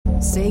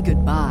Say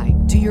goodbye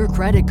to your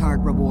credit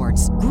card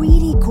rewards.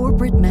 Greedy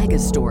corporate mega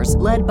stores,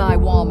 led by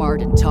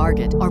Walmart and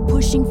Target, are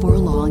pushing for a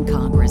law in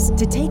Congress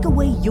to take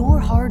away your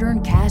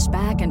hard-earned cash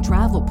back and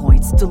travel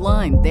points to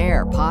line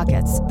their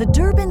pockets. The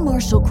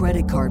Durbin-Marshall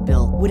credit card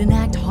bill would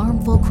enact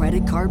harmful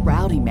credit card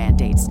routing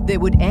mandates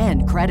that would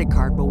end credit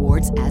card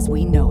rewards as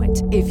we know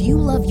it. If you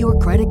love your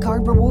credit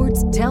card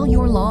rewards, tell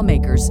your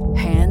lawmakers,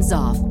 hands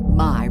off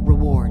my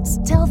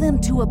rewards. Tell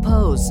them to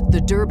oppose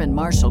the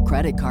Durbin-Marshall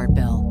credit card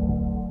bill.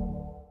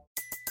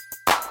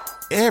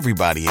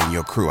 Everybody in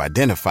your crew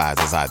identifies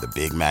as either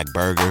Big Mac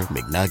Burger,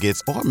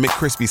 McNuggets, or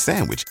McCrispy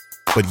Sandwich.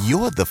 But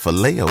you're the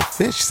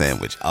Filet-O-Fish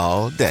Sandwich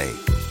all day.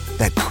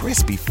 That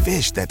crispy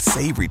fish, that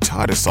savory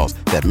tartar sauce,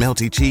 that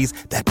melty cheese,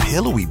 that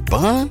pillowy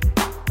bun.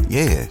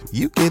 Yeah,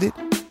 you get it.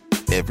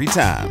 Every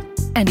time.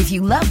 And if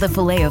you love the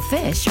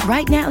Filet-O-Fish,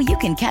 right now you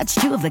can catch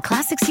two of the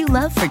classics you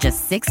love for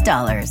just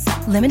 $6.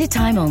 Limited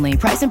time only.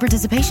 Price and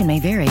participation may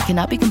vary.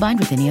 Cannot be combined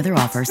with any other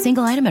offer.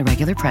 Single item at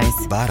regular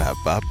price.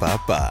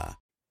 Ba-da-ba-ba-ba.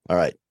 All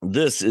right.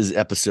 This is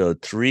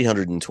episode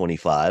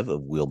 325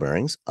 of Wheel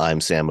Bearings. I'm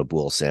Sam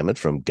Abul-Samad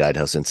from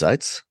Guidehouse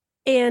Insights.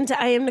 And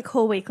I am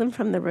Nicole Wakeland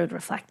from The Road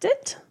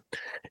Reflected.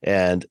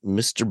 And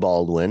Mr.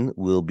 Baldwin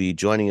will be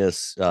joining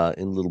us in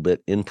a little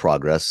bit in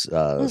progress.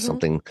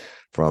 Something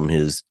from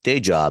his day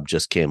job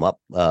just came up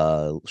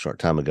a short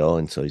time ago,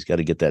 and so he's got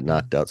to get that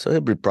knocked out. So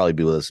he'll probably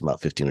be with us in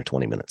about 15 or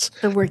 20 minutes.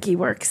 The worky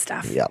work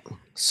stuff. Yeah.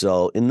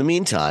 So in the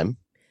meantime,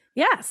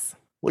 yes.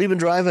 What have you been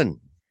driving?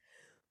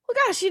 Well,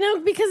 gosh,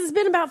 because it's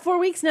been about 4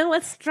 weeks now,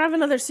 let's drive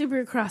another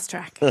Subaru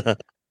Crosstrek.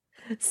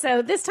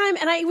 So this time,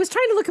 and I was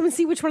trying to look up and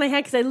see which one I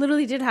had because I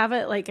literally did have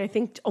it, I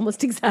think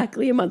almost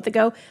exactly a month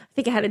ago. I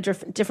think I had a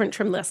different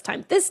trim last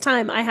time. This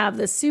time I have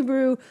the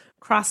Subaru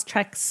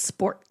Crosstrek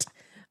Sport,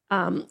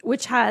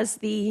 which has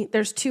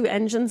there's two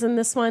engines in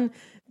this one.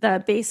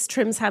 The base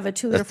trims have a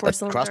 2-liter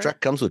 4-cylinder. Crosstrek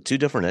comes with two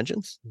different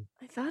engines?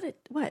 I thought it,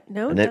 what?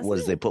 No, and it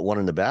was, they put one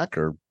in the back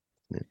or?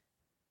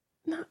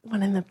 Not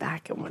one in the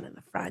back and one in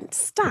the front.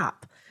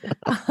 Stop.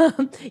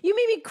 You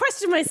made me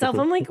question myself.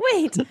 I'm like,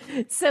 wait.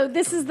 So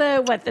this is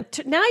now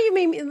you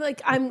made me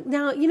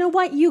now, you know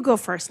what? You go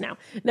first now.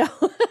 No.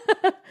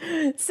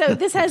 So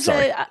this has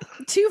a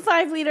 2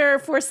 5-liter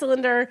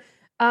 4-cylinder,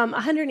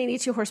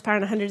 182 horsepower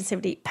and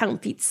 170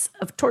 pound-feet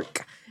of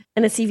torque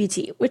and a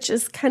CVT, which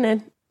is kind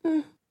of,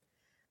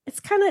 it's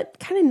kind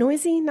of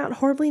noisy, not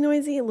horribly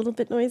noisy, a little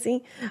bit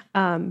noisy.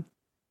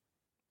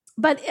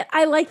 But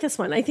I like this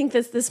one. I think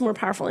this more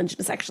powerful engine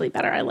is actually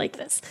better. I like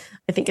this.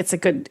 I think it's a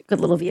good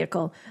little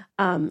vehicle.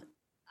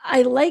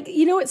 I like,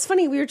 it's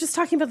funny. We were just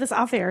talking about this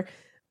off air,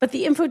 but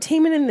the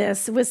infotainment in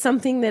this was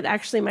something that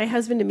actually my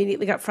husband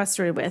immediately got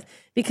frustrated with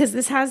because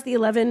this has the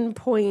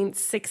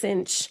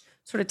 11.6-inch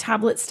sort of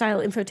tablet style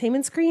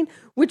infotainment screen,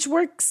 which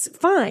works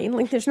fine.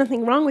 There's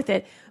nothing wrong with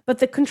it, but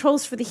the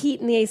controls for the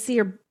heat and the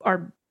AC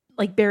are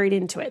buried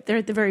into it. They're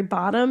at the very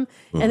bottom.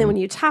 Mm-hmm. And then when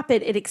you tap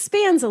it, it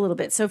expands a little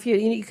bit. So if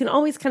you can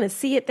always kind of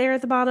see it there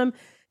at the bottom,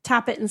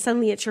 tap it and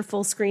suddenly it's your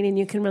full screen and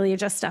you can really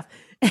adjust stuff.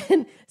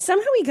 And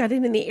somehow we got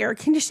it in the air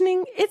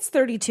conditioning. It's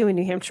 32 in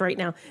New Hampshire right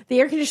now. The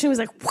air conditioning was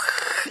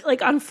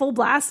like on full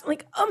blast. I'm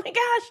like, oh my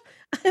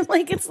gosh. I'm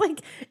like,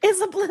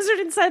 it's a blizzard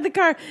inside the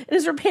car. And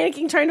as we're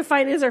panicking, trying to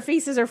find it, as our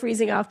faces are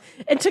freezing off,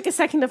 it took a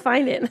second to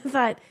find it. And I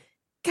thought,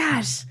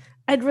 gosh,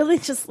 I'd really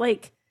just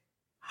like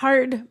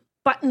hard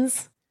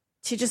buttons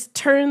to just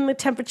turn the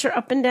temperature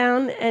up and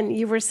down. And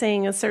you were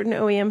saying a certain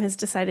OEM has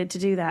decided to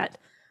do that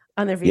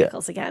on their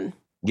vehicles again.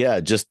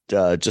 Yeah, just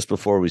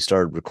before we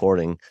started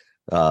recording,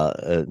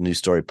 a news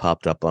story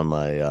popped up on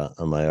my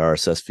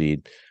RSS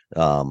feed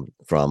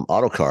from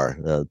Autocar,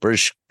 the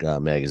British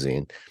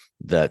magazine,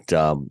 that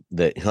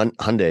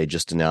Hyundai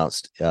just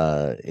announced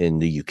in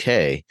the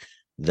UK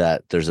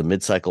that there's a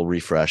mid-cycle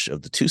refresh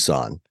of the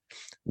Tucson,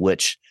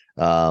 which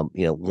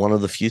one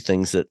of the few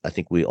things that I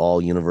think we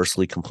all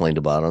universally complained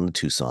about on the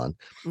Tucson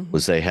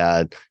was they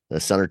had the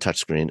center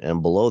touchscreen,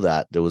 and below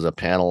that there was a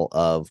panel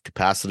of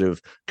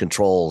capacitive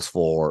controls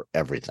for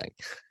everything,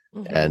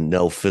 and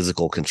no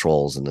physical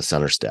controls in the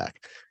center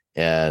stack.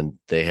 And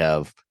they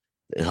have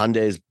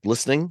Hyundai's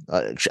listening,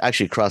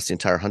 actually across the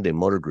entire Hyundai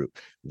Motor Group.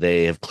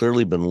 They have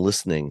clearly been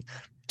listening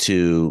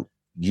to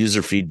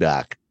user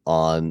feedback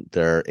on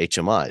their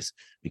HMIs,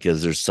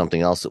 because there's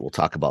something else that we'll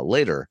talk about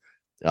later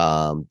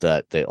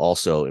that they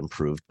also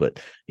improved.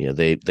 But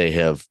they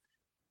have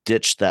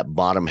ditched that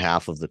bottom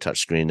half of the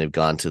touchscreen. They've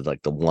gone to the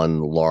one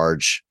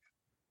large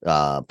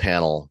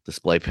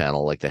display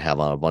panel like they have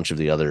on a bunch of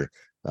the other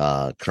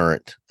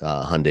current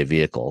Hyundai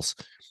vehicles,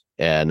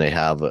 and they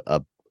have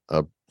an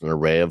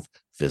array of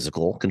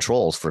physical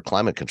controls for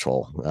climate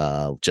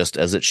control, just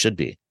as it should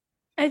be.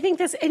 I think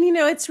that's, and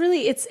it's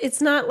really,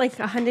 it's not like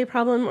a Hyundai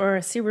problem or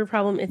a Subaru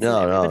problem. It's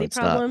an everybody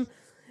problem. Not.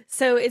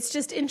 So it's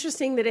just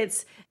interesting that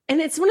it's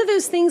one of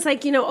those things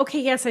like,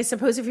 okay, yes, I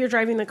suppose if you're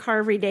driving the car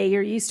every day,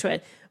 you're used to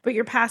it, but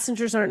your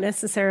passengers aren't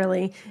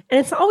necessarily, and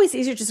it's always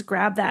easier to just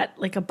grab that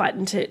like a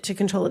button to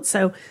control it.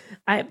 So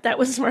that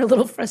was my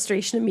little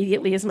frustration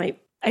immediately as my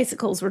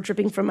icicles were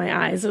dripping from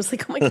my eyes. I was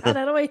like, oh my God,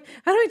 how do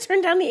I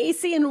turn down the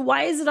AC and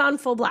why is it on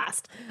full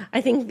blast?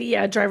 I think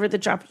the driver that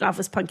dropped it off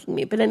was punking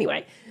me. But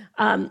anyway,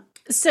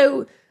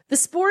 so the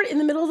Sport in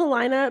the middle of the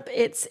lineup,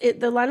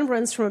 the lineup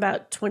runs from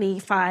about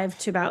 $25,000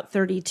 to about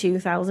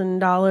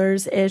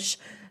 $32,000 ish.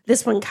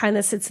 This one kind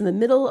of sits in the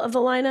middle of the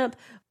lineup,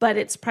 but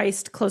it's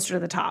priced closer to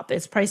the top.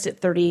 It's priced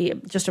at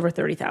just over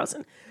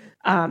 $30,000.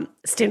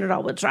 Standard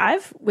all-wheel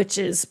drive, which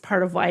is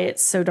part of why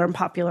it's so darn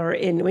popular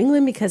in New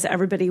England because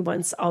everybody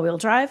wants all-wheel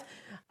drive.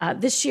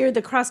 This year,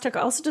 the Crosstrek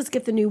also does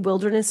get the new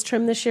Wilderness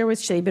trim this year,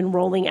 which they've been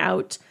rolling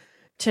out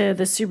to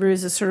the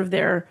Subarus as sort of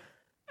their,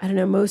 I don't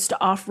know, most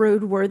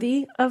off-road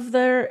worthy of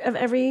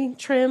every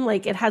trim.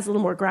 Like it has a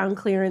little more ground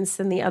clearance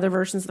than the other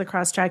versions of the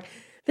Crosstrek.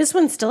 This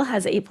one still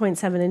has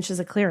 8.7 inches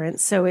of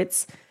clearance, so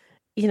it's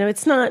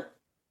not.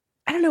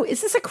 I don't know.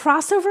 Is this a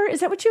crossover?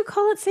 Is that what you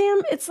call it,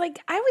 Sam? It's like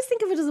I always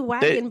think of it as a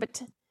wagon,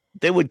 but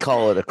they would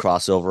call it a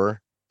crossover.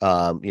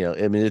 I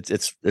mean,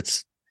 it's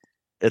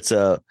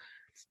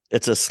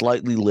a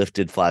slightly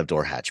lifted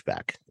 5-door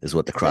hatchback is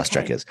what the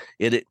Crosstrek is.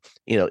 It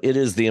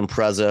is the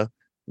Impreza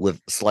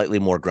with slightly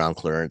more ground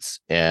clearance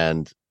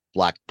and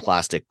black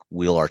plastic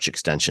wheel arch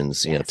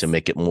extensions, to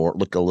make it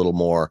look a little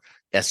more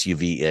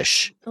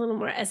SUV-ish. A little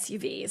more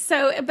SUV.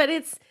 So, but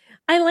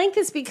I like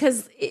this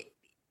because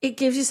it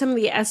gives you some of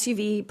the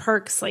SUV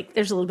perks. Like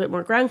there's a little bit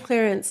more ground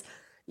clearance.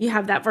 You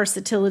have that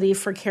versatility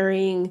for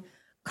carrying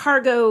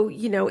cargo.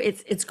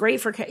 It's great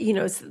for,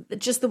 it's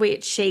just the way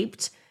it's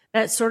shaped,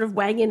 that sort of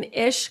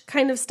wagon-ish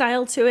kind of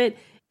style to it.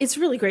 It's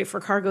really great for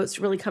cargo. It's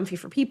really comfy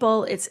for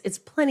people. It's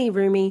plenty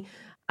roomy.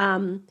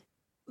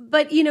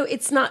 But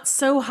it's not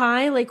so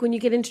high. Like when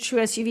you get into true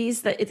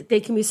SUVs that they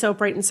can be so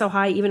upright and so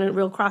high, even in a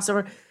real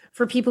crossover.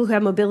 For people who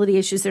have mobility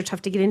issues, they're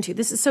tough to get into.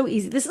 This is so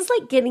easy. This is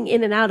like getting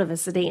in and out of a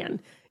sedan,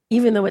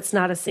 even though it's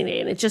not a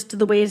sedan. It's just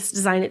the way it's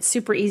designed. It's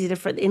super easy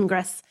for the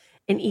ingress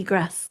and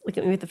egress. Look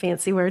at me with the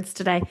fancy words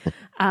today.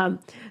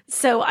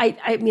 So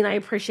I mean, I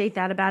appreciate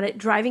that about it.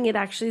 Driving it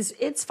actually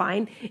it's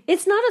fine.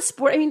 It's not a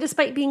sport. I mean,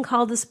 despite being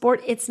called a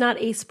sport, it's not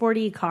a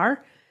sporty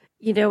car.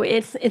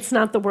 It's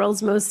not the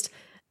world's most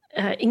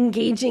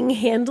engaging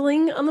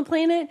handling on the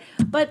planet.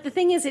 But the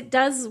thing is, it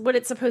does what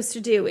it's supposed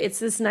to do. It's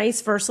this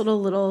nice,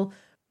 versatile little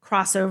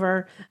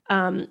crossover,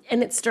 and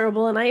it's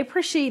durable. And I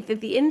appreciate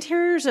that the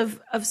interiors of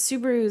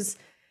Subarus,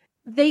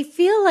 they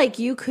feel like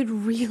you could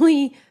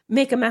really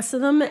make a mess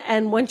of them.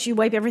 And once you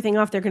wipe everything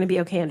off, they're going to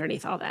be okay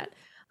underneath all that.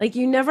 Like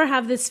you never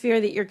have this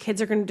fear that your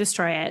kids are going to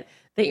destroy it,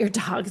 that your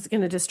dog is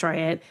going to destroy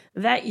it,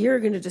 that you're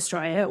going to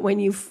destroy it when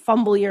you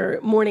fumble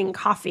your morning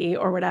coffee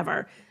or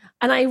whatever.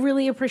 And I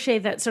really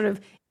appreciate that sort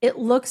of, it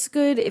looks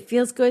good. It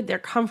feels good. They're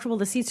comfortable.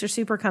 The seats are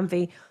super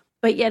comfy,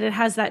 but yet it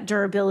has that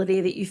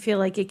durability that you feel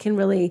like it can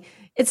really,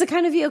 it's a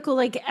kind of vehicle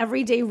like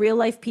everyday real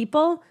life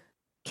people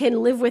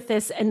can live with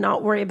this and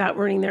not worry about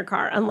ruining their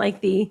car.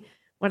 Unlike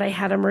what I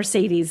had a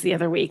Mercedes the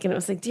other week, and it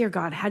was like, dear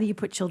God, how do you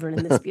put children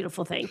in this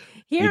beautiful thing?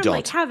 Here I'm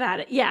like, have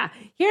at it. Yeah.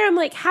 Here I'm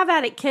like, have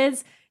at it,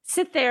 kids.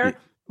 Sit there,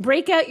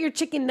 break out your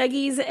chicken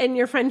nuggies and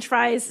your French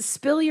fries,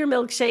 spill your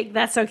milkshake.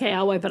 That's okay.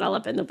 I'll wipe it all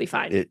up and they'll be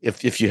fine.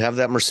 If you have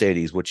that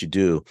Mercedes, what you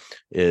do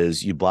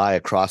is you buy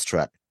a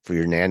Crosstrek for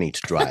your nanny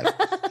to drive.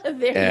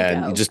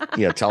 And you just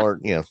tell her,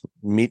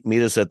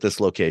 meet us at this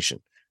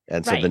location.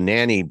 And so the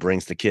nanny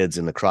brings the kids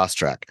in the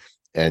Crosstrek,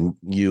 and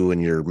you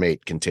and your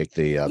mate can take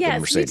the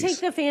Mercedes. You take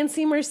the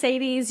fancy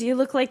Mercedes. You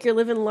look like you're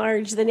living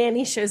large. The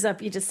nanny shows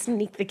up. You just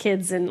sneak the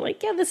kids and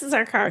this is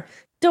our car.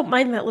 Don't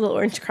mind that little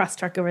orange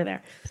Crosstrek over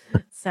there.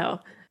 So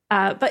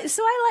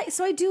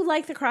I do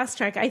like the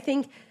Crosstrek. I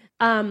think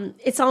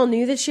it's all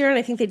new this year, and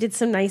I think they did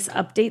some nice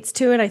updates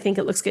to it. I think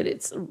it looks good.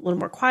 It's a little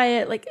more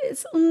quiet. Like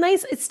it's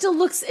nice. It still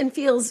looks and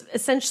feels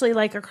essentially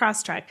like a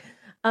Crosstrek.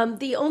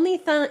 The only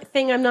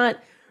thing I'm not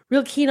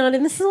real keen on,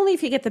 and this is only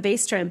if you get the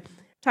base trim,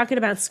 talking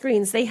about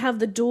screens, they have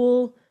the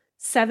dual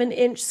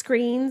 7-inch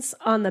screens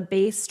on the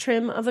base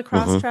trim of the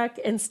Crosstrek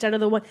instead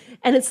of the one,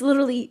 and it's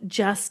literally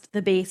just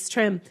the base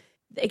trim.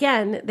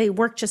 Again, they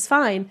work just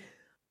fine,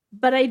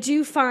 but I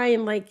do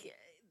find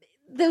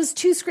those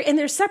two screens, and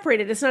they're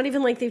separated. It's not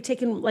even like they've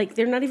taken,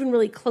 they're not even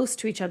really close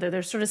to each other.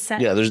 They're sort of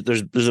set. Yeah,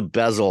 there's a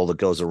bezel that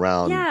goes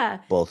around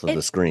both of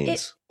the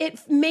screens.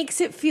 It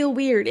makes it feel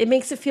weird. It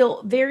makes it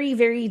feel very,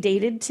 very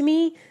dated to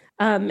me.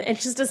 It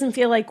just doesn't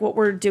feel like what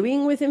we're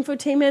doing with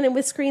infotainment and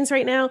with screens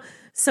right now.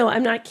 So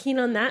I'm not keen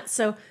on that.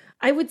 So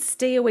I would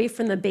stay away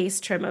from the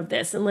base trim of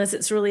this unless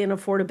it's really an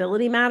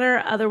affordability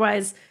matter.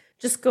 Otherwise,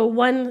 just go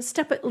one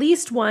step, at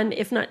least one,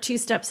 if not 2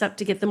 steps up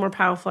to get the more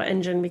powerful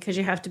engine, because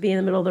you have to be in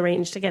the middle of the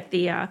range to get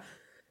the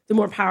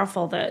more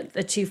powerful, the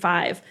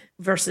 2.5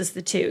 versus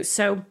the 2.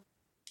 So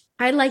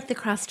I like the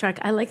Crosstrek.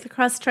 I liked the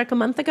Crosstrek a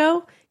month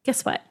ago.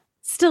 Guess what?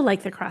 Still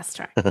like the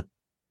Crosstrek.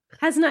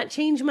 Has not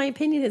changed. My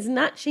opinion has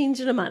not changed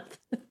in a month.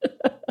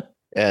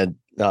 And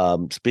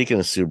speaking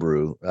of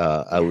Subaru,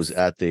 I was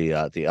at the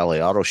LA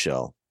Auto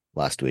Show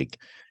last week,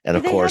 and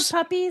of course,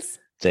 have puppies.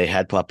 They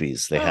had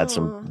puppies. They had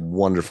some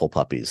wonderful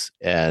puppies.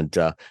 And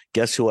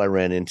guess who I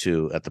ran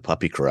into at the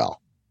puppy corral?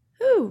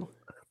 Who?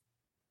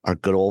 Our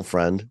good old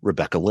friend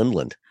Rebecca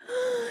Lindland.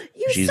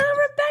 You saw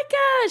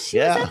she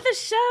was at the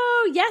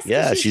show. Yes,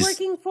 Yeah, she's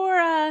working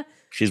for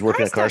she's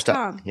working at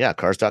Cars.com.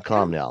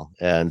 Cars.com now.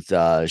 And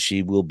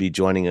she will be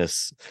joining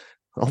us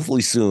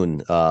hopefully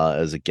soon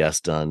as a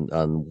guest on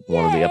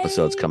one of the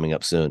episodes coming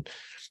up soon.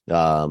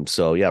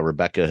 So yeah,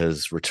 Rebecca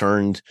has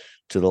returned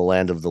to the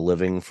land of the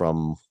living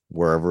from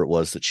wherever it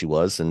was that she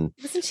was. And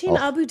wasn't she in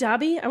Abu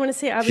Dhabi? I want to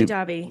say Abu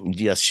Dhabi.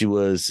 Yes, she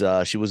was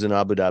in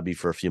Abu Dhabi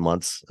for a few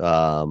months.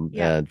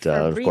 And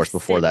of course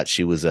before that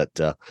she was at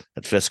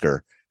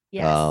Fisker.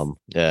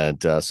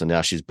 Yes. So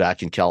now she's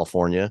back in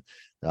California.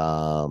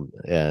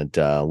 And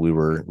we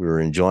were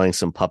enjoying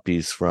some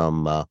puppies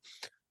from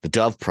the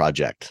Dove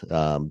Project.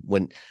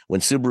 When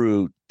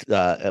Subaru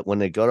when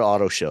they go to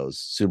auto shows,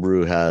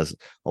 Subaru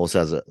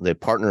they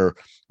partner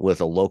with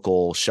a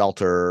local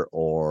shelter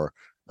or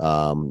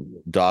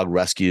dog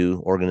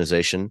rescue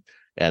organization,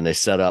 and they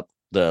set up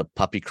the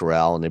puppy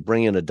corral and they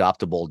bring in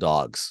adoptable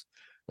dogs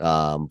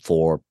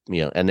for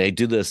and they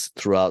do this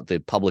throughout the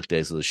public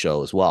days of the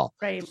show as well.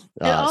 Right.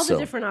 And all the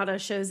different auto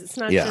shows. It's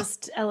not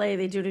just LA.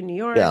 They do it in New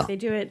York. Yeah. They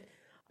do it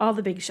all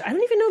the big shows. I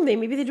don't even know.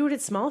 Maybe they do it at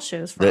small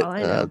shows for all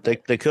I know.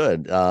 They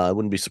could. I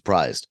wouldn't be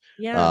surprised.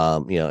 Yeah.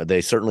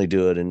 They certainly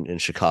do it in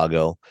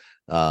Chicago.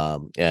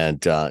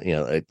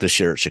 This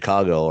year at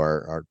Chicago,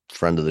 our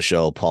friend of the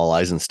show, Paul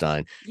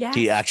Eisenstein,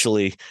 he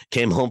actually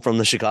came home from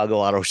the Chicago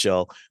Auto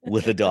Show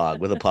with a dog,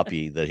 with a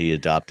puppy that he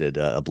adopted,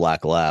 a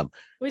black lab.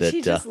 Which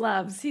he just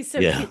loves. He's so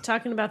cute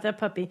talking about that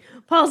puppy.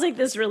 Paul's like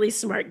this really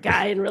smart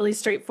guy and really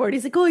straightforward.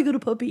 He's like, oh, I got a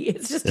puppy.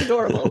 It's just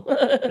adorable.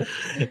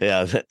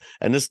 Yeah.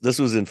 And this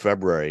was in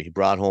February. He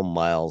brought home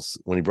Miles.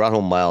 When he brought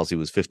home Miles, he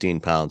was 15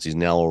 pounds. He's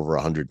now over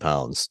 100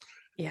 pounds.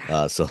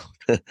 Yeah. So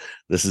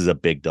this is a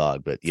big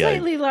dog, but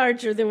slightly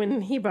larger than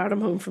when he brought him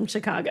home from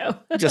Chicago.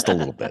 Just a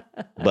little bit,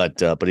 but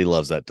he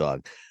loves that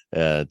dog.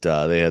 And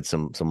they had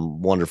some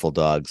wonderful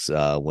dogs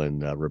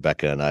when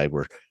Rebecca and I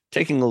were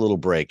taking a little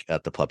break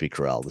at the puppy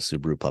corral, the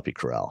Subaru puppy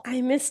corral.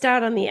 I missed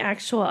out on the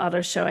actual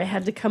auto show. I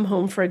had to come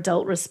home for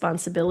adult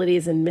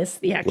responsibilities and miss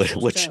the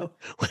actual show.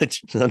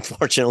 Which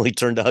unfortunately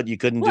turned out you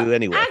couldn't do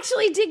anyway.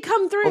 Actually did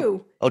come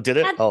through. Oh, did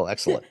it?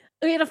 Excellent.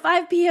 We had a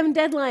 5 p.m.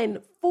 deadline,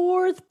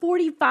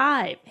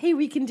 4:45. Hey,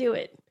 we can do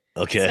it.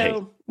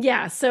 Okay.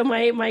 So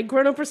my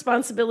grown-up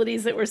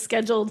responsibilities that were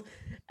scheduled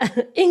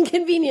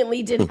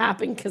inconveniently did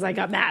happen because I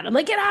got mad. I'm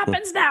like, it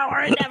happens now or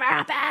it never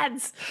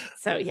happens.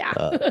 So yeah.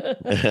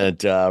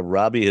 And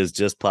Robbie has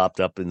just popped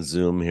up in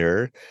Zoom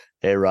here.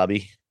 Hey,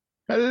 Robbie.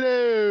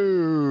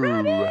 Hello.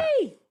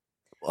 Robbie.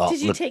 Well, did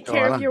you take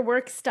care of your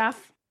work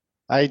stuff?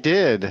 I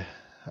did.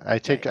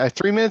 I have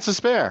 3 minutes to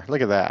spare.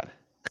 Look at that.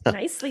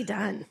 Nicely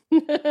done.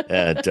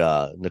 And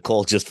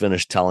Nicole just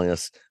finished telling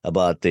us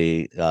about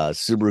the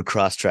Subaru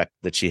Crosstrek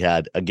that she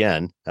had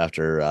again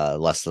after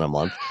less than a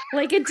month.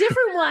 Like a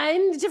different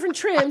one, different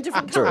trim,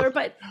 different color,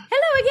 but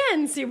hello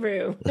again,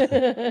 Subaru.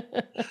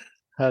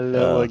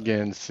 Hello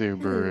again,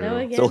 Subaru. Hello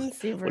again,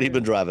 Subaru. What have you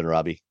been driving,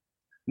 Robbie?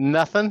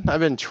 Nothing.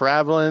 I've been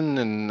traveling,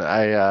 and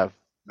I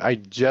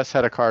just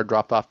had a car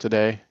dropped off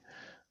today,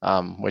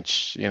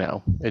 which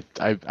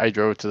I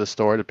drove to the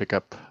store to pick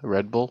up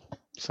Red Bull.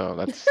 So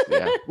that's,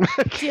 yeah.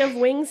 Do you have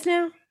wings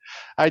now?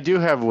 I do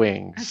have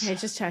wings. Okay,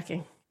 just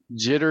checking.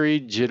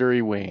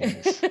 Jittery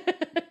wings.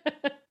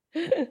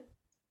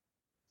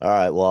 All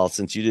right. Well,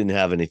 since you didn't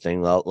have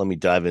anything, let me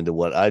dive into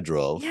what I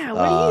drove. Yeah.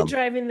 What are you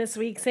driving this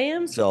week,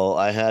 Sam? So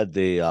I had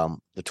the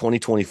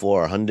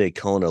 2024 Hyundai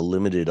Kona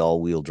Limited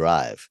all-wheel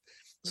drive.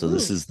 So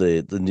this is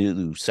the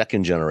new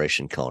second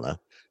generation Kona,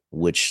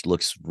 which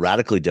looks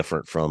radically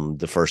different from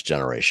the first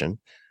generation.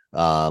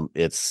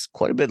 It's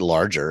quite a bit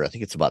larger. I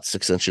think it's about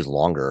 6 inches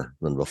longer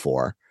than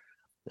before.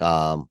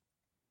 And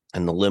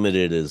the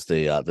Limited is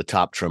the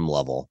top trim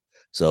level.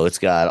 So it's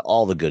got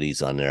all the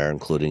goodies on there,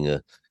 including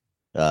a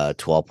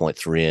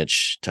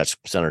 12.3-inch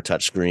center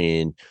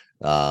touchscreen,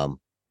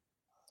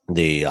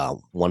 the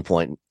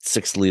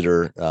 1.6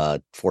 liter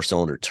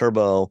 4-cylinder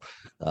turbo,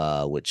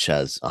 which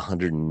has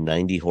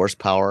 190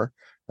 horsepower,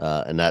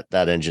 and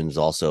that engine is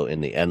also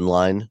in the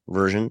N-line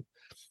version.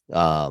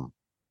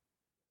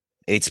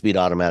 8-speed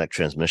automatic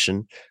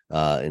transmission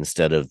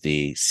instead of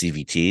the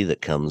CVT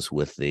that comes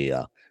with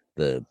the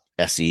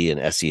SE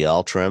and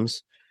SEL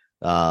trims.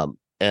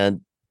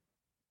 And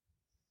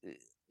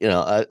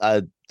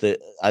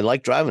I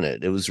like driving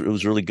it. It was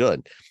really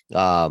good.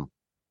 My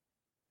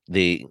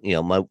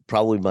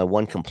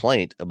one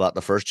complaint about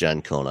the first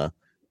gen Kona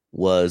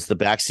was the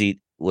back seat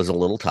was a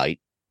little tight.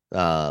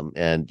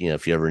 And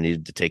if you ever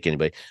needed to take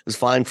anybody, it was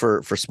fine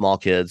for small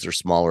kids or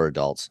smaller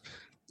adults.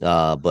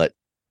 But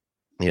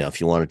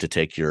if you wanted to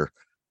take your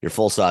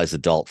full-size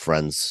adult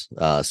friends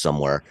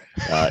somewhere,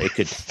 it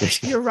could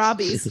your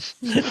Robbies.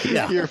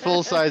 Yeah. Your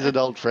full-size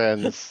adult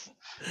friends.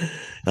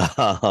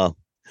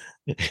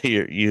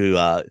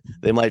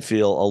 They might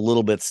feel a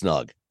little bit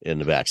snug in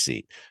the back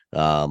seat,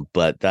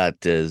 but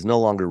that is no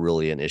longer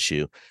really an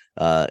issue.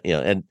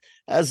 And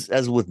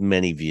as with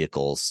many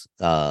vehicles,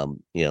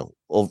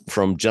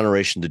 from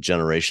generation to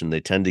generation,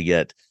 they tend to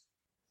get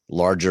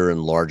larger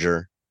and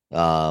larger.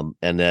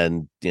 And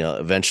then,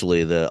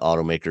 eventually the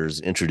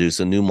automakers introduce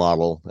a new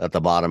model at the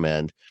bottom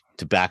end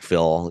to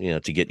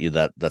backfill, to get you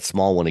that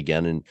small one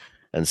again.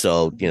 And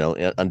so,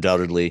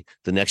 undoubtedly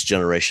the next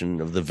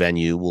generation of the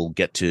Venue will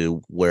get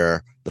to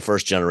where the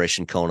first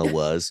generation Kona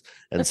was,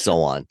 and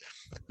so on.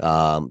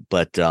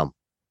 But the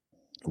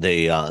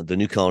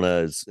new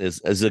Kona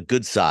is a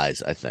good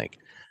size, I think.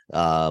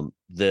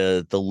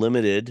 The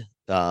Limited,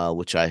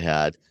 which I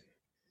had,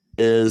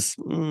 is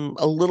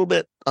a little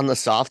bit on the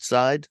soft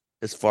side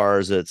as far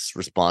as its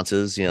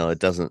responses. It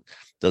doesn't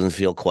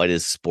feel quite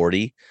as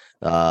sporty.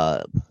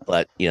 But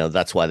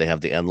that's why they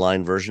have the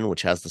N-Line version,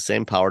 which has the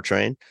same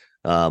powertrain,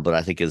 but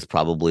I think is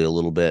probably a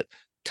little bit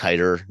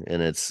tighter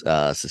in its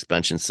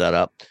suspension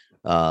setup.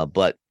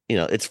 But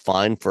it's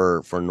fine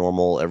for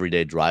normal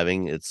everyday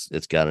driving.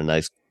 It's got a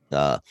nice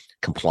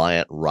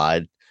compliant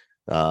ride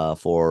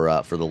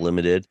for the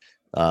Limited,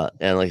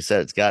 and like I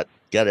said, it's got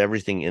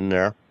everything in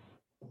there.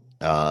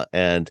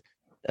 And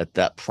at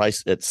that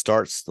price, the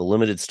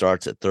Limited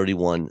starts at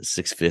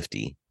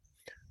 $31,650.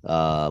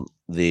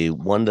 The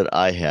one that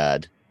I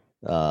had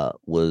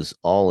was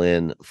all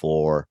in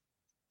for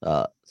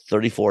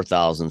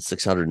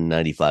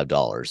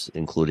 $34,695,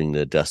 including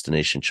the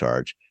destination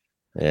charge.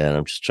 And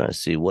I'm just trying to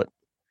see what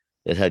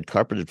it had.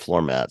 Carpeted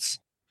floor mats.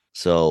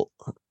 So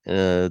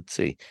let's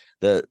see.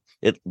 The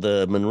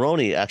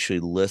Monroney actually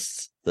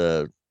lists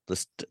the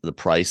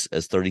price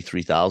as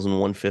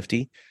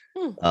 $33,150,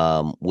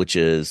 which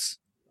is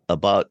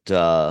about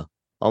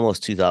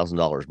almost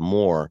 $2,000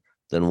 more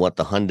than what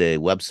the Hyundai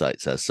website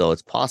says. So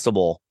it's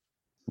possible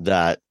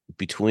that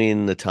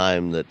between the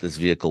time that this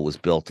vehicle was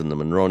built and the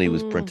Monroney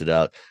was printed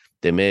out,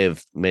 they may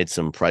have made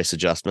some price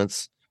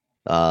adjustments.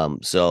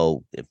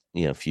 So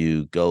if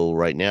you go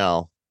right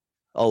now,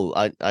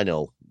 I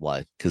know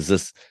why, because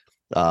this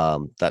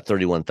that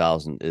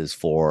 31,000 is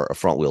for a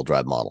front wheel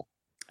drive model.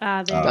 There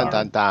you Dun, go.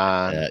 dun,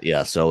 dun.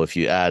 Yeah. So if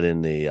you add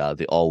in the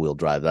all wheel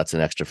drive, that's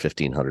an extra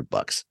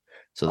 $1,500.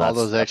 So All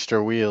those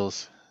extra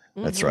wheels.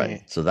 that's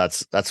right. So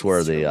that's where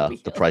Extra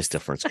the price wheels.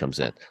 difference comes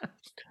in.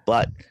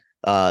 But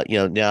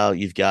now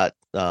you've got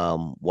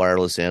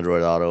wireless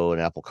Android Auto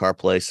and Apple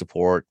CarPlay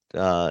support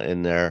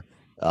in there.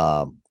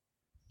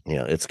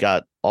 It's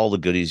got all the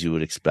goodies you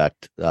would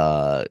expect.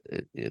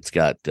 It's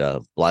got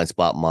blind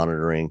spot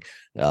monitoring,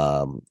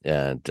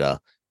 and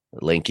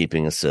lane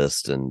keeping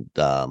assist, and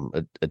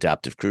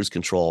adaptive cruise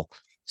control.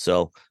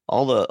 So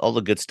all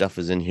the good stuff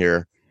is in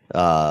here.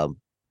 Like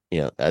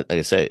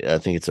I say, I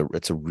think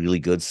it's a really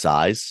good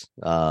size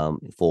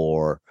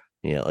for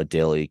a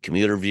daily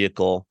commuter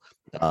vehicle.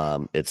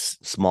 It's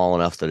small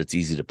enough that it's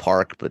easy to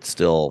park, but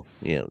still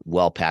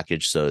well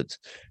packaged. So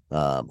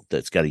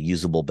it's got a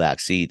usable back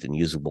seat and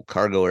usable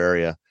cargo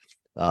area.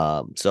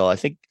 So I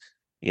think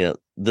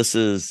this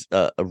is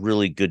a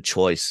really good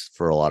choice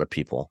for a lot of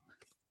people.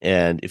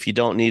 And if you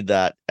don't need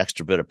that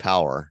extra bit of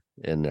power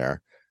in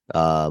there,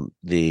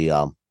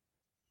 the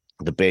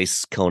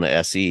base Kona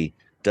SE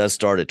does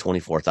start at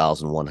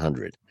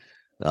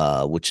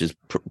 $24,100, which is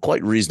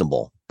quite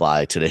reasonable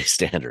by today's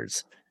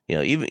standards.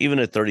 Even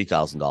at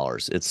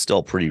 $30,000, it's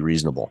still pretty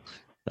reasonable.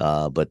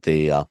 But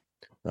the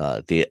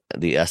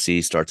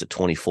SE starts at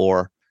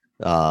 24,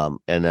 and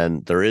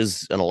then there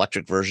is an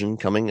electric version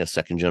coming, a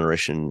second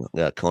generation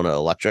Kona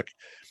electric,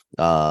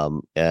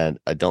 and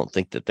I don't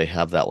think that they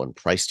have that one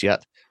priced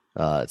yet.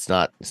 It's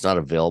not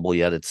available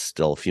yet. It's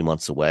still a few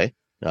months away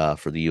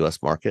for the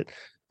U.S. market,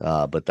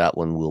 but that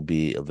one will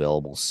be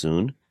available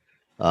soon.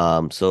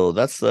 So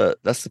that's the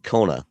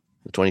Kona,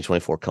 the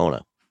 2024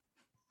 Kona.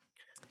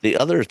 The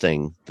other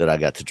thing that I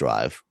got to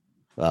drive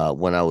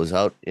when I was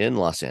out in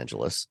Los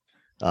Angeles,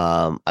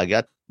 I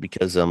got,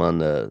 because I'm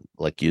on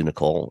like you,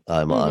 Nicole,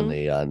 I'm on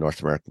the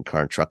North American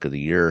Car and Truck of the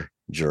Year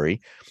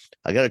jury.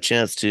 I got a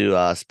chance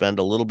to spend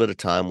a little bit of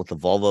time with the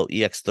Volvo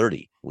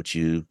EX30, which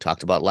you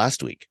talked about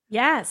last week.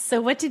 Yes.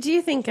 So what did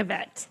you think of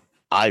it?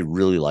 I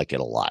really like it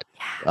a lot.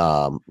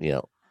 I'm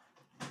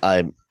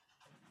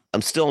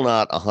still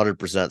not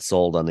 100%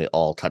 sold on the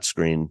all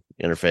touchscreen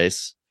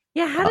interface.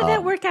 Yeah. How did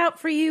that work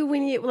out for you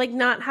when you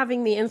not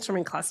having the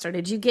instrument cluster?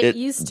 Did you get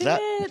used to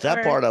it?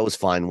 That part I was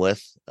fine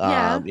with.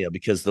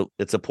 Because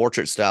it's a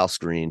portrait style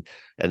screen,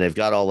 and they've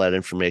got all that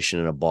information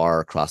in a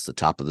bar across the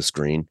top of the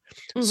screen.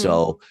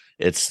 So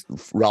it's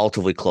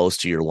relatively close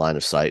to your line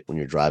of sight when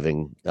you're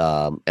driving.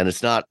 And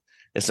it's not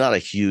a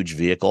huge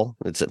vehicle.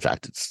 In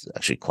fact, it's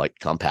actually quite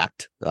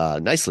compact,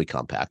 nicely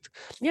compact.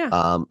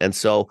 Yeah. And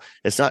so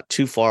it's not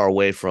too far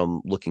away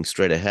from looking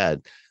straight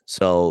ahead.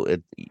 So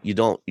you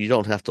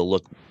don't have to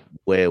look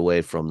way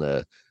away from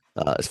the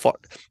let's put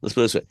it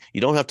this way.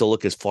 You don't have to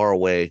look as far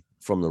away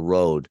from the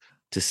road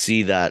to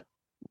see that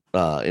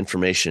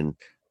information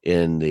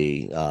in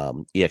the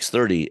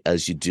EX30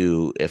 as you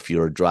do if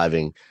you're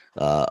driving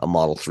a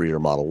Model 3 or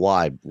Model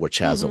Y, which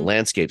has a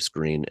landscape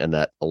screen, and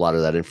that a lot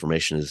of that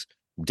information is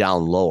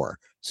down lower.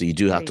 So you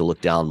do have to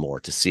look down more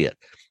to see it.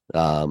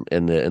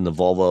 In the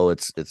Volvo,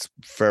 it's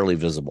fairly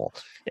visible.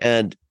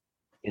 And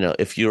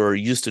if you're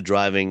used to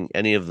driving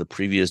any of the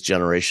previous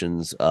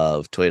generations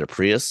of Toyota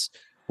Prius,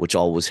 which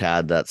always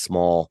had that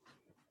small,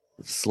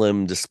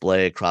 slim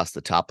display across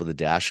the top of the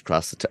dash,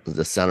 across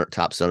the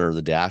top center of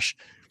the dash,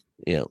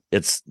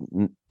 it's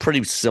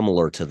pretty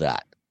similar to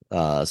that.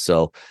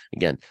 So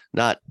again,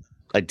 not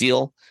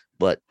ideal,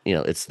 but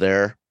it's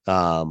there.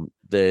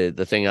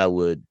 The thing I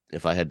would,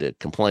 if I had to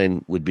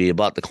complain, would be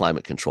about the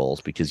climate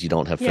controls, because you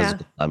don't have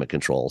physical climate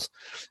controls.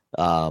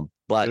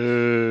 But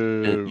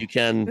you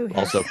can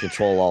also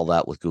control all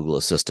that with Google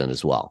Assistant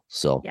as well.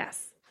 So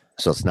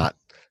so it's not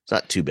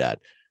too bad.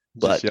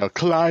 But just yell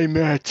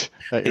climate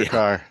at your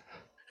car.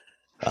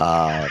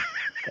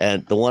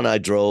 And the one I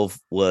drove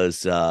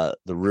was the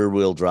rear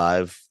wheel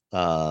drive.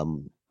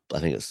 I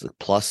think it's the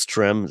plus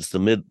trim. It's the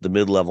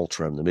mid-level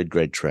trim, the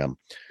mid-grade trim.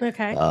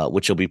 Okay.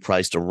 Which will be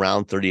priced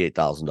around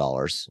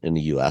 $38,000 in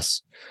the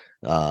US.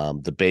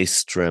 The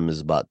base trim is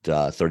about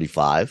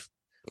 $35,000.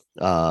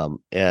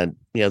 And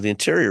the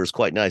interior is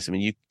quite nice. I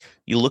mean,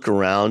 you look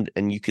around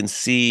and you can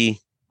see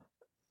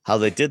how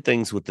they did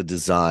things with the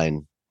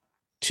design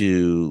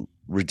to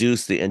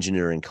reduce the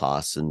engineering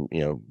costs and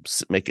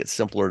make it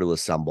simpler to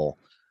assemble.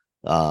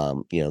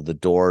 The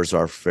doors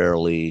are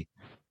fairly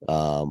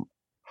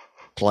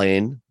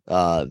plain.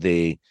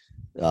 The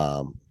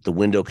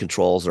window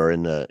controls are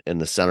in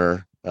the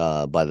center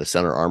by the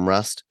center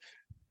armrest,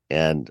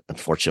 and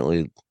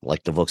unfortunately,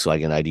 like the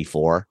Volkswagen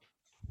ID4,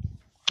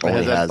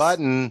 it has a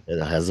button.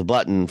 It has a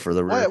button for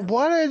the rear.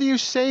 What are you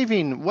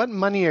saving? What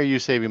money are you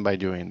saving by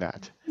doing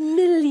that?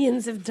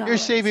 Millions of dollars. You're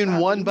saving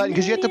one button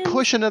because you have to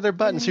push another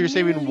button, so you're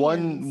saving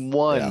one.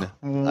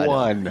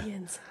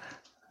 Millions.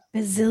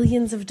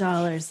 Bazillions of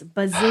dollars,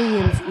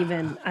 bazillions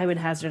even, I would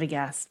hazard a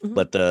guess. Mm-hmm.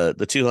 But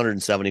the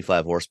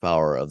 275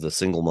 horsepower of the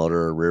single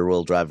motor rear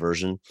wheel drive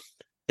version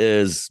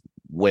is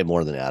way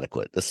more than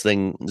adequate. This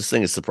thing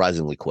is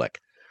surprisingly quick.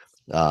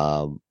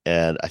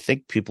 And I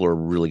think people are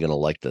really going to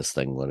like this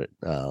thing when it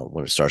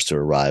starts to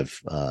arrive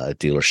at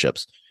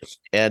dealerships.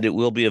 And it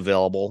will be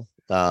available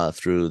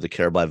through the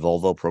Care by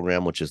Volvo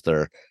program, which is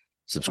their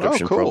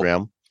subscription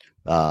program.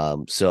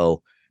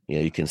 So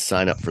you can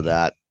sign up for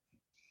that.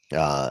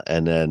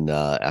 And then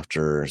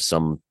after it's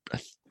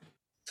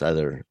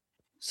either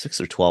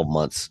 6 or 12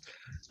 months,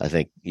 I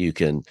think you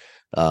can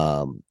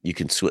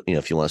switch.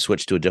 If you want to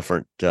switch to a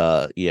different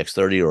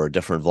EX30 or a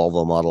different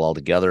Volvo model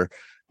altogether,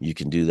 you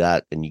can do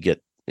that, and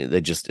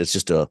it's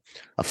just a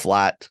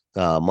flat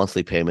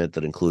monthly payment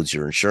that includes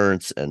your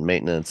insurance and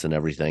maintenance and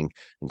everything,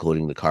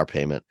 including the car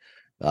payment.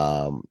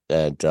 And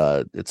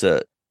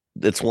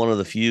it's one of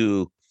the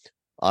few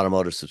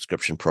automotive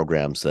subscription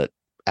programs that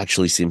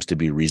actually seems to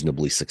be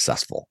reasonably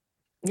successful.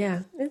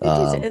 Yeah,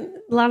 a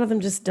lot of them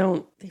just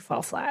don't. They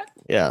fall flat.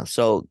 Yeah,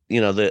 so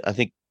I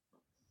think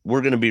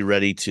we're going to be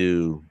ready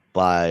to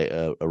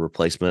buy a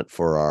replacement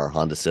for our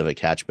Honda Civic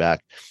hatchback,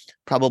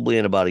 probably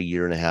in about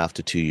 1.5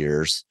 to 2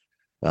 years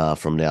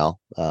from now.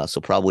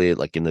 So probably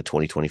like in the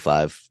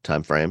 2025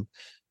 timeframe.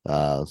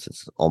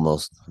 It's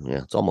almost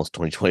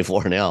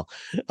 2024 now,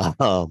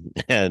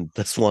 and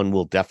this one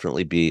will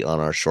definitely be on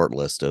our short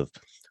list of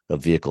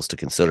vehicles to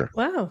consider.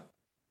 Wow.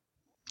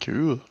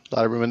 Cool. A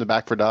lot of room in the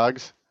back for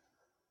dogs.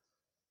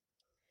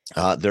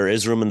 There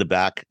is room in the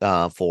back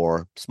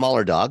for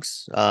smaller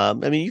dogs. I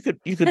mean, you could.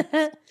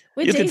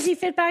 Would Daisy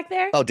fit back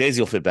there? Oh,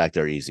 Daisy will fit back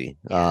there easy.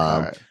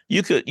 Right.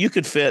 You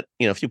could fit.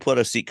 If you put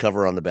a seat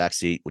cover on the back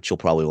seat, which you'll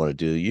probably want to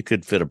do, you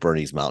could fit a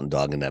Bernese Mountain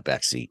Dog in that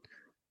back seat.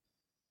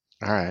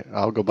 All right,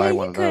 I'll go buy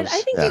one of those.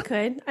 I think you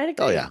could. I'd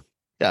agree. Oh yeah,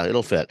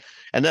 it'll fit.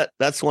 And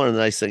that's one of the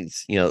nice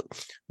things.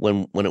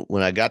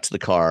 When I got to the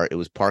car, it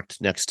was parked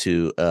next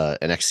to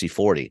an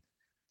XC40,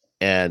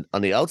 and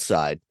on the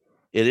outside,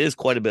 it is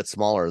quite a bit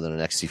smaller than an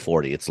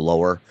XC40. It's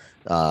lower,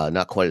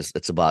 not quite as.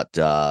 It's about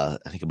I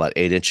think about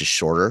 8 inches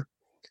shorter,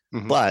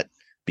 but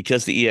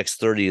because the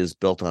EX30 is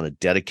built on a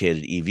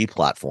dedicated EV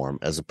platform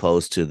as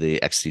opposed to the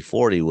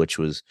XC40, which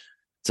it's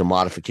a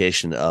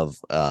modification of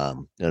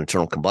an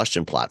internal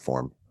combustion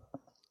platform.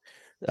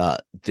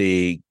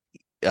 The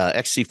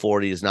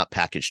XC40 is not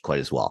packaged quite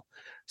as well.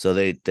 So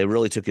they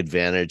really took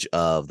advantage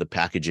of the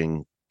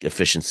packaging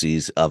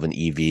efficiencies of an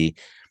EV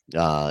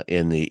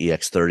in the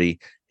EX30.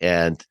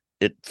 And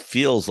it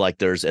feels like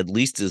there's at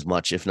least as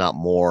much, if not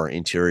more,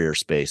 interior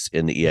space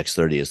in the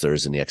EX30 as there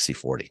is in the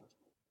XC40.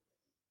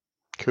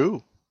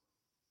 Cool.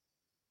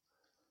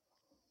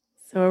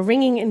 So a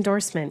ringing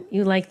endorsement.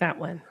 You like that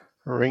one?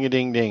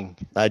 Ring-a-ding-ding.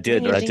 I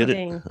did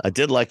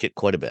like it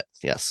quite a bit.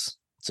 Yes.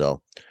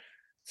 So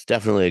it's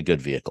definitely a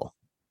good vehicle.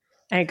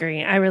 I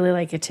agree. I really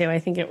like it too. I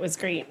think it was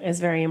great. I was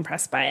very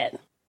impressed by it.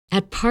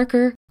 At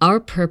Parker, our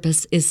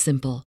purpose is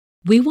simple.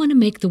 We want to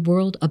make the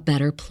world a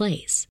better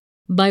place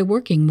by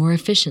working more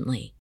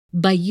efficiently,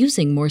 by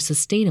using more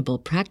sustainable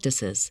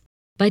practices,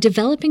 by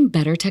developing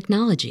better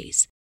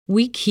technologies.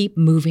 We keep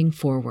moving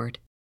forward.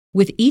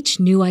 With each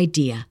new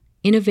idea,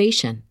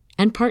 innovation,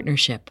 and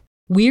partnership,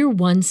 we're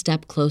one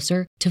step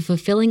closer to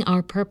fulfilling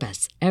our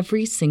purpose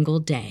every single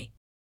day.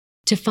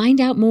 To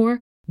find out more,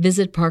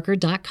 visit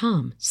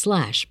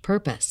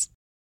parker.com/purpose.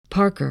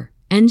 Parker,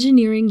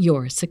 engineering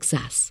your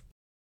success.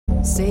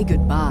 Say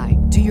goodbye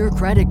to your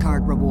credit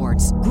card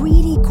rewards.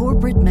 Greedy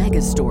corporate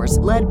mega stores,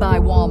 led by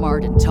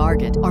Walmart and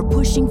Target, are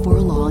pushing for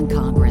a law in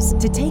Congress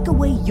to take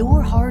away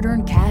your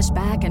hard-earned cash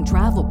back and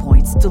travel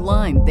points to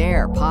line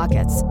their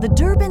pockets. The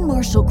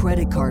Durbin-Marshall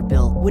credit card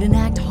bill would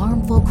enact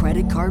harmful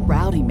credit card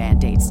routing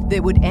mandates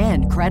that would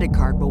end credit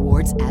card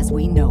rewards as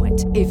we know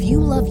it. If you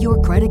love your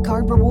credit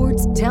card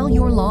rewards, tell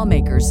your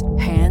lawmakers,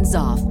 hands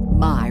off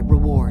my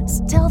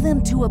rewards. Tell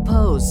them to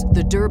oppose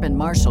the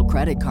Durbin-Marshall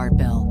credit card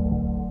bill.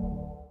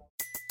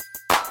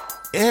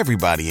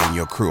 Everybody in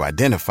your crew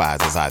identifies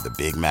as either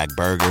Big Mac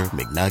Burger,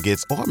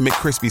 McNuggets, or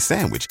McCrispy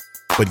Sandwich.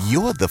 But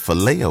you're the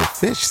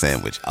Filet-O-Fish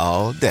Sandwich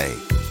all day.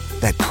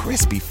 That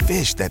crispy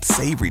fish, that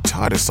savory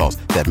tartar sauce,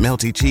 that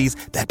melty cheese,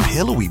 that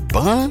pillowy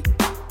bun.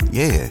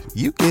 Yeah,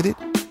 you get it.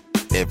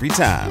 Every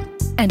time.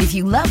 And if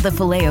you love the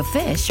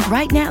Filet-O-Fish,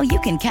 right now you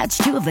can catch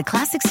two of the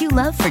classics you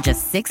love for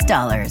just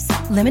 $6.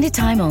 Limited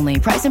time only.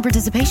 Price and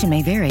participation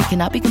may vary.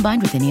 Cannot be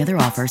combined with any other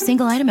offer.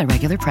 Single item at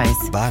regular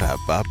price.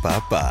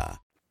 Ba-da-ba-ba-ba.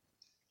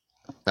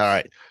 All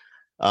right.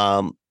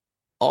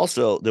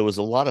 Also, there was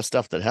a lot of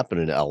stuff that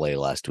happened in LA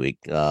last week.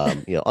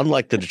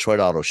 Unlike the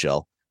Detroit Auto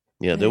Show,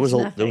 there was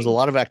a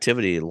lot of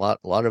activity, a lot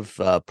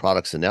of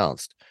products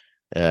announced,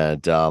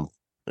 but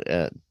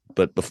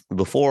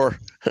before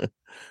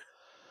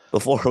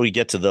we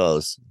get to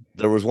those,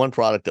 there was one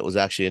product that was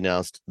actually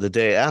announced the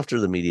day after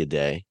the media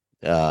day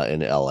in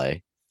LA,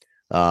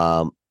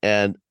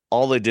 and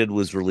all they did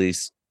was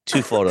release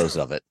two photos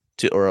of it.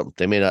 Or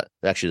they may not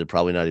actually, they're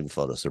probably not even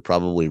photos. They're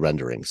probably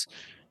renderings,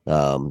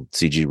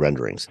 CG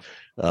renderings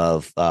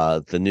of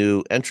the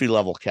new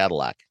entry-level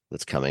Cadillac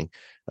that's coming,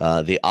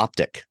 the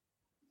Optic.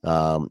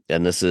 And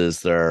this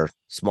is their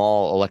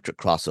small electric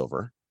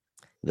crossover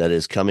that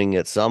is coming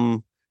at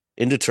some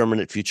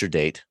indeterminate future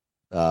date,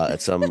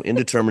 at some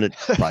indeterminate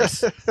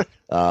price,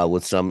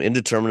 with some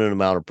indeterminate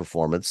amount of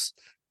performance,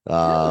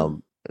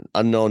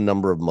 unknown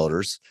number of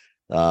motors,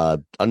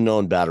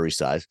 unknown battery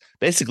size.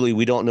 Basically,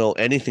 we don't know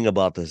anything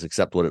about this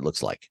except what it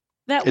looks like.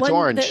 It's one,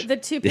 orange. The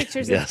two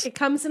pictures, yes. It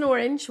comes in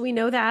orange. We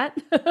know that.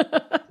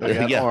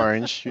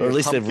 Orange. Or at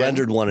least they've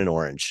rendered one in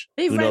orange.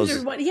 They've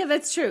rendered one. Yeah,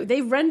 that's true.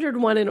 They've rendered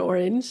one in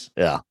orange.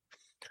 Yeah.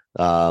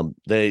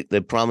 They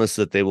promise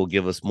that they will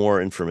give us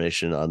more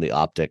information on the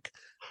Optic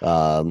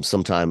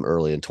sometime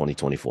early in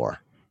 2024.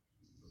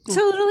 So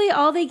literally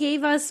all they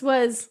gave us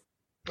was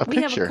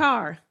we have a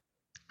car.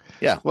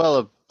 Yeah.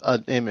 Well,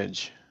 an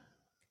image.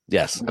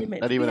 Yes.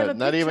 Not even.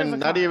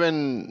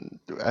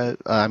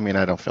 I mean,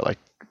 I don't feel like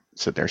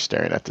sitting there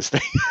staring at this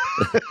thing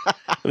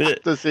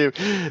to see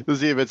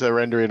if it's a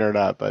rendering or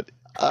not. But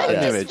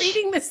an image.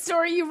 Reading the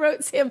story you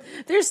wrote, Sam.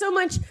 There's so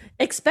much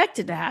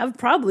expected to have.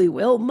 Probably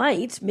will,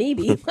 might,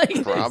 maybe.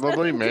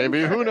 Probably,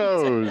 maybe. Who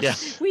knows? Yeah.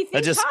 We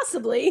think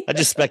possibly. I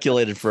just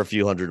speculated for a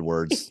few hundred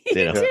words. You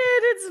did.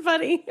 It's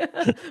funny.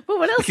 But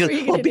what else were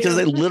you going to do? Because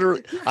they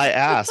literally, I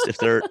asked if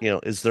there,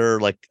 is there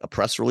like a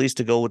press release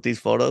to go with these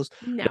photos?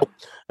 No. Nope.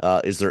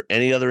 Is there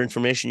any other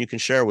information you can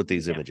share with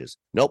these images?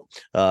 Nope.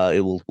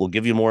 We'll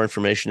give you more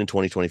information in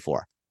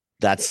 2024.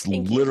 That's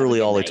literally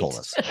all they told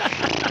us.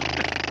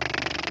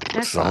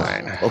 That's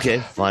fine. Okay,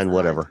 fine,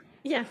 whatever.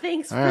 Yeah,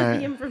 thanks for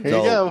the information.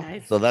 Here you go.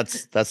 Guys. So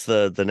that's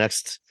the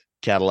next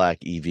Cadillac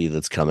EV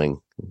that's coming.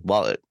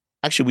 Well,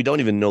 actually, we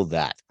don't even know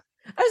that.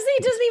 I was saying,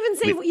 it doesn't even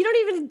say. You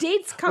don't even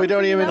dates. We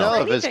don't even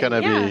know if it's going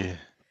to be.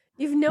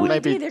 You've no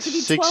idea. There could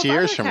be 6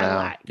 years from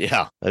now.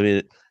 Yeah, I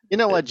mean. You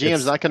know what?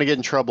 GM's not going to get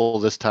in trouble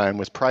this time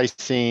with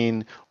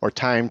pricing or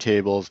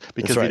timetables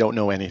because we don't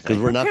know anything. Because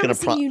we're not going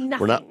to.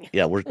 We're not.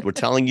 Yeah, we're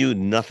telling you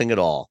nothing at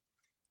all,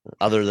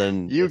 other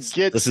than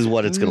this is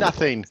what it's going to look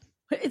like.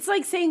 It's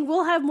like saying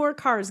we'll have more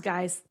cars,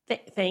 guys.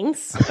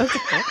 Thanks. Okay.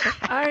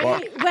 All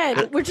right.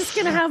 When? We're just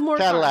going to have more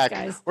Cadillac,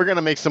 cars, guys. We're going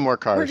to make some more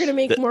cars. We're going to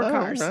make more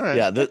cars. All right.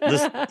 Yeah.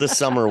 This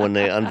summer when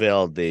they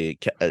unveiled the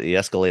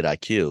Escalade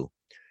IQ,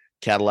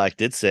 Cadillac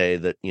did say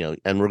that,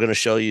 and we're going to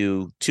show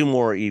you two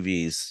more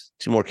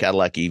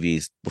Cadillac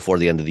EVs before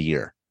the end of the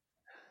year.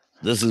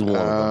 This is one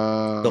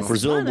of them. So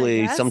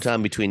presumably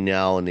sometime between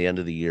now and the end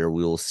of the year,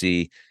 we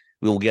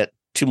will get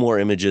two more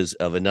images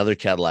of another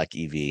Cadillac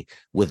EV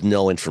with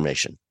no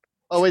information.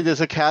 Oh wait,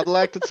 there's a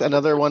Cadillac. That's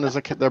another one.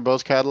 They're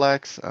both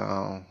Cadillacs.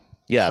 Oh,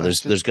 yeah.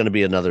 There's going to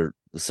be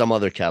some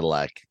other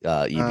Cadillac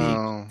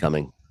EV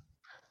coming.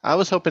 I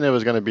was hoping it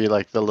was going to be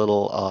like the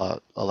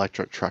little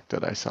electric truck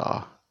that I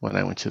saw when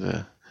I went to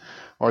the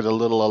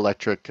little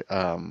electric.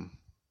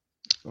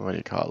 What do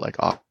you call it? Like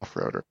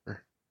off-roader? Well,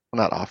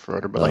 not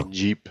off-roader, but like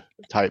Jeep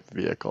type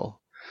vehicle.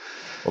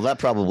 Well, that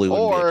probably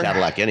wouldn't be a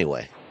Cadillac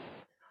anyway.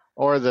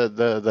 Or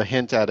the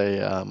hint at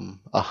a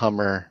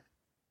Hummer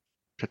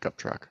pickup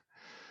truck.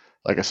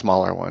 Like a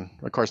smaller one,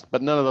 of course,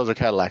 but none of those are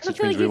Cadillacs,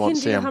 which means we won't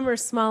see them. Hummer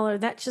smaller,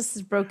 that just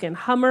is broken.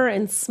 Hummer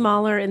and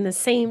smaller in the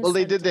same. Well,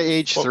 they did the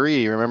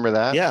H3. Remember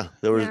that? Yeah,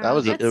 there was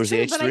the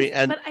H3,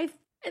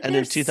 and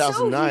in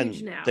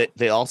 2009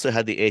 they also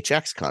had the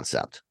HX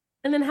concept.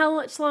 And then how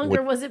much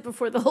longer was it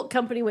before the whole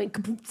company went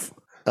kapoof?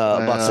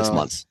 About 6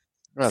 months.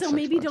 So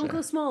maybe don't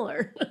go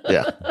smaller.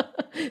 Yeah,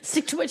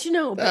 stick to what you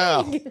know.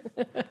 Big.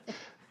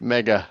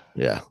 Mega.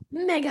 Yeah.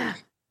 Mega.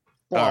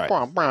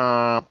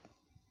 right.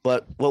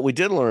 But what we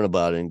did learn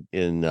about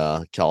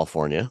in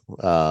California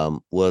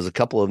was a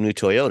couple of new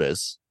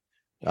Toyotas.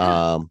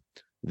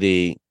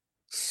 The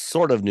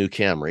sort of new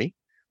Camry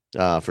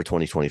for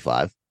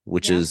 2025,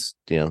 which is,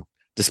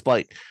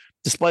 despite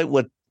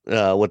what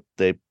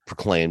they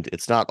proclaimed,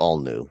 it's not all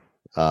new.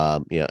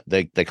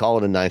 They call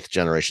it a 9th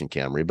generation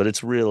Camry, but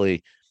it's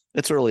really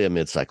a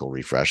mid-cycle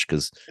refresh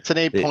because it's an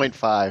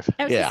 8.5. I was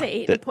going to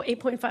say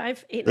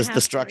 8.5,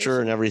 the structure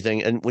and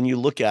everything. And when you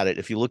look at it,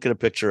 if you look at a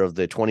picture of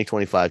the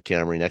 2025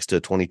 Camry next to a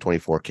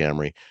 2024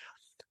 Camry,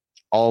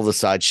 all the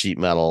side sheet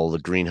metal, the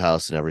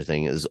greenhouse and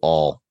everything is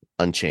all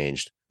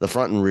unchanged. The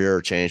front and rear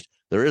are changed.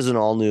 There is an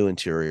all new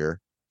interior.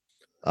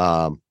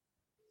 But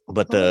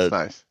that's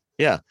nice.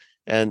 Yeah.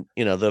 And,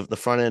 the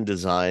front end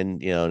design,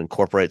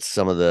 incorporates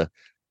some of the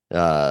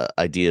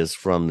ideas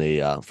from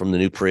the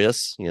new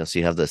Prius, so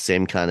you have the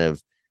same kind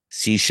of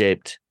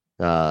C-shaped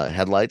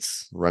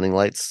headlights, running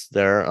lights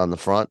there on the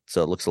front.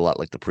 So it looks a lot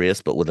like the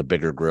Prius, but with a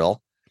bigger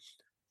grille.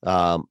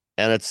 And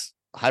it's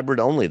hybrid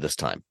only this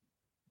time.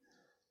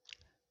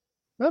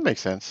 That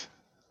makes sense.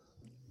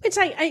 Which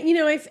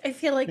I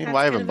feel like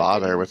why even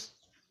bother with,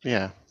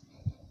 And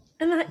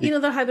that,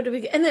 the hybrid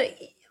would be, and then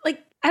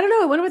I don't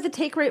know. I wonder what the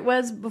take rate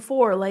was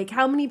before. Like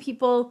how many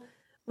people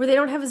where they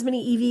don't have as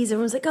many EVs.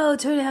 Everyone's like, oh,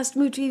 Toyota has to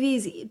move to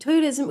EVs.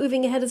 Toyota isn't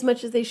moving ahead as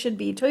much as they should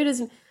be. Toyota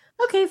isn't.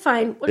 Okay,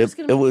 fine. We're just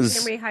going to move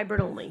Camry hybrid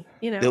only.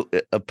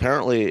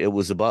 Apparently, it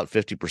was about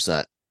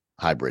 50%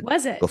 hybrid.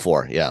 Was it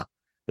before? Yeah,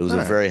 it was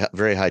a very,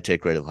 very high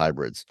take rate of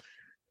hybrids,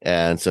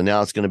 and so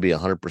now it's going to be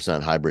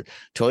 100% hybrid.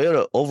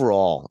 Toyota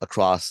overall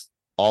across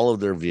all of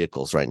their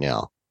vehicles right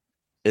now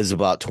is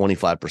about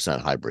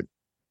 25% hybrid.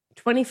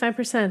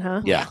 25%,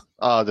 huh? Yeah.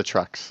 The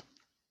trucks.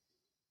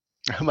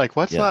 I'm like,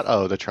 what's not?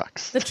 Oh, the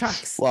trucks. The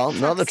trucks. Well,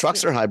 no, the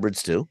trucks are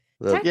hybrids too.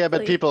 But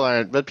people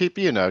aren't. But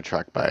people,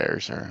 truck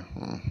buyers are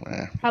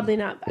probably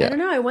not. Yeah. I don't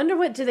know. I wonder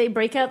do they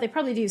break out? They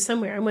probably do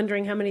somewhere. I'm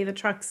wondering how many of the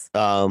trucks.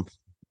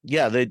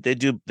 Yeah, they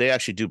do. They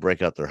actually do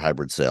break out their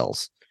hybrid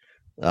sales.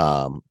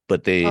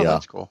 But they.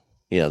 That's cool.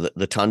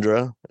 The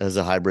Tundra has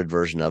a hybrid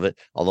version of it,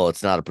 although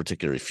it's not a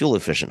particularly fuel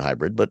efficient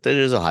hybrid, but it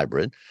is a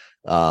hybrid.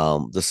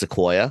 The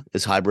Sequoia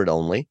is hybrid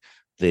only.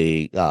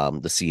 The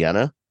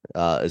Sienna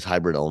is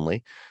hybrid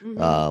only.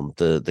 Mm-hmm.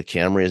 The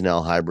Camry is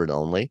now hybrid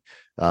only.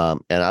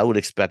 And I would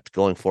expect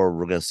going forward,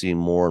 we're going to see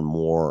more and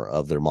more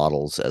of their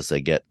models as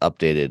they get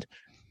updated,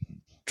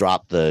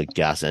 drop the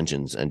gas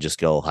engines and just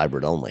go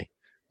hybrid only,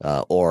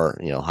 or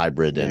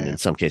hybrid and in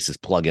some cases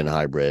plug-in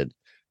hybrid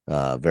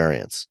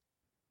variants.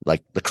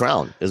 Like the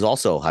Crown is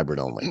also hybrid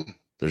only.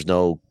 There's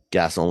no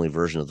gas only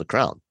version of the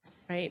Crown.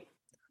 Right.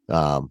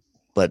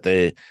 But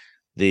the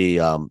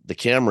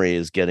Camry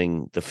is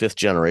getting the 5th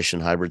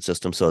generation hybrid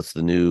system. So it's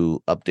the new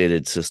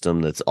updated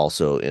system that's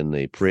also in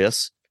the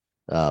Prius,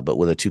 but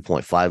with a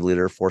 2.5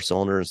 liter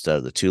 4-cylinder instead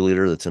of the 2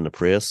 liter that's in the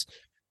Prius.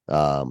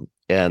 And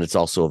it's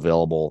also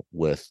available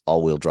with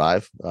all-wheel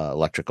drive,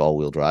 electric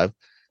all-wheel drive.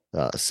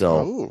 And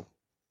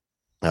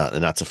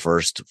that's a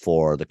first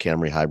for the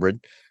Camry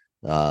hybrid.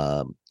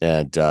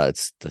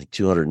 It's the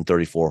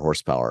 234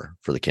 horsepower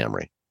for the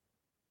Camry.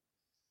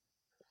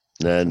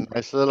 Then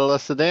nice little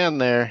sedan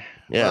there.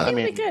 Yeah, I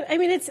mean, good. I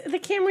mean, it's the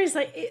Camry's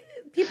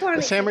people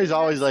aren't. The Camry's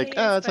always like,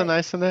 oh, it's a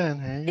nice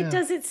sedan. It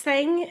does its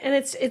thing, and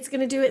it's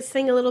going to do its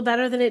thing a little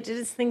better than it did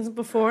its things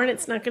before, and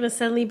it's not going to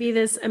suddenly be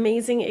this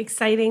amazing,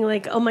 exciting,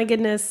 like, oh my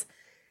goodness,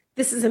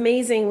 this is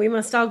amazing. We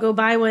must all go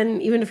buy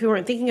one, even if we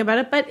weren't thinking about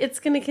it. But it's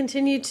going to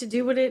continue to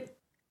do what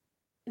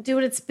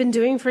it's been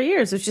doing for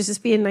years, which is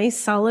just be a nice,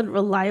 solid,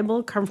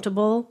 reliable,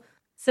 comfortable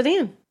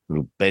sedan.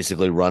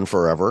 Basically run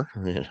forever.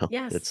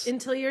 Yes,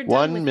 until you're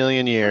done 1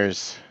 million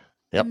years.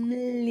 Yep. 1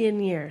 million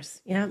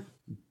years. Yeah.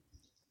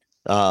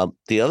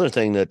 The other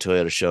thing that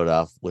Toyota showed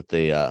off with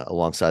the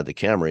alongside the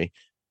Camry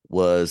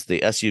was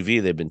the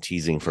SUV they've been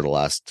teasing for the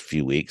last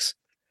few weeks,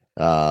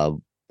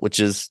 which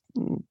is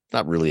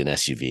not really an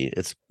SUV.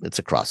 It's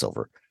a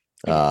crossover.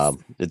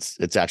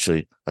 It's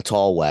actually a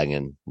tall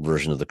wagon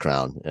version of the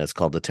Crown, and it's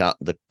called the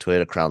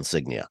Toyota Crown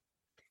Signia.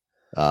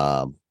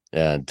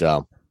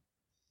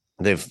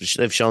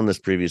 They've shown this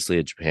previously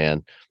in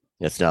Japan.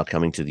 It's now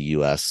coming to the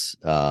US.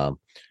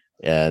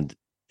 And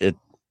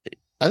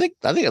I think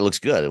it looks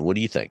good. What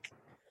do you think?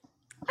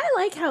 I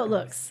like how it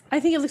looks. I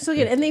think it looks so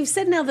good. And they've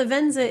said now the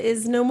Venza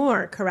is no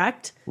more,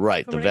 correct?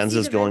 Right. The Venza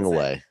is going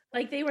away.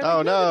 Like they were.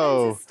 Oh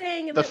no! The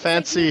staying, the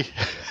fancy,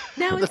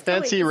 the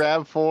fancy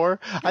RAV4.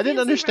 I didn't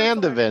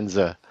understand the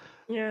Venza.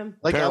 Yeah.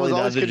 Like apparently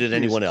neither did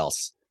anyone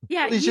else.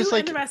 Yeah, it's just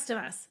like the rest of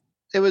us.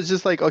 It was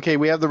just like, okay,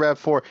 we have the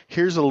RAV4.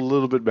 Here's a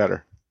little bit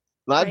better.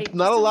 Not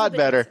a lot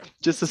better,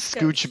 just a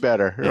scooch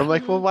better. Yeah. I'm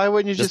like, well, why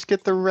wouldn't you just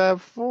get the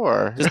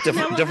RAV4? Just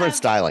different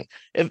styling.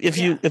 If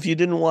you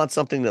didn't want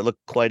something that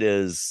looked quite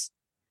as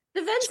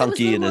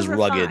chunky and as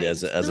rugged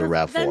as a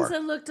RAV4, Venza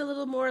looked a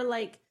little more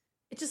like.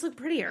 It just looked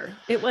prettier.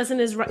 It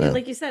wasn't as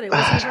like you said. It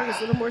wasn't as rugged. It was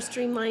a little more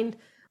streamlined,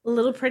 a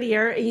little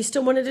prettier. And you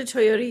still wanted a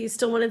Toyota. You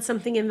still wanted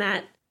something in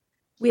that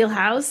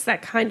wheelhouse,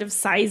 that kind of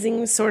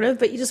sizing, sort of.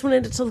 But you just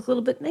wanted it to look a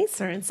little bit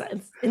nicer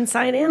inside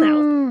and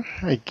out.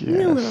 I guess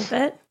a little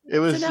bit. It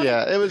was now-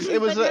 yeah. It was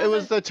but now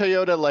the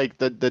Toyota, like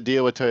the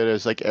deal with Toyota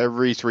is like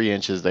every 3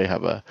 inches they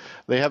have an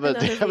Another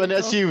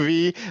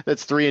SUV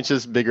that's 3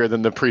 inches bigger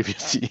than the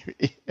previous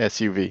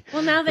SUV.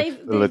 Well, now they've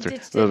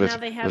ditched it. Now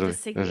they have the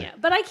Signia.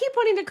 But I keep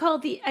wanting to call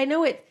it I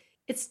know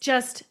it's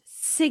just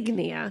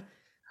Signia,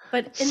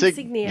 but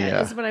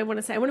insignia is what I want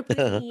to say. I want to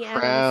put an EN in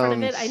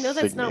front of it. I know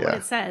that's not what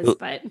it says,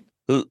 but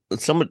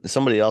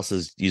somebody else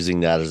is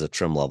using that as a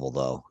trim level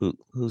though.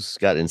 Who's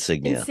got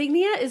insignia?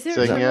 Insignia? Is there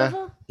a trim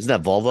level? Isn't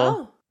that Volvo?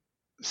 Oh.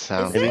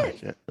 Sounds Is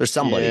like it. There's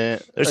somebody. Yeah.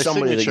 There's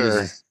somebody that Signature.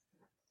 uses.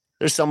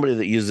 There's somebody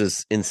that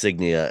uses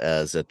insignia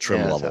as a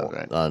trim Yeah, level sounds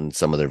right. on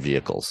some of their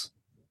vehicles.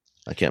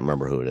 I can't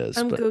remember who it is.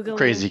 I'm but Googling.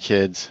 Crazy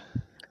kids.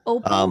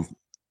 Opal?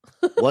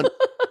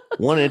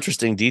 One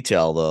interesting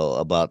detail though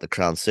about the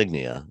Crown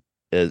Signia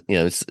is,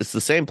 it's the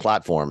same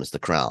platform as the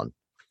Crown,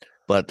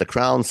 but the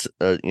Crown's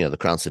the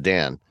Crown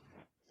Sedan.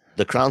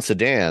 The Crown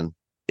Sedan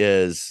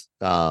is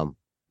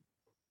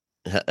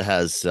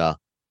has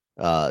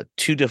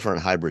two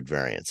different hybrid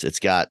variants. It's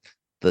got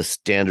the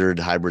standard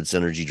hybrid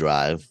synergy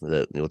drive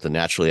with the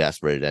naturally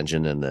aspirated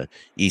engine and the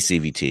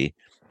eCVT,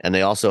 and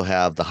they also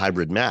have the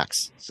Hybrid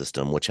Max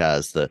system, which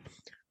has the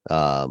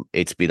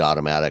 8-speed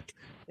automatic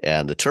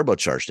and the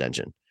turbocharged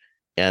engine.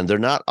 And they're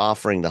not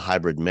offering the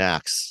Hybrid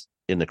Max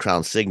in the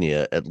Crown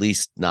Signia, at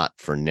least not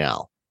for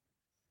now.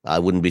 I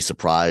wouldn't be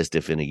surprised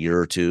if in a year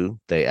or two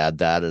they add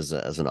that as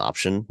an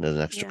option, as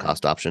an extra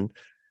cost option.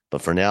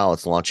 But for now,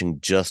 it's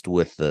launching just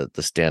with the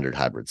standard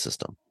hybrid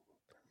system.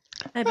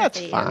 That's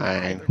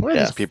fine. Where are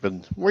these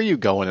people? Where are you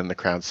going in the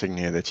Crown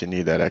Signia that you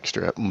need that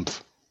extra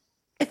oomph?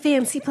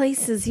 Fancy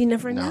places, you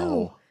never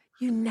know.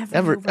 You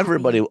never know.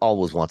 Everybody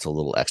always wants a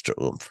little extra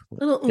oomph.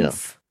 Little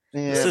oomph.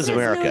 Yeah. This is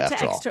America,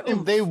 after all.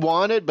 If they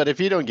want it, but if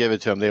you don't give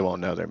it to them, they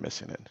won't know they're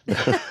missing it.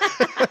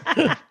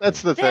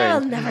 That's the thing.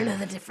 They'll never know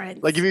the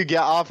difference. Like if you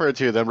offer it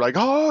to them, like,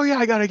 oh yeah,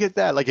 I gotta get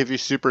that. Like if you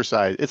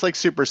supersize, it's like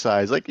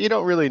supersize. Like you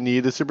don't really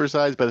need the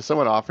supersize, but if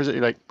someone offers it,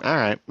 you're like, all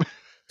right.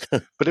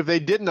 But if they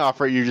didn't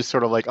offer it, you're just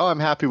sort of like, oh, I'm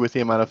happy with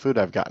the amount of food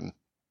I've gotten.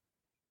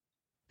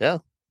 Yeah.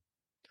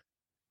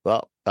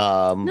 Well,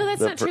 no,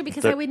 that's not true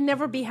because I would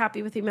never be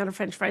happy with the amount of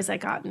French fries I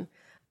gotten.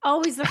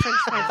 Always the French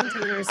fry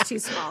container is too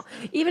small.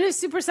 Even if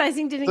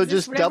supersizing didn't so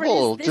exist, just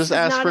double. Just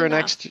ask for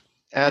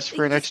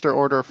an extra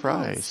order of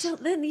fries. Still,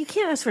 then you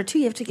can't ask for two.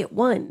 You have to get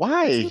one.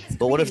 Why?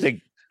 But what if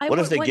they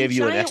gave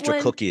you an extra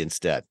cookie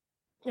instead?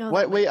 No,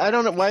 wait, I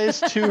don't know. Why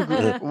is too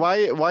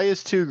why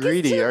is too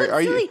greedy?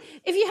 Are you?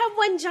 If you have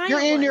one giant,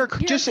 You're in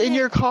in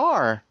your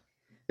car.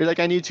 You're like,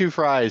 I need 2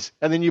 fries,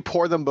 and then you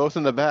pour them both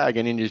in the bag,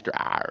 and then you just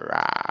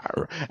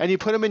and you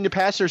put them in your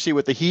passenger seat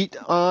with the heat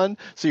on,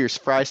 so your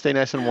fries stay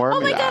nice and warm.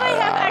 Oh my god, I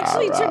have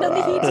actually turned on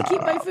the heat to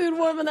keep my food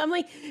warm, and I'm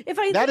like,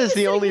 that is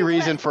the only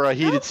reason for a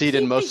heated seat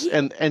in most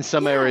and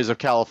some areas of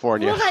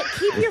California. Will that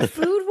keep your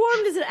food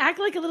warm? Does it act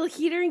like a little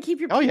heater and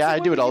keep your? Oh yeah, I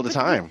warm? do it all the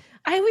time.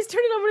 I always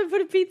turn it on when I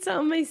put a pizza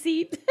on my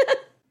seat.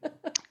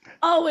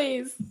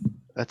 Always.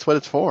 That's what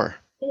it's for.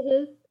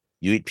 Mm-hmm.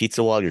 You eat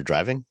pizza while you're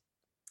driving?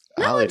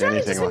 No, I'm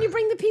driving just when you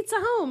bring the pizza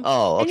home.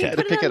 Oh, okay. And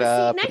you put pick it on it the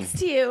up seat next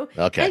to you.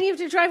 Okay. And you have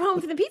to drive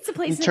home from the pizza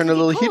place. You turn a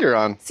little heater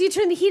on. So you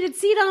turn the heated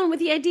seat on with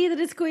the idea that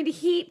it's going to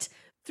heat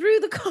through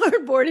the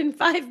cardboard in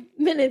 5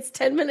 minutes,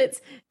 10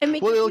 minutes, and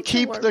make it'll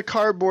keep warm. the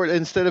cardboard,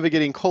 instead of it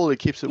getting cold, it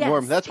keeps it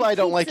warm. That's why I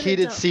don't like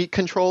heated seat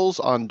controls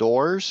on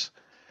doors.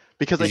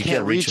 Because I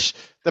can't reach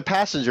the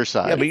passenger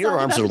side. Yeah, but your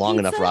arms are long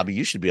enough, Robbie.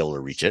 You should be able to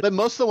reach it. But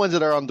most of the ones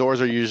that are on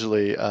doors are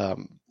usually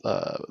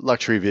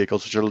luxury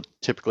vehicles, which are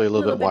typically a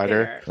little bit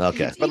wider. Bigger.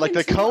 Okay. But like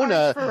the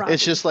Kona,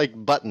 it's just like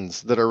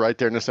buttons that are right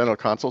there in the center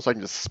console, so I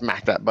can just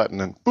smack that button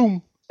and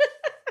boom.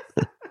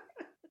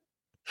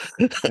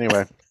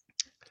 Anyway,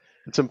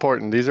 it's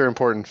important. These are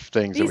important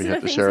things that we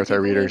have to share with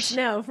our readers.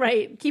 No,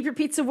 right. Keep your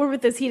pizza warm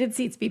with those heated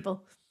seats,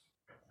 people.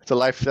 That's a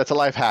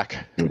life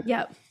hack.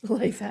 Yep,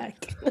 life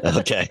hack.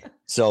 Okay.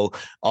 So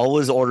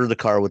always order the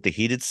car with the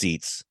heated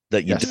seats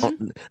that you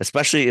don't,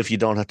 especially if you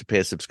don't have to pay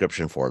a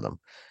subscription for them.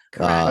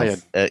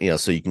 Correct.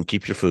 So you can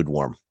keep your food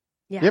warm.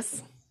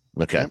 Yes.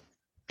 Yep. Okay. Yep.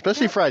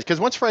 Especially fries, because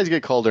once fries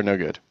get cold, they're no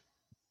good.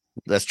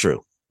 That's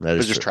true. That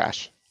is just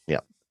trash.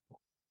 Yeah.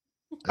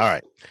 All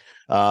right.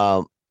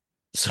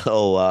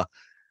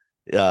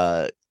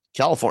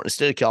 California,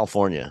 state of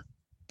California,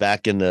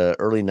 back in the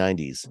early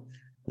 90s,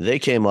 they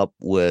came up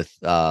with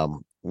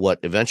what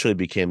eventually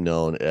became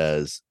known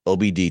as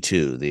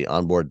OBD2, the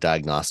onboard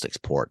diagnostics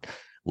port,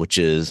 which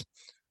is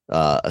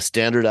a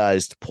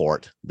standardized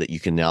port that you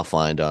can now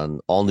find on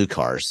all new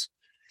cars.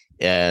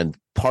 And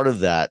part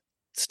of that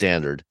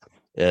standard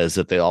is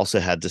that they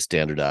also had to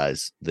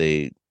standardize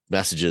the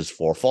messages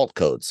for fault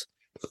codes.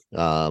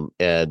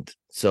 And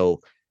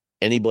so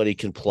anybody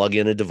can plug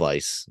in a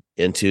device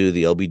into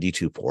the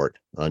OBD2 port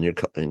on your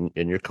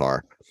in your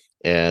car,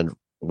 and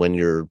when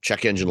your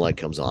check engine light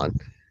comes on,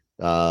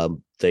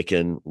 they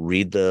can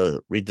read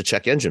the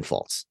check engine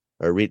faults,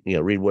 or read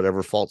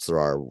whatever faults there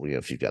are.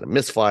 If you've got a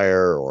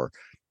misfire or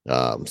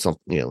some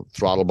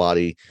throttle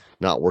body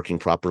not working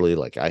properly,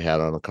 like I had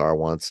on a car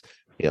once.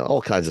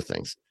 All kinds of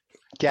things.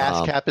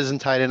 Gas cap isn't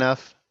tight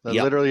enough.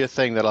 Literally a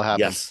thing that'll happen.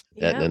 Yes,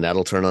 and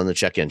that'll turn on the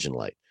check engine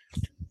light.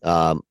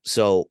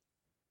 So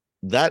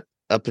that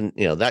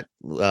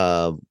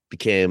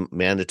became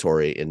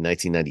mandatory in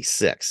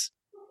 1996,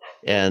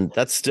 and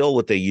that's still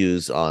what they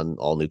use on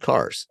all new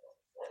cars.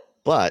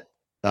 But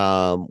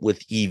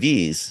with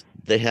EVs,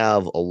 they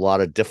have a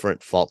lot of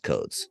different fault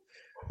codes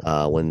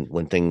when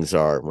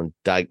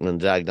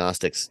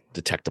diagnostics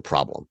detect a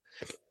problem,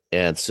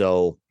 and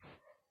so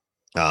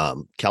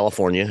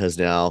California has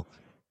now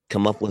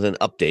come up with an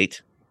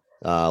update,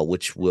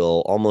 which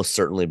will almost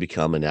certainly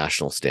become a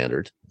national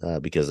standard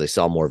because they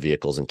sell more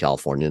vehicles in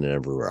California than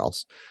everywhere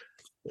else,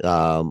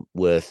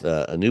 with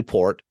a new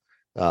port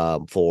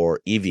for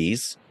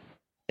EVs.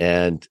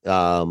 And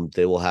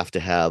they will have to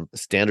have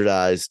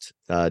standardized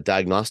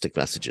diagnostic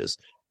messages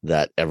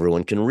that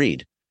everyone can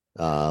read.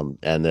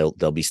 And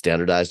they'll be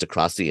standardized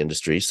across the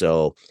industry.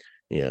 So,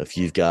 if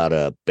you've got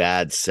a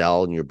bad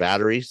cell in your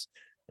batteries,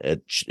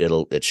 it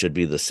should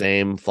be the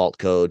same fault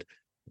code,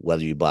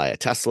 whether you buy a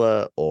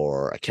Tesla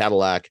or a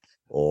Cadillac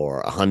or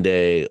a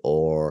Hyundai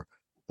or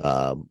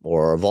a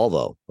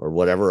Volvo or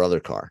whatever other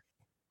car.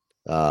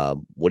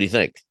 What do you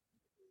think?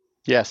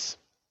 Yes.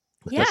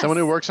 Yes. As someone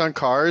who works on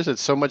cars,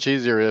 it's so much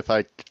easier if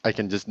I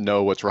can just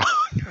know what's wrong.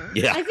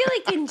 Yeah. I feel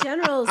like in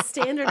general,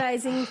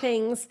 standardizing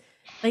things,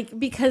 like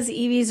because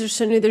EVs are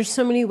so new, there's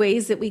so many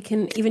ways that we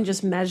can even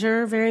just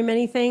measure very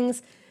many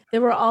things that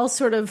we're all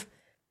sort of,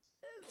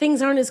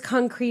 things aren't as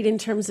concrete in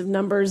terms of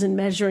numbers and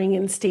measuring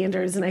and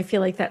standards. And I feel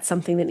like that's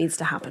something that needs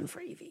to happen for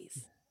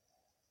EVs.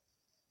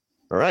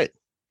 All right.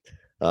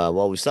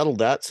 Well, we settled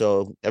that.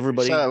 So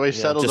everybody, we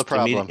settled the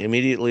problem.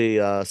 Immediately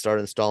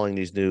start installing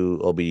these new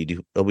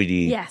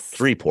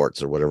OBD3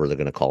 ports or whatever they're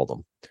going to call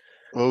them.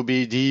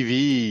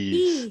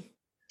 OBDVs.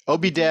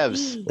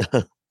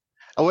 OBDevs.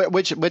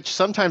 Which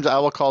sometimes I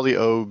will call the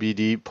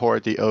OBD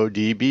port the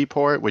ODB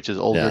port, which is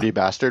Old Dirty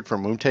Bastard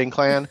from Wu-Tang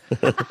Clan.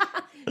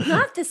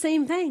 Not the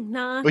same thing.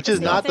 Nah. Which is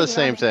not the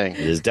same thing. It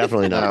is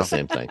definitely not the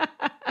same thing.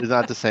 It's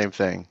not the same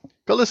thing.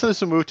 Go listen to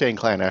some Wu-Tang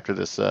Clan after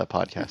this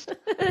podcast.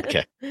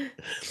 Okay.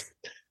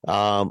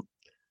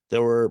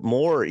 There were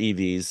more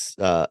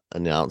EVs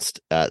announced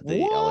at the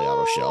LA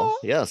Auto Show.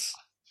 Yes.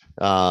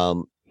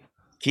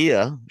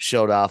 Kia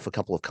showed off a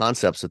couple of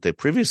concepts that they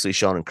previously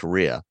shown in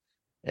Korea,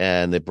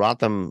 and they brought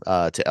them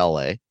to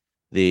LA,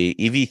 the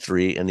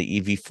EV3 and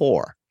the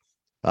EV4.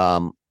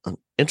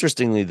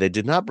 Interestingly, they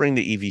did not bring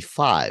the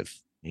EV5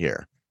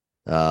 here,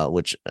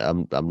 which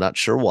I'm not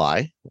sure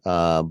why,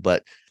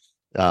 but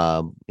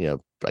I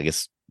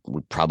guess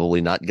we're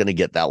probably not going to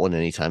get that one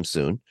anytime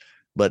soon.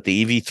 But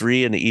the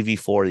EV3 and the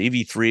EV4, the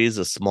EV3 is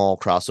a small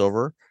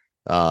crossover,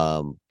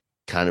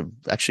 kind of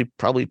actually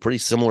probably pretty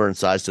similar in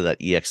size to that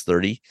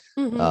EX30.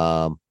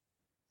 Mm-hmm.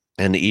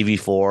 And the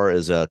EV4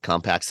 is a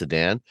compact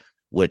sedan,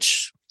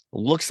 which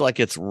looks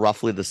like it's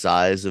roughly the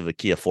size of a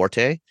Kia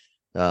Forte,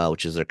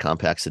 which is their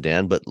compact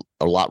sedan, but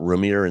a lot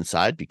roomier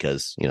inside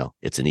because,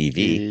 it's an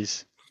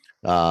EV.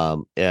 I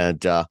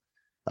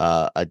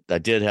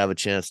did have a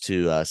chance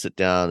to sit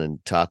down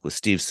and talk with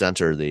Steve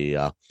Center,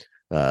 the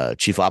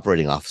Chief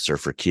Operating Officer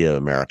for Kia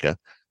America.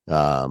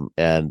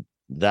 And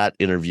that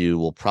interview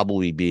will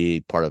probably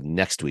be part of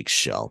next week's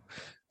show,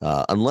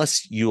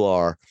 unless you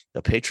are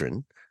a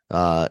patron,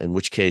 in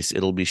which case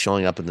it'll be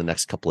showing up in the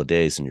next couple of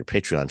days in your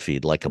Patreon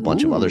feed, like a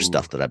bunch of other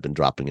stuff that I've been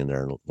dropping in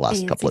there in the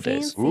last couple of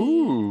days.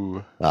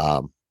 Ooh.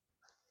 But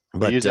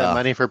we use that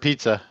money for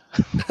pizza.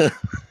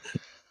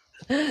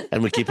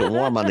 And we keep it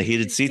warm on the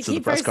heated seats of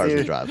the press cars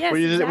we drive. Yes,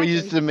 we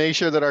use it to make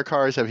sure that our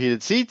cars have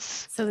heated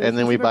seats, and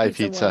then we buy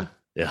pizza.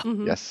 Yeah.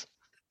 Mm-hmm. Yes.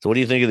 So what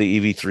do you think of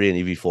the EV3 and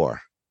EV4?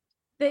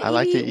 I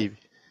like the EV.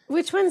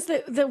 Which one's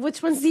the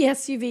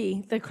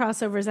SUV? The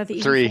crossover, is that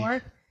the Three.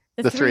 EV4?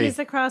 The three is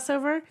the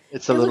crossover.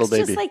 It's a little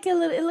baby.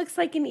 It looks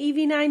like an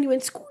EV9. You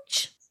went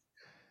scooch.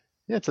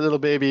 Yeah, it's a little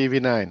baby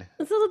EV9.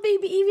 It's a little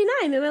baby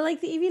EV9, and I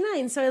like the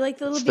EV9, so I like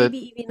the little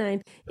baby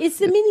EV9. It's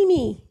the mini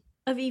me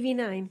of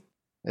EV9.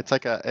 It's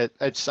like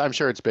I'm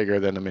sure it's bigger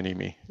than a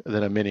mini,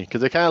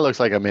 because it kind of looks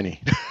like a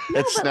mini.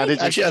 It's not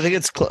actually. I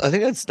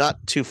think it's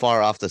not too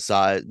far off the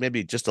size.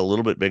 Maybe just a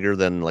little bit bigger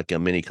than like a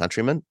Mini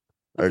Countryman,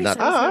 or Okay, not.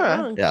 so it's not right.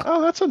 wrong. Yeah.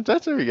 Oh, that's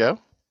there you go.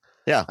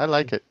 Yeah, I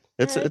like it.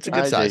 it's a I good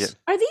dig size. it.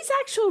 Are these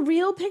actual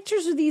real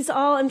pictures, or these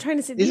all? I'm trying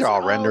to say These are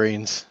all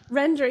renderings.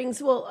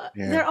 Renderings. Well,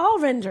 Yeah. They're all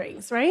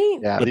renderings, right?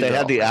 Yeah, But these they are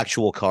had all the renderings.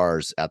 actual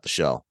cars at the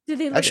show. Do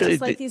they look Actually,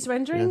 just like these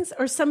renderings,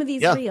 or some of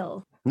these Yeah.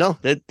 real? No,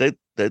 it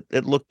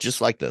looked just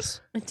like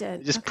this. It did.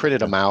 You just Okay.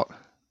 printed them out.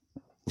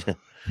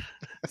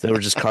 They were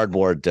just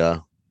cardboard.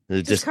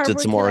 They just did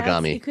cardboard some cutouts,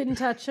 origami. You couldn't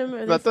touch them,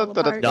 or they fell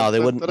apart. No, they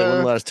wouldn't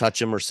let us touch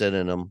them or sit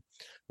in them.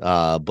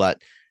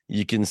 But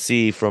you can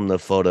see from the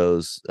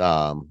photos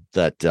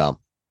that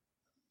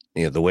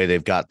the way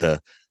they've got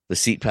the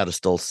seat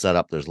pedestal set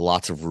up. There's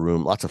lots of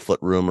room, lots of foot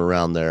room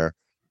around there.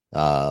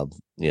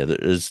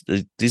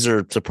 These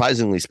are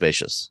surprisingly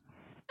spacious.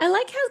 I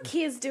like how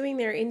Kia's doing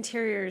their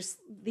interiors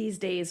these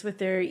days with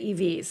their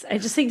EVs. I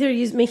just think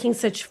they're making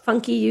such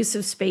funky use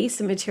of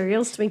space and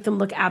materials to make them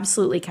look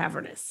absolutely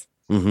cavernous.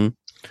 Mm-hmm.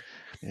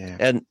 Yeah.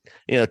 And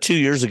 2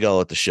 years ago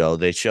at the show,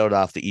 they showed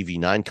off the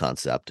EV9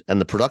 concept,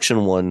 and the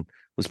production one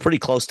was pretty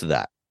close to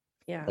that.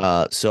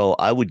 Yeah. So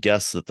I would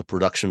guess that the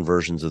production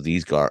versions of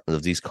these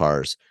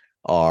cars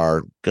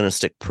are going to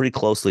stick pretty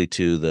closely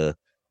to the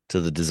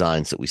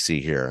designs that we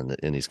see here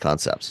in these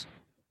concepts.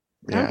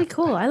 That would be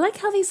cool. I like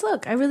how these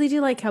look. I really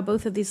do like how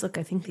both of these look.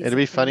 I think these It'd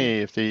be look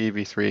funny pretty. if the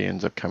EV3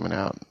 ends up coming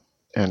out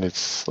and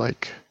it's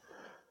like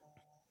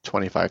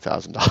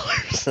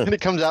 $25,000 and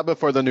it comes out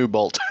before the new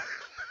Bolt.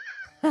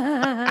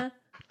 And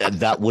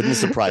that wouldn't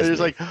surprise me.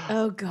 Like,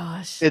 oh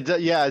gosh.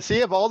 Yeah. See,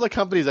 of all the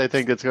companies, I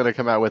think that's going to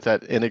come out with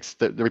that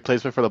the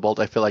replacement for the Bolt,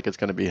 I feel like it's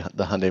going to be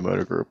the Hyundai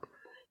Motor Group,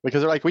 because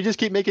they're like, we just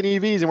keep making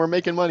EVs and we're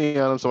making money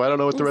on them. So I don't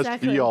know what the rest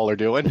of you all are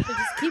doing. So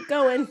just keep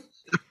going.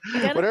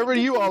 Whatever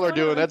you all are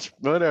doing, that's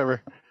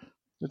whatever.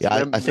 It's Yeah,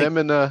 them, I think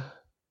them and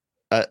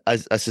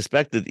I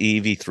suspect that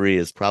the EV3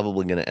 is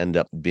probably going to end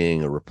up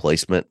being a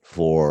replacement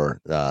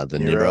for the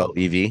Niro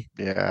EV.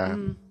 Yeah.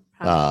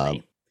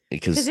 Probably.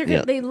 Because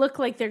they look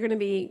like they're going to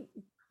be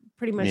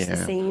pretty much the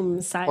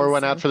same size. Pour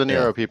one out for the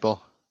Niro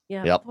people.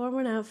 Yeah. Yep. Pour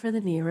one out for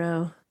the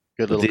Niro.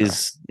 Good little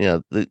these,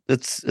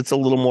 it's a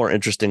little more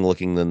interesting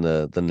looking than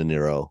the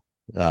Niro.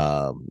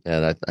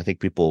 And I think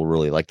people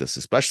really like this,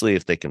 especially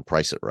if they can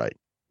price it right.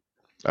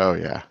 Oh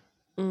yeah.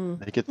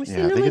 Which they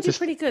normally do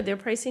pretty good. Their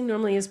pricing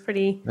normally is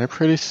pretty. They're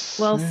pretty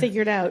well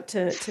figured out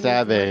to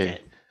savvy.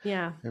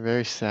 Yeah, they're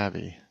very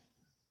savvy.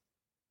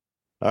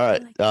 All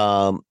right.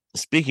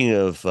 Speaking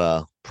of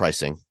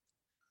pricing,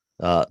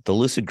 the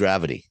Lucid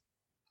Gravity.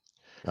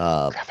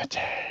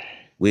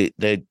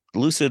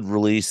 Lucid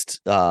released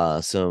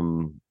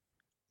some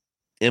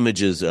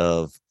images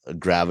of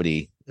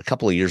Gravity a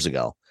couple of years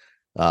ago,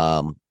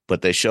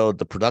 but they showed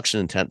the production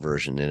intent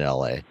version in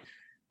LA.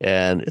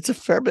 And it's a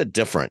fair bit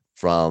different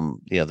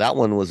from, that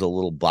one was a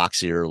little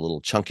boxier, a little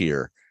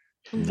chunkier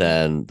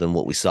than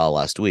what we saw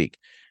last week.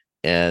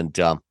 And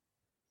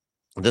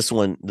this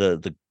one,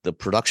 the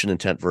production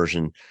intent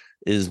version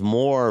is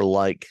more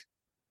like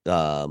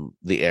the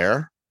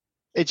Air.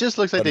 It just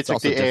looks like they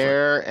took the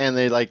Air and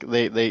there's like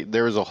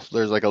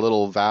a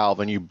little valve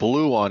and you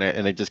blew on it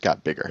and it just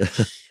got bigger.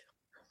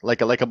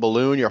 like a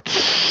balloon,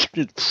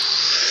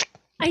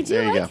 I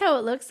do like how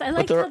it looks. I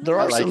like but there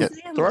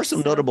are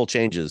some notable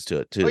changes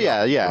to it too. Oh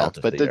yeah.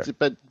 But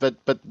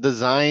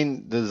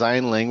design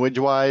language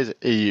wise,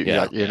 you're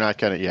not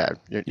gonna.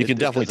 You can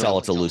definitely tell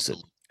it's a Lucid.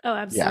 Oh,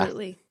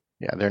 absolutely.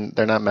 Yeah,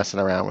 they're not messing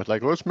around with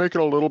like, let's make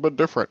it a little bit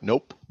different.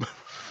 Nope.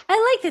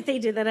 I like that they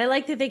did that. I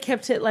like that they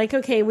kept it like,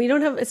 okay, we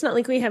don't have. It's not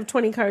like we have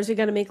 20 cars we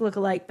got to make look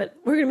alike, but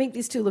we're gonna make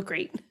these two look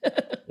great.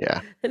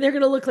 Yeah, and they're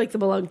gonna look like they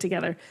belong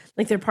together,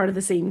 like they're part of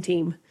the same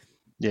team.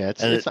 Yeah,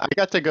 I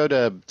got to go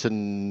to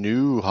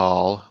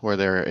Newhall where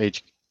their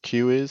HQ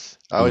is.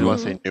 I always want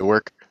to say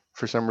Newark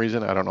for some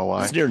reason. I don't know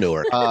why. It's near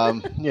Newark.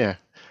 Yeah.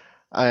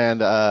 And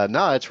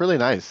no, it's really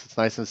nice. It's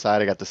nice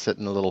inside. I got to sit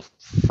in a little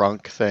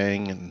frunk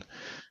thing, and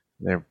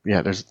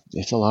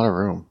it's a lot of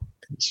room.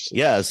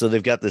 Yeah, so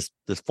they've got this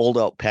fold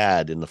out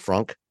pad in the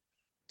frunk,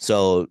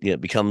 so it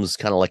becomes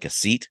kind of like a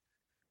seat.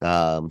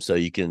 So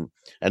you can,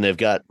 and they've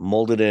got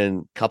molded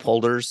in cup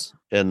holders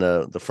in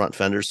the front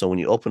fender. So when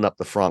you open up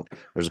the front,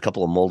 there's a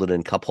couple of molded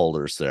in cup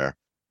holders there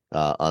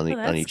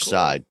on each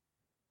side.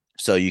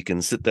 So you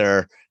can sit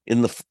there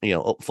in the,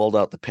 fold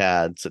out the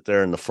pad, sit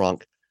there in the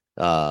front,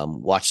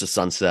 watch the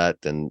sunset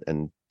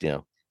and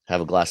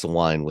have a glass of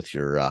wine with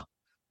your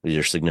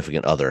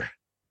significant other.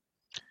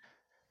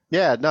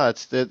 Yeah, no,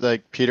 it's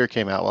like Peter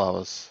came out while I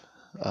was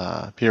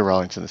Peter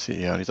Rawlingson, the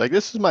CEO, and he's like,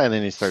 "This is mine." And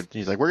then he's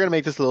like, "We're gonna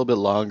make this a little bit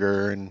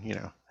longer, and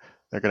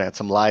they're gonna add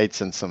some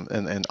lights and some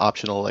and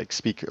optional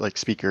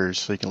speakers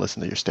so you can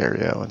listen to your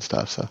stereo and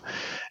stuff. So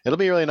it'll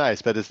be really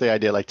nice." But it's the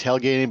idea like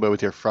tailgating, but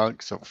with your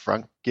frunk. So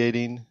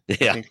Frunk-Gating, I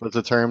think was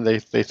the term they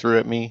threw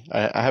at me.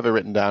 I have it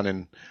written down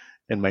in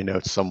my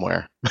notes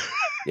somewhere.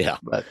 Yeah,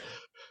 but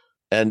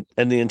and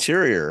the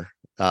interior,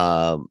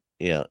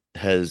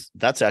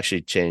 that's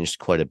actually changed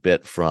quite a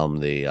bit from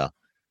the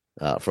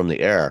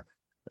Air.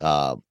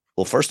 Well,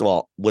 first of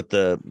all, with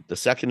the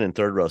second and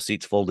third row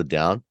seats folded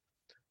down,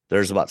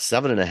 there's about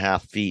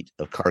 7.5 feet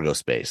of cargo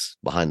space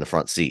behind the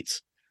front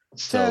seats.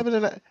 So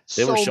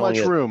much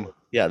room.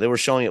 Yeah, they were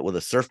showing it with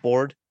a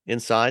surfboard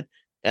inside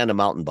and a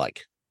mountain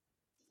bike.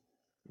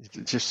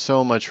 Just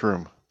so much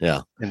room.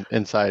 Yeah,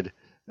 inside.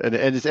 And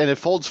it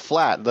folds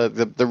flat.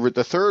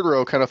 The third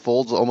row kind of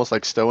folds almost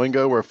like stow and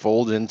go, where it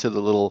folds into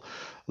the little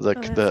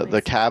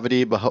the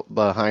cavity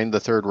behind the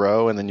third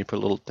row, and then you put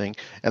a little thing,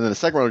 and then the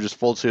second row just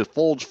folds. So it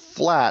folds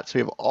flat, so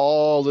you have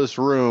all this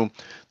room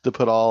to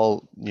put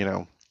all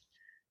your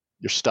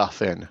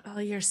stuff in.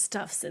 All your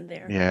stuff's in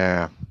there.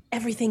 Yeah,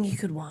 everything you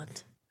could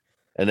want.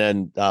 And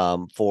then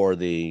for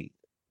the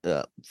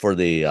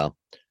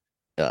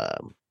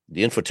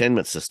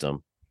infotainment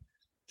system,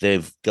 they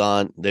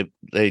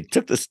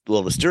took this,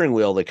 the steering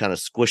wheel, they kind of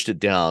squished it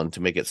down to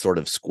make it sort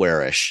of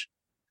squarish.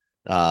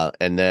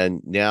 And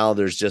then now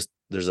there's a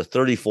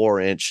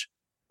 34-inch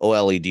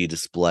OLED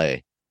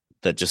display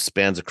that just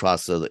spans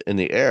across. So in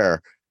the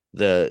Air,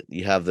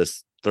 you have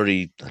this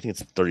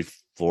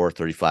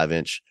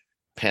 35-inch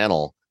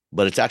panel,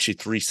 but it's actually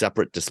 3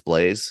 separate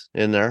displays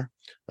in there,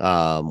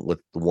 with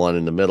the one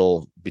in the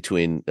middle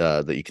between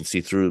that you can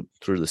see through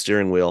the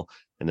steering wheel,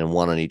 and then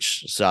one on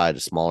each side, a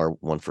smaller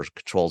one for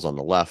controls on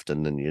the left,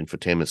 and then the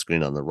infotainment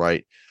screen on the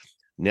right.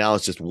 Now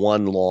it's just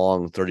one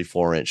long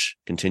 34-inch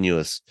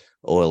continuous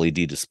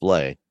OLED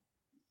display,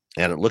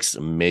 and it looks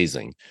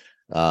amazing.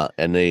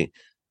 And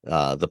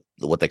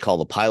what they call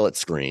the pilot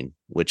screen,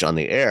 which on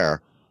the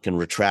Air can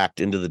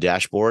retract into the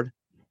dashboard,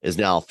 is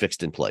now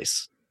fixed in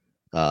place.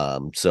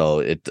 So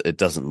it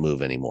doesn't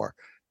move anymore.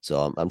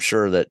 So I'm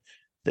sure that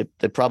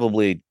they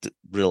probably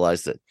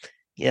realized that,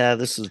 yeah,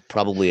 this is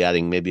probably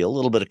adding maybe a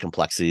little bit of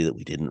complexity that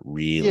we didn't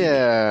really need.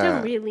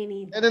 Don't really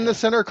need. And in the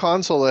center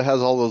console, it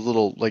has all those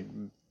little like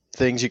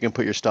things you can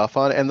put your stuff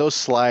on, and those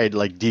slide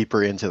like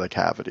deeper into the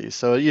cavities.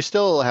 So you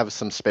still have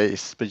some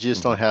space, but you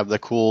just don't have the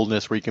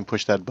coolness where you can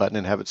push that button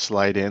and have it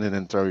slide in and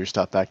then throw your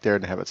stuff back there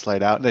and have it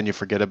slide out, and then you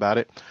forget about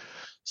it.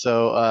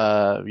 So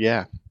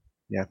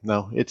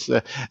no, it's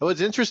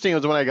what's interesting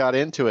was when I got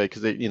into it,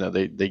 because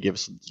they give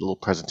us a little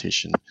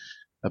presentation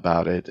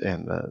about it,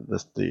 and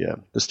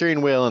the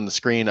steering wheel and the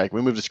screen, like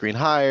we moved the screen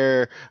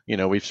higher,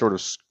 we've sort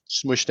of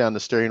smushed down the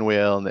steering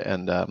wheel,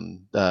 and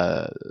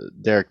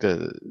Derek,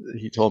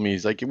 he told me,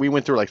 he's like, we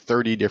went through like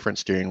 30 different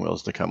steering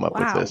wheels to come up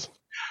with this.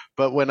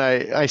 But when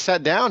I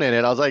sat down in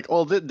it, I was like,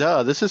 oh,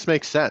 this just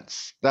makes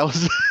sense. That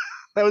was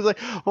I was like,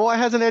 well, why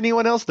hasn't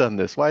anyone else done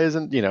this? Why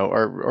isn't,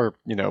 or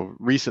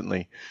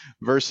recently,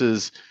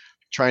 versus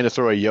trying to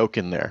throw a yoke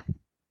in there,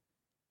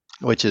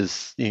 which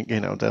is,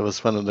 that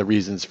was one of the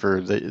reasons for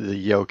the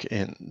yoke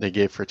they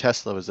gave for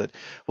Tesla, was that,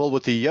 well,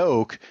 with the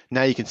yoke,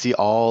 now you can see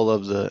all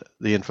of the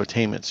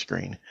infotainment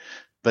screen,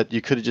 but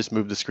you could have just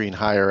moved the screen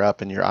higher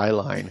up in your eye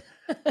line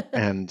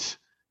and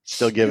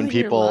still giving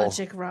people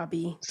logic,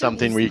 Robbie.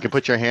 Something where you can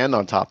put your hand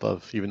on top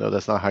of, even though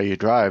that's not how you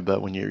drive.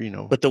 But when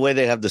you're, But the way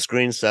they have the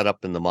screen set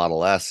up in the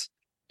Model S,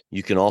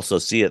 you can also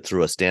see it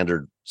through a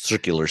standard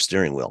circular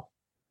steering wheel.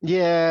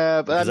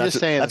 Yeah, but I'm just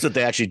saying that's what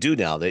they actually do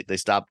now. They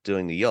stopped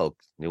doing the yoke.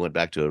 They went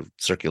back to a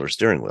circular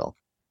steering wheel.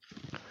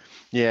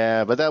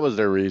 Yeah, but that was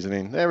their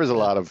reasoning. There was a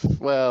lot of,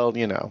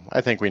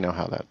 I think we know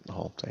how that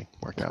whole thing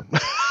worked out.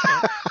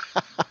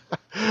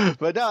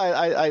 But no,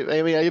 I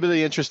mean, it'd be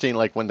really interesting,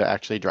 like when to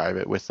actually drive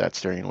it with that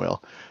steering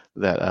wheel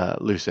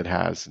that Lucid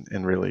has,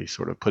 and really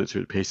sort of put it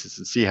through the paces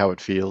and see how it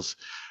feels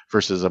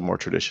versus a more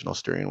traditional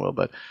steering wheel.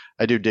 But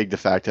I do dig the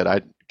fact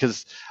that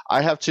because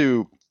I have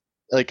to,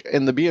 like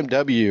in the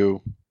BMW,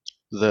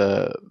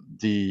 the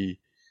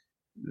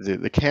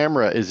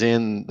camera is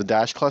in the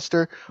dash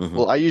cluster. Mm-hmm.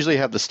 Well, I usually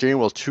have the steering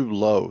wheel too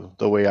low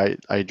the way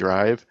I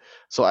drive.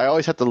 So I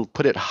always have to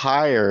put it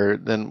higher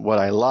than what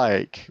I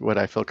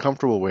feel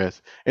comfortable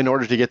with, in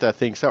order to get that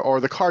thing set,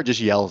 or the car just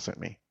yells at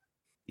me.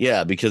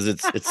 Yeah, because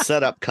it's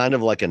set up kind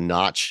of like a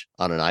notch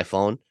on an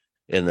iPhone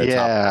in the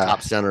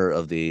top center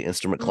of the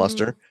instrument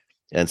cluster.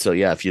 Mm-hmm. And so,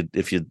 yeah, if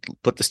you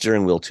put the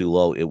steering wheel too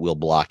low, it will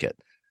block it.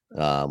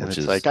 Which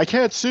is like, I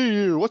can't see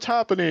you. What's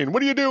happening?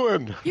 What are you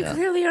doing? You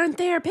clearly aren't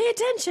there. Pay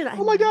attention.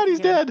 Oh my God, he's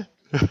dead.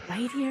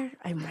 Right here.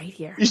 I'm right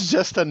here. He's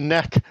just a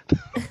neck.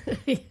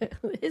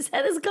 His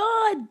head is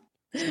gone.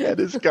 His head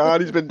is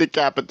gone. He's been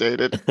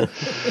decapitated.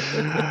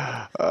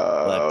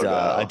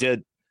 I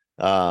did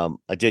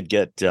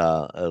get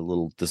a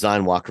little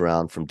design walk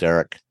around from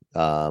Derek,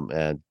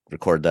 and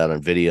record that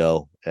on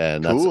video,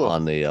 and that's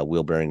on the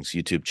Wheel Bearings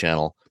YouTube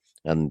channel.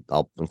 And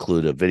I'll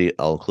include a video.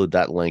 I'll include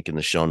that link in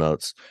the show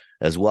notes,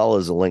 as well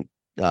as a link.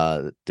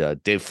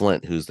 Dave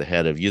Flint, who's the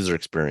head of user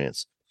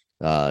experience,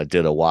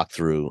 did a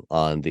walkthrough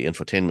on the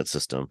infotainment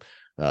system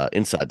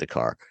inside the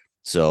car.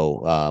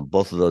 So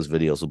both of those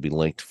videos will be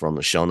linked from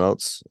the show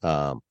notes.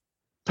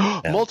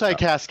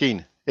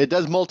 Multitasking. It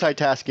does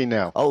multitasking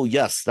now. Oh,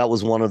 yes. That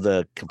was one of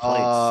the complaints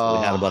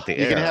we had about the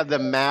Air. You can have the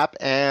map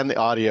and the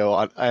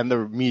audio and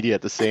the media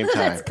at the same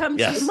time. Let's come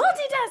to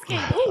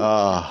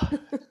multitasking.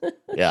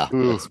 Yeah.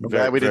 I'm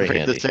glad we didn't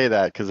forget to say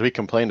that, because we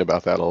complained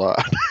about that a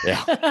lot.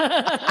 Yeah.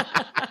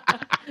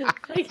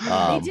 They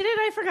did it.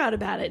 I forgot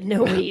about it.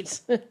 No, wait.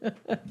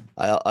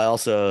 I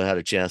also had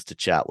a chance to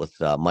chat with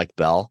Mike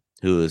Bell,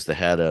 who is the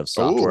head of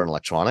software and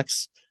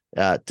electronics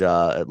at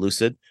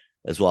Lucid,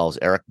 as well as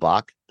Eric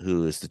Bach,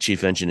 who is the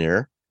chief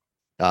engineer.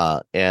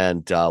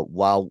 And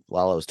while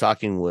I was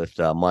talking with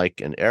Mike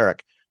and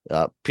Eric,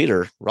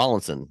 Peter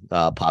Rawlinson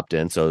popped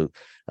in. So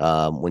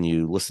when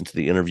you listen to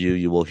the interview,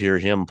 you will hear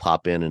him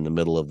pop in the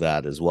middle of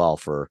that as well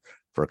for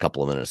a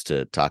couple of minutes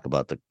to talk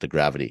about the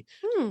gravity.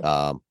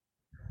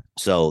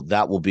 So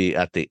that will be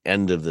at the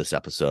end of this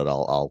episode.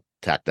 I'll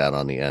tack that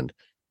on the end.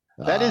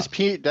 That is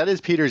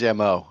Peter's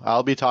MO.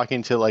 I'll be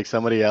talking to like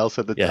somebody else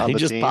on the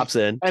just team, pops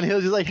in, and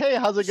he'll just like, "Hey,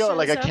 how's it going?"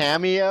 Like a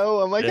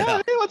cameo. I'm like,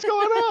 "Hey, what's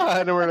going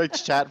on?" And we're like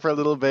chat for a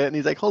little bit, and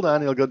he's like, "Hold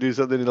on," he'll go do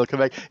something, and he'll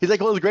come back. He's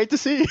like, "Well, it's great to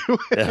see you,"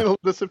 and he'll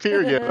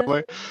disappear again. I'm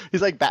like,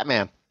 he's like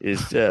Batman.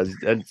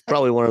 It's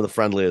probably one of the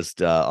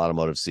friendliest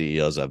automotive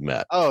CEOs I've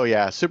met. Oh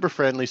yeah, super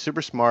friendly,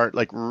 super smart.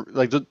 Their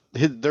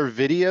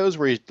videos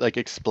where he like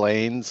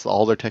explains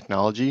all their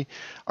technology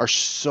are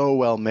so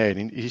well made.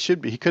 He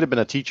could have been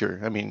a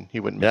teacher. I mean, he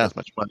wouldn't make as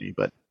much money,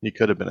 but he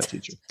could have been a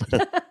teacher.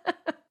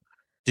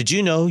 Did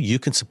you know you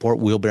can support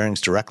Wheel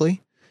Bearings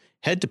directly?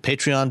 Head to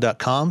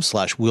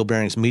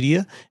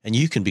patreon.com/wheelbearingsmedia and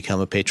you can become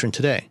a patron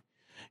today.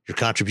 Your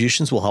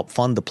contributions will help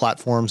fund the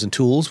platforms and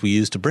tools we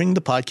use to bring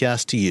the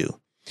podcast to you.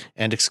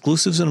 And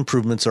exclusives and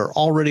improvements are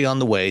already on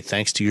the way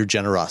thanks to your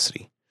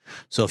generosity.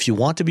 So if you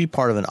want to be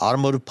part of an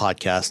automotive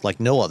podcast like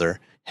no other,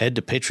 head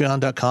to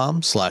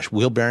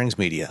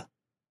patreon.com/wheelbearingsmedia.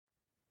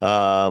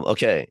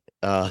 Okay.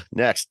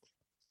 Next,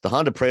 the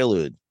Honda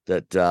Prelude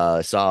that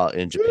I saw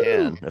in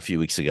Japan a few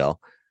weeks ago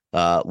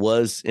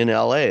was in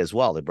LA as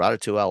well. They brought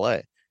it to LA,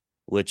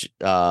 which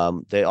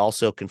they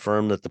also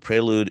confirmed that the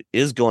Prelude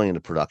is going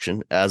into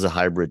production as a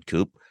hybrid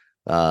coupe.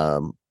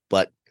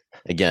 But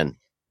again,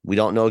 we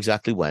don't know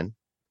exactly when.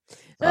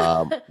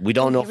 We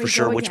don't know for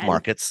sure which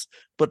markets,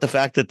 but the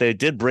fact that they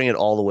did bring it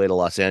all the way to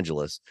Los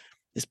Angeles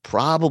is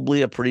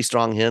probably a pretty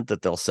strong hint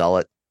that they'll sell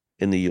it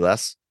in the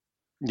US.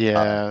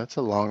 Yeah, that's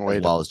a long way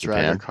to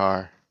drive a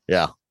car.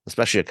 Yeah,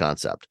 especially a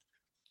concept.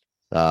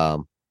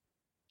 But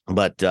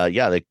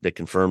they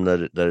confirmed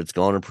that it's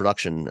going in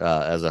production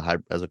as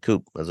a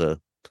coupe, as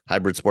a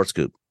hybrid sports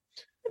coupe.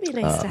 It'd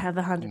be nice to have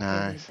the Honda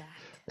Prelude back.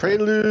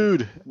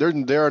 Prelude.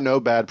 There are no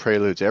bad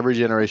Preludes. Every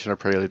generation of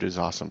Prelude is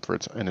awesome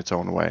in its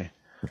own way.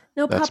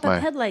 No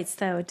pop-up headlights,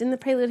 though. Didn't the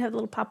Prelude have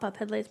little pop-up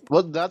headlights?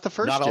 Well, not the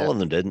first. Not all of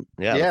them didn't.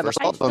 Yeah, not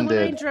all of them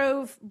did. I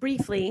drove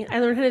briefly. I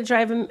learned how to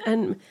drive a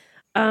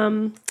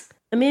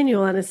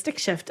manual and a stick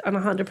shift on a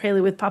Honda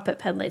Prelude with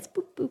pop-up headlights.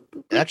 Boop, boop,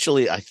 boop, boop.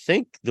 Actually, I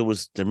think there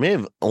may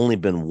have only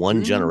been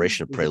one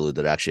generation of Prelude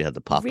that actually had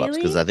the pop-ups,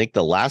 because I think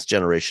the last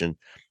generation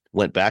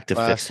went back to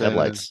fixed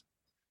headlights.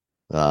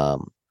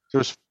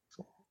 There's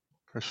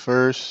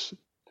first,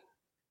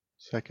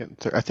 second,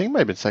 third. I think it might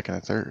have been second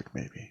and third,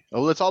 maybe.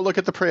 Oh, let's all look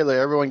at the Prelude.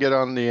 Everyone get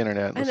on the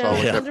internet. Let's all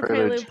look at Honda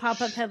Prelude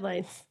pop-up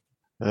headlights.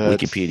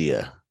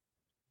 Wikipedia.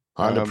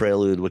 Honda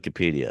Prelude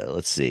Wikipedia.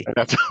 Let's see.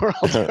 That's whose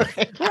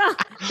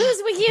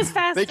wiki is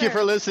faster? Thank you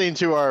for listening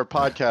to our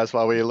podcast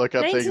while we look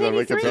up things on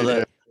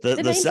Wikipedia. The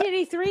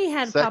 1983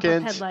 had pop-up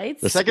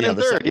headlights. The second and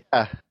third,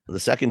 The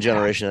second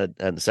generation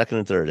and the second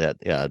and third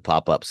had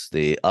pop-ups.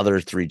 The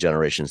other three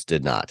generations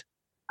did not.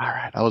 All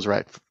right, I was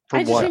right.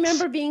 I just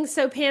remember being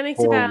so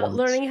panicked about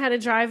learning how to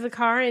drive the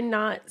car and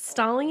not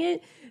stalling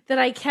it that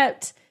I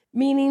kept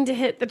meaning to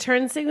hit the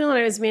turn signal, and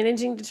I was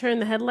managing to turn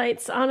the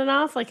headlights on and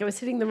off like I was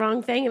hitting the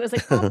wrong thing, and it was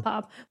like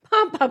pop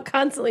pop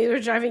constantly. They were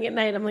driving at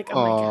night. I'm like,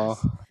 oh my gosh,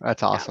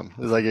 that's awesome.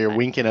 It was like you're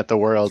winking at the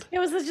world. It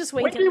was just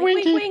winking,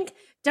 wink, wink.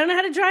 Don't know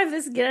how to drive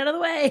this. Get out of the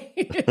way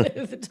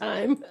at the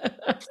time.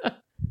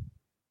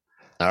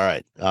 All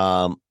right.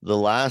 The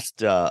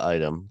last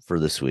item for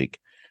this week.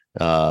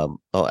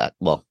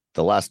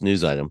 The last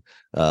news item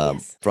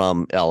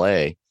from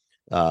LA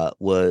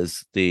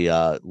was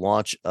the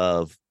launch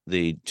of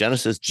the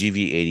Genesis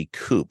GV80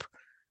 Coupe,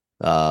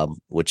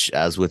 which,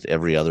 as with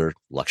every other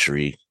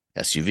luxury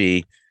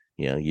SUV,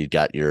 you've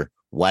got your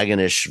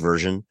wagonish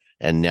version,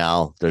 and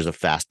now there's a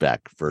fastback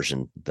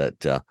version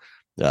that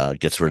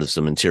gets rid of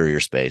some interior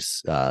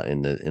space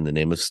in the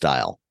name of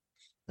style.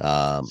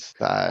 But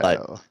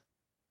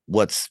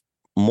what's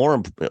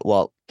more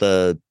for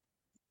the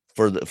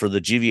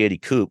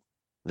GV80 Coupe,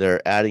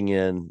 they're adding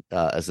in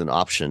as an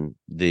option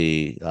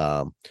the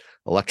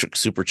electric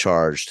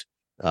supercharged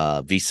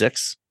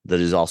V6 that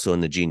is also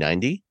in the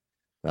G90,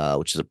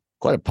 which is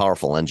quite a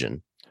powerful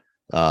engine.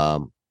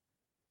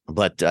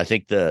 But I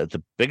think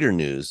the bigger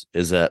news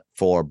is that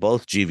for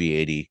both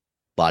GV80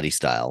 body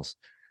styles,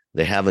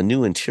 they have a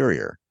new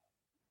interior,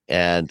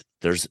 and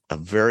there's a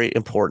very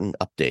important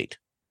update.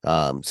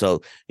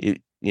 So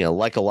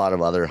like a lot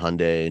of other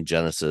Hyundai and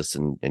Genesis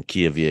and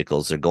Kia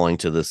vehicles, they're going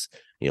to this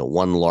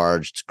one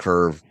large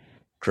curved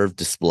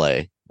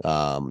display,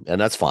 and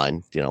that's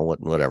fine,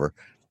 whatever.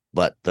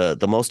 But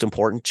the most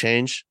important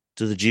change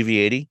to the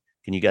GV80,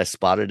 can you guys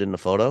spot it in the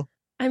photo?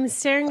 I'm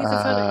staring at the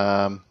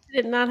photo.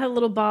 Did it not have a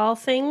little ball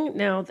thing?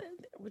 No.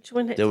 Which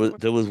one? There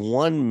was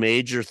one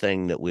major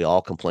thing that we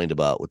all complained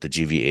about with the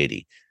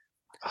GV80,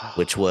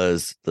 which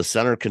was the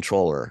center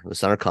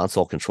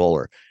console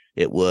controller.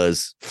 It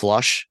was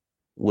flush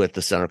with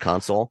the center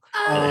console,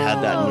 and it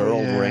had that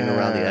knurled ring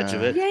around the edge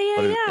of it.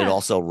 But it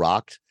also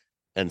rocked,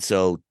 and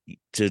so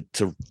to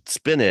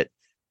spin it,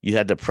 you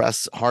had to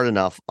press hard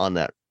enough on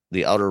the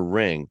outer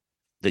ring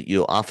that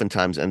you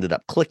oftentimes ended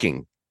up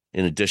clicking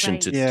in addition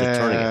to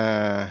turning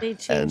it. They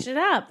changed it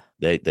up.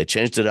 They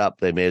changed it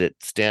up. They made it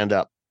stand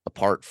up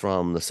apart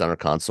from the center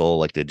console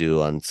like they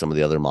do on some of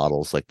the other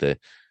models, like the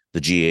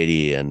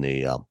G80 and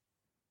the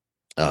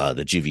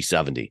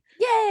GV70.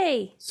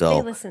 Yay! So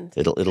they listened.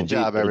 It'll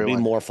be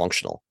more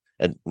functional.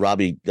 And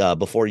Robbie,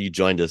 before you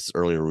joined us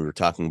earlier, we were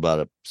talking about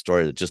a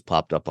story that just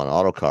popped up on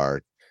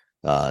Autocar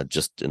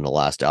just in the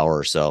last hour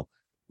or so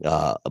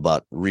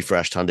about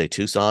refreshed Hyundai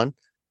Tucson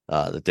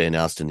that they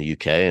announced in the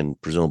UK,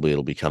 and presumably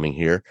it'll be coming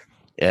here.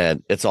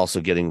 And it's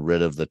also getting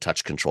rid of the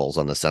touch controls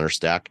on the center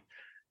stack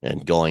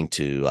and going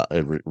to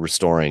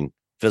restoring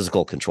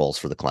physical controls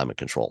for the climate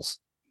controls.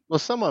 Well,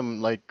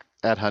 someone like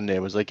at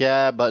Hyundai was like,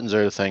 "Yeah, buttons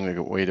are the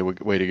thing. Way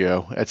to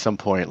go." At some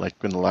point, like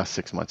in the last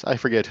 6 months, I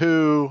forget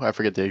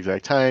the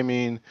exact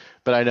timing,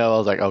 but I know I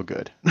was like, "Oh,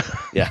 good."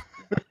 Yeah.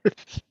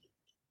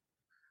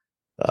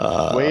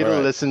 Way to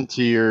listen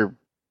to your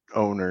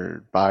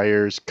owner,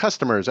 buyers,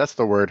 customers. That's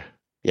the word.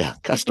 Yeah, People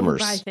who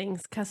customers. buy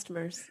things,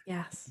 customers.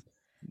 Yes.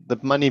 The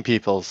money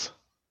peoples.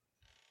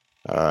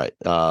 All right.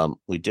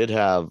 We did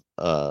have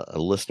a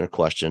listener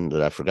question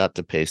that I forgot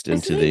to paste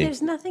into the.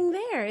 There's nothing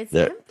there. It's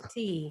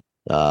empty.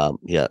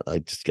 Yeah, I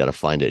just got to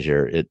find it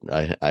here.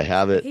 I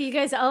have it. Okay, you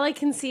guys, all I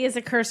can see is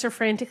a cursor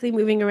frantically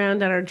moving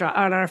around on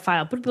our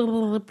file.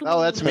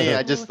 Oh, that's me.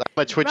 I'm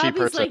a twitchy Robbie's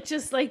person.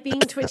 just like being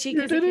twitchy.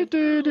 I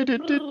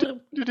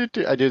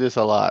do this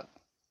a lot.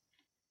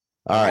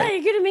 All right. Oh,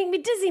 you're gonna make me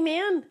dizzy,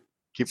 man.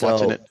 Keep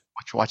watching it.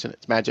 Watching it.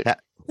 It's magic.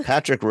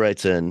 Patrick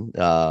writes in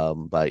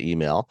by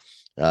email,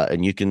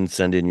 and you can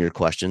send in your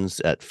questions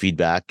at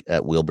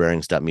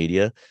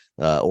feedback@wheelbearings.media,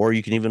 or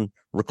you can even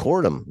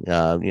record them.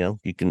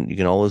 You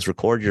can always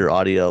record your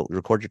audio,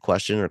 record your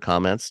question or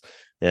comments,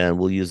 and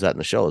we'll use that in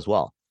the show as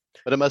well.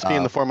 But it must be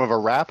in the form of a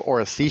rap or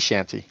a sea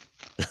shanty.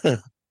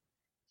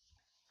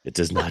 It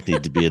does not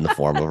need to be in the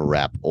form of a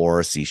rap or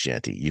a sea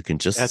shanty. You can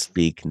just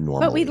speak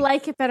normally. But we'd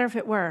like it better if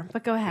it were.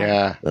 But go ahead.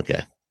 Yeah.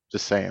 Okay.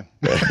 Just saying.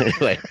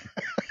 Anyway.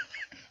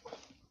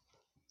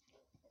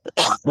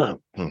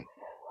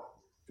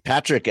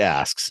 Patrick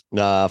asks,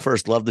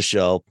 first, love the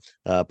show.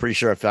 Pretty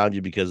sure I found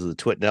you because of the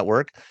Twit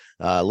Network.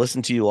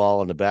 Listened to you all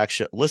on the back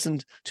show.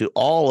 Listened to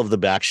all of the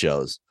back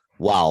shows.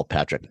 Wow,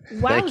 Patrick.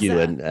 Wowza. Thank you.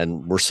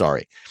 And we're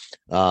sorry.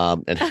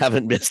 And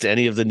haven't missed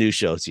any of the new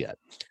shows yet.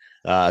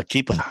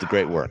 Keep up the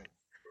great work.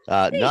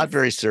 Not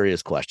very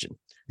serious question.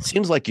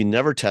 Seems like you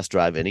never test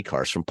drive any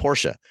cars from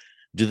Porsche.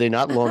 Do they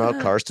not loan out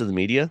cars to the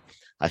media?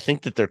 I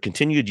think that their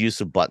continued use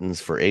of buttons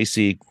for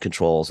AC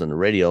controls and the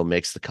radio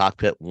makes the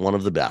cockpit one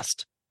of the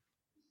best.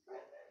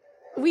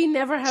 We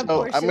never have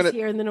Porsches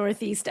here in the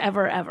Northeast,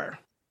 ever.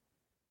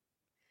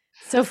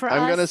 So for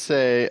I'm gonna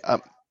say,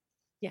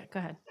 yeah, go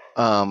ahead.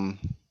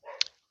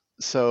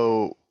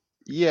 So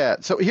here's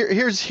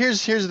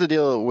the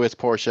deal with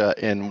Porsche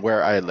in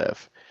where I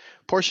live.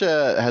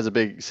 Porsche has a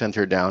big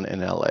center down in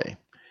LA,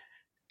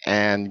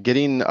 and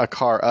getting a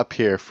car up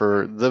here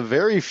for the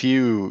very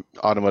few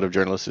automotive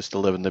journalists who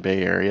still live in the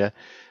Bay Area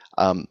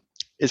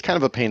is kind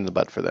of a pain in the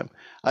butt for them.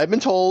 I've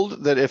been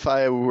told that if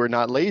I were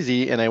not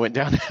lazy and I went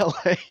down to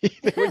LA,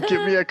 they would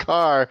give me a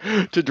car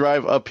to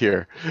drive up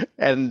here.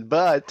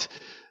 But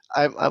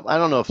I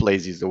don't know if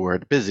lazy is the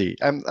word. Busy.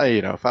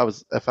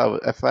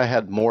 If I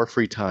had more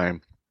free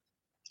time,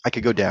 I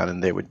could go down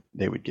and they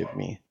would give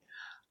me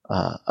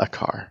a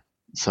car.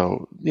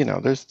 So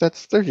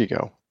there you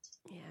go.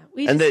 Yeah,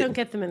 we just don't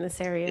get them in this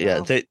area.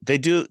 Yeah, they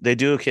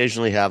do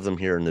occasionally have them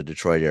here in the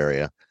Detroit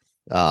area.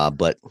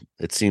 But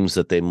it seems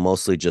that they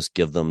mostly just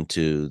give them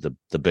to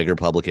the bigger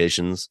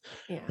publications,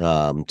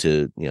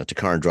 to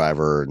Car and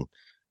Driver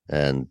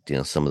and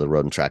some of the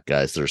road and track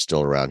guys that are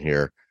still around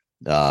here,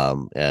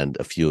 and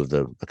a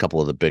couple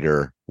of the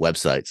bigger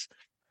websites.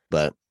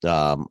 But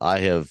I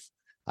have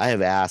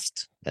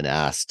asked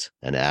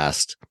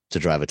to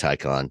drive a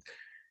Taycan,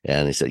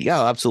 and they said,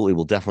 yeah, absolutely,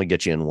 we'll definitely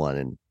get you in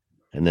one,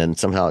 and then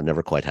somehow it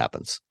never quite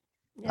happens.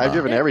 I've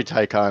driven every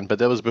Taycan, but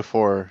that was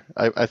before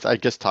I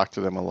guess talked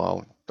to them a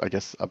lot. I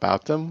guess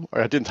about them,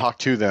 or I didn't talk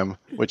to them,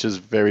 which is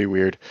very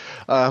weird.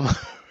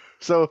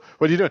 So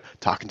what are you doing?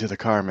 Talking to the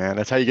car, man.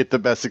 That's how you get the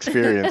best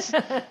experience.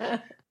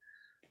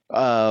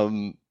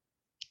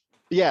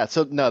 Yeah.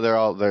 So no, they're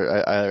all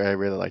there. I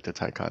really like the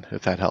Taycan.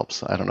 If that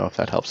helps, I don't know if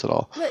that helps at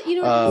all. But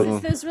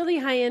it's those really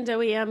high end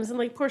OEMs, and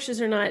like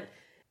Porsches are not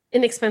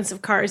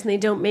inexpensive cars, and they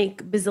don't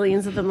make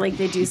bazillions of them like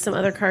they do some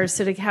other cars.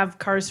 So to have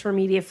cars for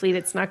media fleet,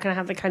 it's not going to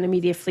have the kind of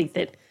media fleet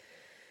that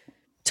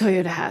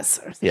Toyota has.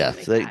 Yeah,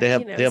 so they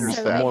have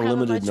a more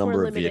limited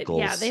number of vehicles.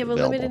 Yeah, they have a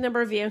limited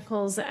number of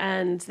vehicles,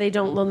 and they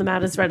don't loan them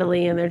out as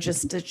readily, and it's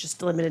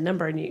just a limited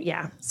number. And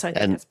so I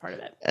think that's part of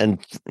it. And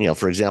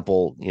for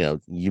example,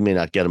 you may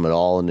not get them at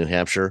all in New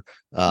Hampshire.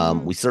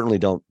 We certainly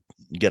don't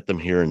get them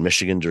here in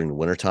Michigan during the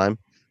wintertime.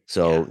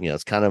 So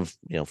it's kind of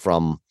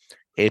from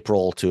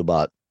April to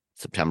about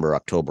September,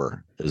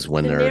 October is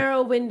when they're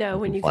narrow window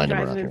when you can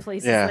drive them in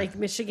places like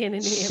Michigan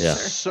and New Hampshire. Yeah.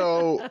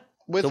 So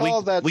we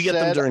get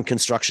them during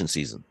construction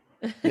season.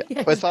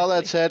 Yeah. With all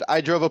that said,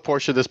 I drove a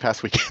Porsche this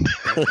past weekend.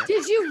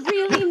 Did you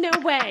really? No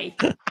way.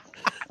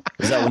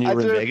 Is that when you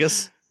were in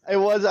Vegas? It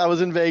was. I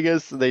was in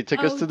Vegas. They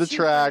took us to the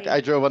track. I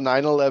drove a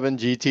 911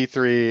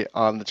 GT3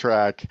 on the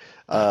track,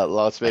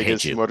 Las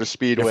Vegas Motor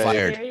Speedway.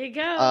 There you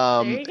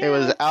go. It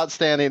was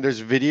outstanding. There's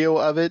video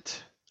of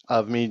it,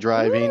 of me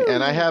driving. Ooh.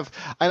 And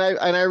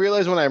I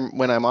realize when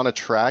I'm on a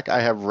track,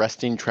 I have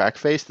resting track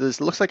face. This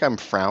looks like I'm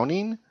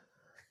frowning.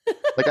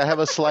 Like I have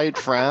a slight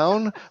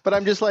frown, but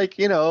I'm just like,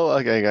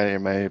 okay, I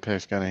got my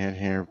apex kind of hit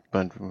here,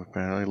 but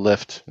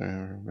lift,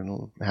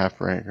 half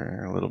brake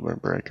or a little bit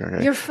of brake.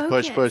 Okay, You're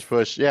push, focused.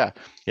 push. Yeah,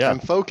 I'm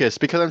focused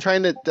because I'm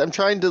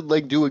trying to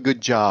like do a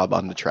good job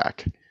on the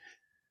track.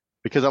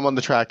 Because I'm on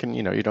the track, and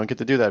you don't get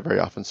to do that very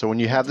often. So when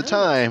you have the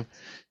time,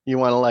 you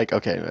want to like,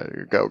 okay,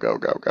 go, go,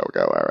 go, go,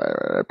 go.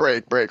 All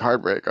right, brake,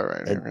 hard brake. All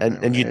right,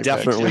 and you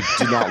definitely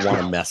do not want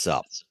to mess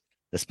up,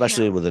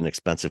 especially with an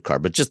expensive car.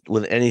 But just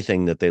with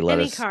anything that they let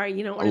Any us, car,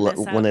 you don't want to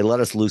mess up. when they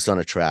let us loose on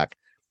a track,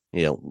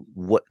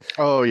 what?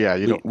 Oh yeah,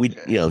 you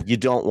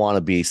don't want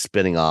to be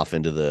spinning off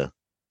into the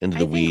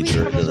weeds.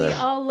 We probably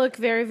all look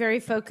very, very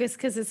focused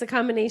because it's a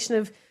combination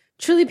of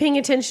truly paying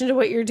attention to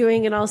what you're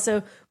doing and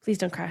also please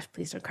don't crash,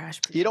 please don't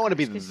crash. You don't want to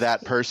be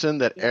that person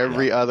that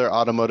every other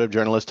automotive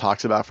journalist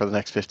talks about for the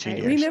next 15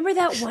 years. Remember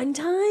that one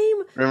time?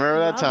 Remember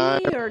that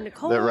time? Or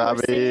Nicole that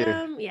Robbie, or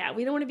Sam? Yeah,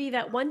 we don't want to be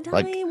that one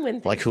time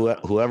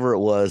whoever it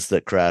was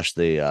that crashed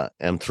the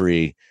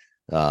M3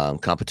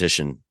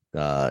 competition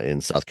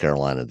in South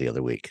Carolina the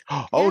other week.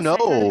 Oh no!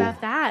 I heard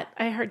about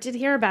that. Did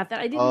hear about that.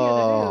 I didn't hear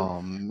the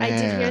who. Man. I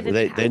did hear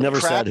that they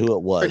never said who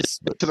it was.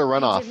 To the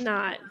runoff. Did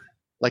not.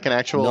 Like an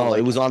actual. No,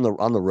 it was on the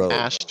road.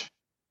 Mashed.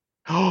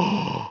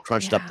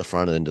 Crunched up the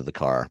front end of the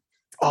car.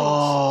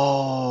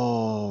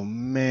 Oh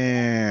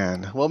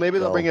man! Well, maybe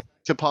they'll bring it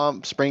to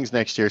Palm Springs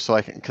next year, so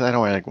because I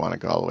don't really want to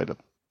go all the way to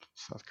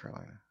South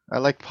Carolina. I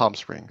like Palm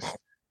Springs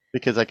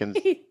because I can.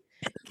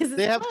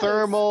 They have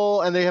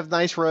thermal and they have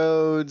nice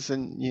roads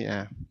and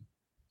yeah.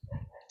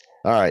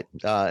 All right.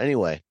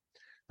 Anyway,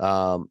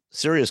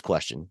 serious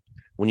question: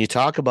 when you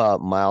talk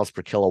about miles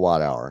per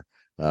kilowatt hour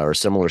or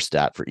similar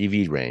stat for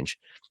EV range,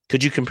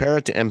 could you compare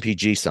it to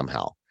MPG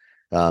somehow?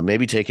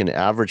 Maybe take an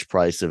average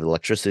price of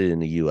electricity in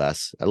the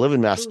U.S. I live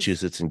in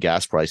Massachusetts, and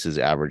gas prices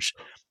average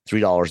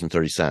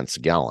 $3.30 a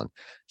gallon,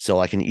 so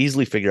I can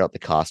easily figure out the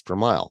cost per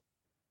mile.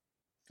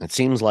 It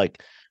seems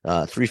like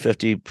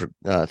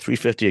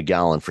 $3.50 a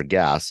gallon for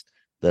gas.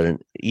 That an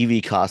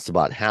EV costs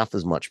about half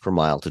as much per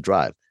mile to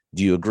drive.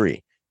 Do you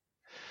agree?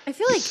 I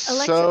feel like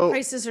electric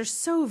prices are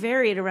so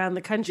varied around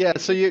the country. Yeah,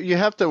 so you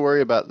have to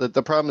worry about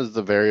the problem is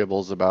the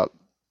variables about.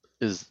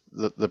 Is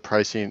the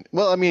pricing?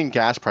 Well, I mean,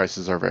 gas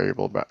prices are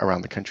variable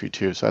around the country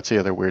too, so that's the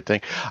other weird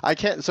thing. I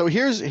can't. So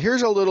here's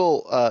a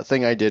little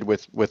thing I did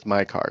with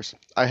my cars.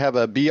 I have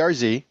a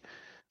BRZ.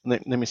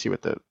 Let me see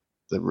what the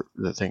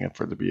thing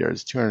for the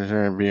BRZ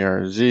 200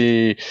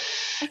 BRZ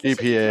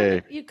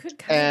EPA. You could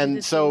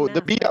and so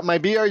my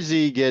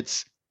BRZ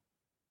gets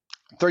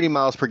 30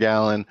 miles per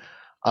gallon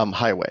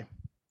highway.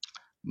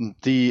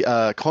 The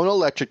Kona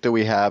Electric that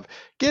we have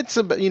gets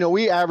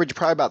we average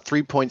probably about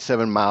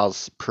 3.7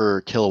 miles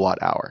per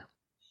kilowatt hour.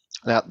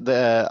 Now,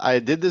 I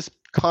did this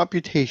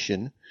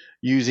computation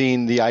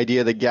using the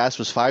idea that gas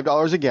was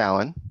 $5 a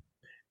gallon,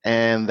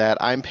 and that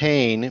I'm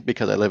paying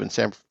because I live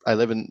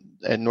in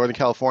Northern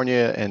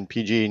California, and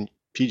PG&E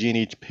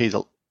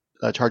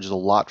charges a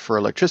lot for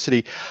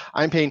electricity.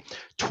 I'm paying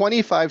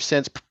 25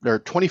 cents or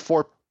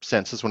 24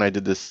 cents is when I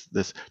did this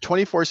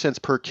 24 cents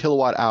per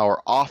kilowatt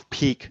hour off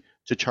peak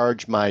to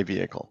charge my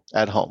vehicle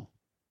at home.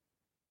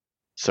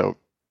 So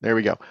there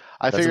we go.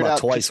 That's figured about out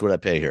twice what I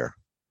pay here.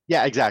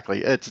 Yeah,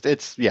 exactly.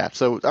 It's yeah.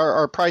 So all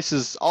our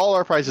prices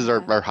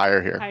are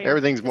higher here.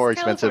 Everything's more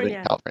expensive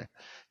in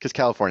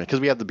California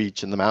because we have the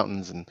beach and the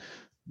mountains and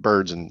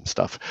birds and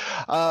stuff.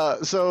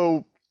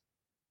 So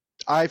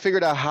I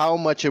figured out how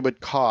much it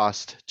would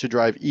cost to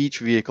drive each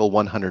vehicle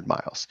 100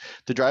 miles.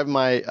 To drive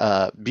my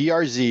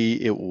BRZ,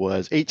 it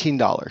was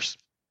 $18.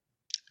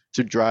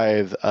 To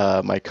drive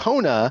my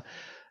Kona,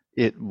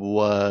 it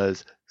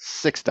was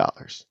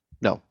 $6.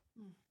 No,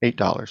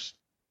 $8.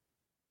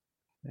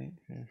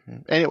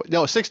 Anyway,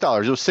 no,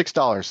 $6. It was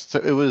 $6. So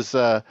it was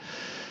so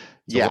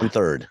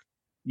 1/3.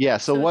 Yeah,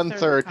 so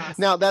 1/3.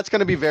 Now that's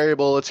going to be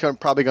variable. It's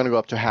probably going to go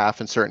up to half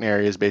in certain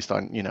areas based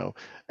on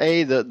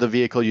the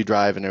vehicle you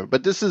drive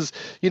but this is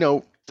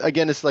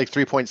again, it's like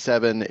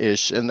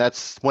 3.7-ish, and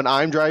that's when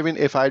I'm driving.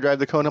 If I drive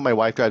the Kona, my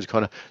wife drives the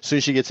Kona. As soon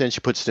as she gets in, she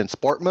puts it in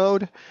sport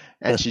mode,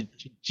 and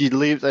she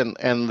leaves, and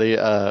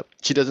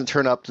she doesn't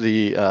turn up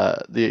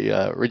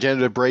the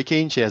regenerative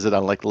braking. She has it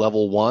on like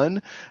level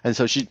 1, and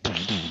so she's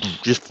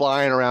just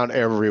flying around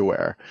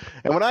everywhere.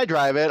 And when I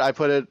drive it, I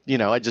put it,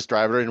 I just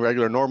drive it in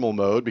regular normal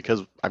mode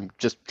because I'm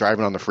just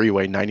driving on the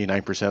freeway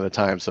 99% of the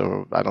time,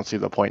 so I don't see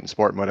the point in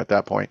sport mode at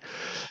that point.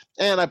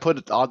 And I put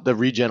it on the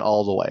regen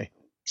all the way.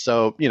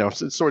 So,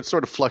 it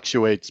sort of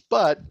fluctuates,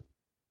 but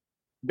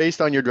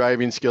based on your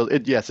driving skills,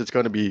 it's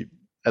going to be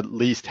at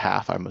least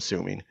half, I'm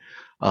assuming,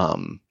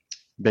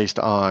 based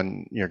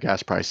on your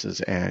gas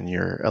prices and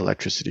your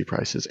electricity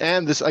prices.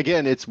 And this,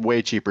 again, it's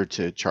way cheaper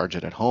to charge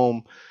it at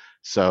home.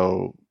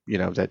 So,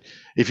 that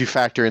if you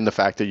factor in the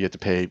fact that you have to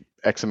pay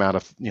X amount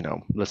of,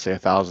 let's say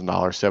 $1,000,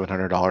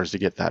 $700 to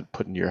get that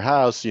put into your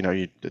house,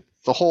 it's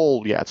the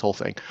whole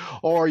thing.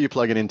 Or you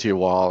plug it into your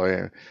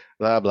wall,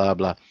 blah, blah,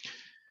 blah.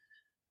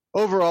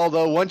 Overall,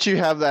 though, once you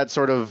have that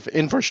sort of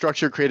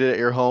infrastructure created at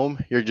your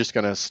home, you're just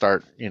going to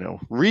start,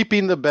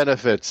 reaping the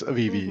benefits of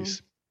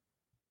EVs.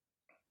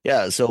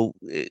 Yeah. So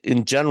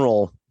in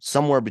general,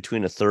 somewhere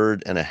between a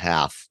third and a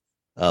half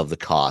of the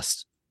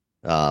cost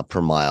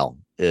per mile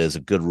is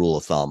a good rule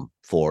of thumb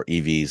for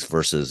EVs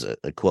versus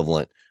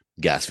equivalent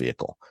gas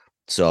vehicle.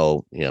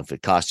 So, if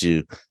it costs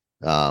you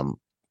 $10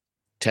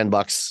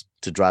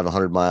 to drive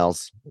 100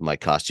 miles, it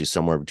might cost you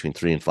somewhere between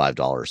 $3 and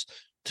 $5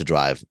 to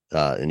drive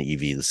an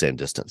EV the same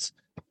distance.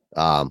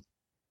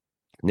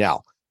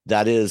 Now,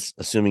 that is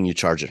assuming you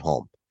charge at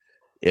home.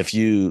 If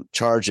you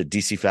charge at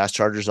DC fast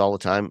chargers all the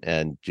time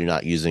and you're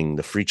not using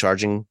the free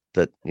charging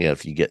that,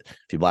 if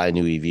you buy a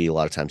new EV, a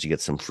lot of times you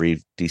get some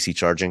free DC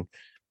charging.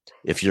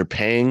 If you're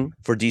paying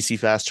for DC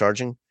fast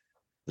charging,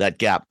 that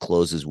gap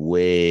closes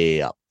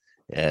way up,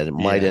 and it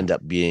might end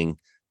up being,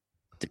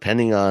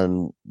 depending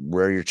on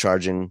where you're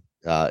charging,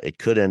 it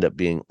could end up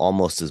being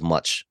almost as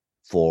much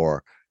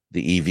for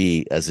the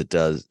EV as it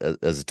does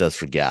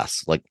for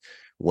gas. Like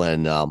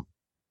when the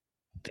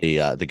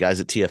guys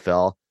at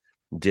TFL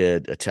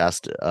did a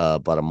test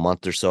about a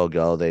month or so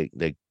ago,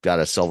 they got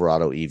a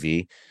Silverado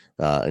EV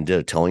and did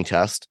a towing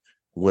test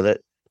with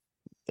it,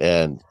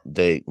 and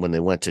when they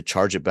went to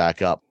charge it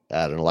back up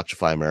at an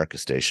Electrify America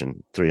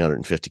station,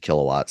 350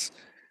 kilowatts,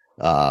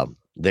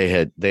 they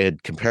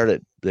had compared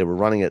it. They were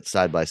running it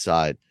side by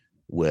side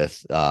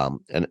with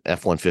an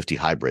F-150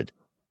 hybrid,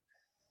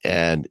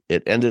 and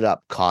it ended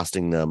up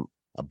costing them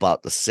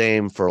about the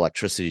same for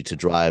electricity to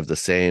drive the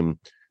same.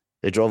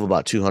 They drove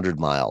about 200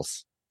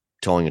 miles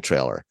towing a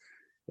trailer,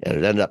 and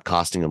it ended up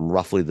costing them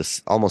roughly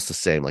almost the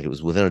same. Like it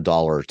was within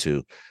 $1 or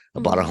 $2,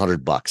 about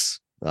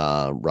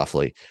 $100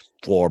 roughly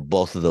for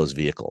both of those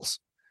vehicles,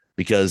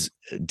 because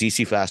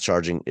DC fast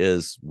charging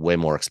is way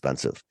more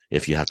expensive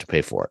if you have to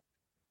pay for it.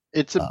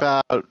 It's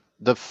about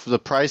the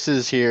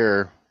prices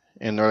here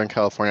in Northern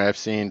California. I've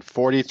seen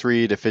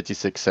 43 to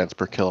 56 cents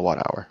per kilowatt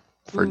hour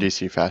for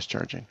DC fast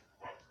charging.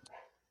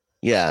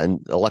 Yeah,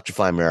 and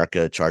Electrify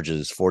America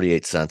charges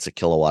 48 cents a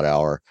kilowatt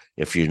hour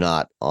if you're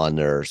not on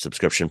their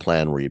subscription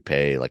plan where you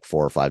pay like $4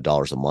 or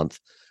 $5 a month.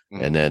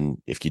 And then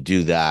if you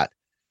do that,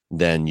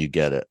 then you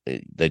get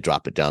they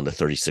drop it down to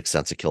 36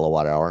 cents a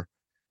kilowatt hour.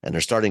 And they're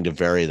starting to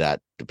vary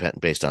that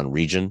based on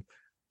region.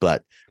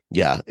 But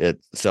yeah,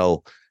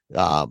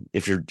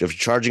 if you're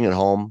charging at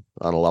home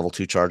on a level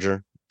 2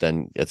 charger,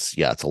 then it's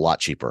a lot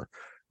cheaper.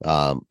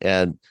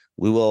 And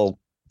we will,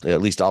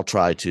 at least I'll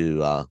try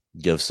to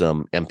give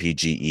some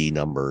MPGE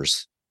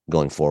numbers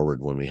going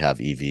forward when we have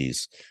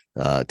EVs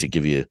to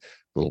give you a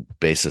little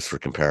basis for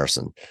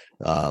comparison.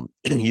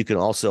 You can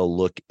also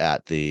look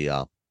at the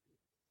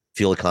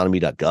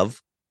fueleconomy.gov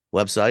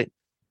website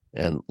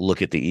and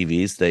look at the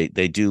EVs.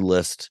 They do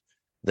list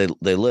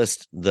they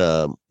list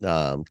the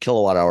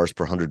kilowatt hours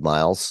per 100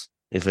 miles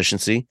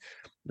efficiency,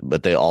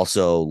 but they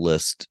also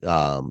list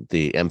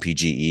the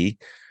MPGE,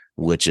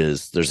 which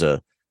is there's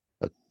a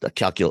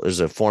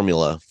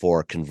formula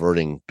for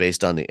converting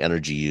based on the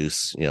energy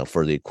use,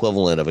 for the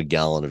equivalent of a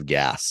gallon of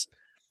gas.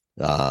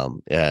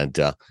 And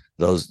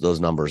those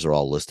numbers are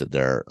all listed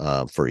there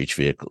for each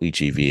vehicle,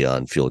 each EV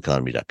on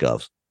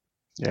fueleconomy.gov.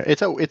 Yeah,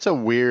 it's a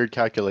weird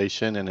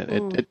calculation, and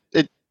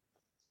it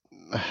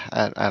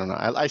I don't know.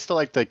 I still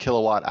like the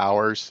kilowatt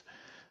hours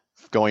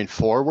going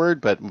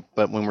forward, but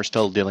when we're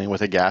still dealing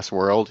with a gas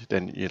world,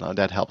 then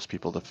that helps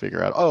people to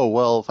figure out, oh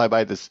well, if I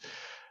buy this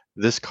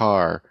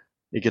car,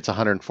 it gets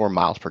 104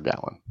 miles per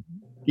gallon.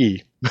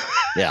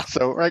 Yeah.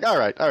 So like, all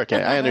right,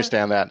 okay, I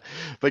understand that.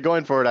 But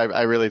going forward,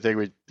 I really think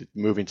we're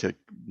moving to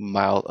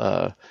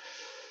miles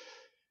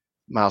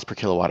per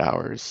kilowatt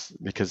hours,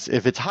 because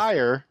if it's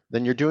higher,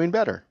 then you're doing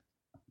better.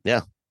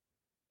 Yeah.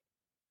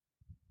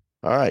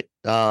 All right.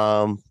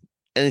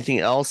 Anything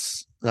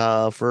else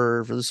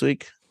for this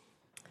week?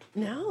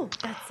 No,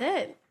 that's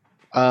it.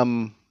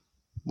 When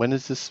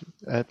does this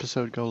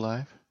episode go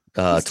live?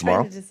 He's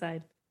Tomorrow. trying to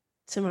decide.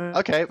 Tomorrow.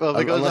 Okay. Well,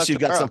 if it goes unless you've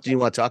got tomorrow, something you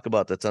want to talk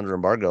about that's under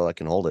embargo, I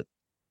can hold it.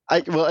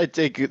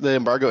 The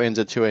embargo ends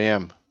at 2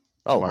 a.m.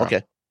 Oh, tomorrow.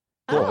 okay.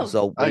 Cool. Oh,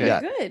 So what do you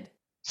got? good.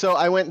 So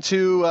I went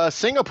to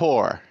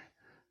Singapore.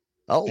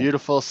 Oh,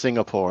 Beautiful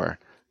Singapore.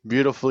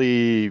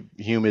 Beautifully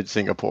humid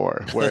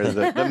Singapore, where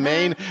the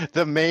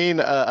main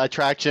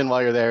attraction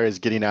while you're there is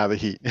getting out of the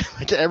heat.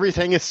 Like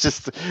everything is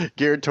just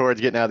geared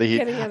towards getting out of the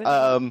heat.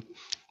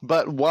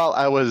 But while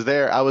I was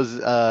there, I was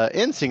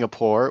in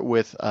Singapore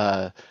with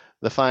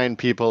the fine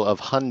people of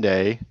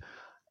Hyundai,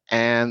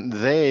 and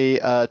they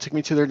took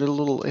me to their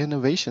little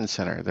innovation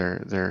center,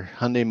 their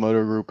Hyundai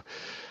Motor Group.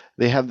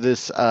 They have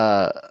this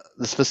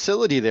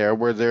facility there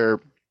where they're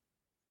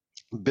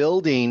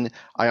building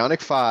Ioniq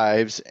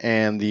 5s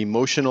and the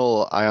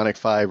Motional Ioniq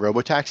 5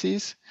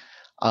 robotaxis.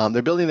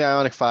 They're building the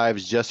Ioniq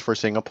 5s just for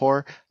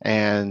Singapore.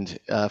 And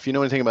if you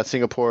know anything about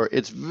Singapore,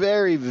 it's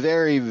very,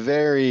 very,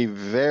 very,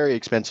 very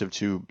expensive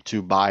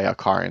to buy a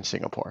car in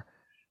Singapore.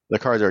 The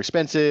cars are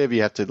expensive.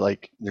 You have to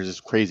there's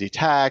this crazy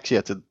tax. You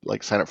have to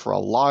sign up for a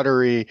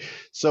lottery.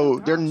 So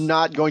they're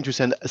not going to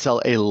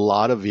sell a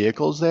lot of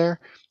vehicles there.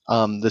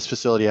 This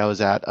facility I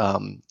was at,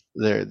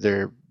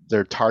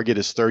 their target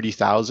is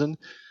 30,000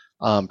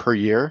 per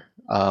year,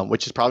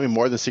 which is probably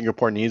more than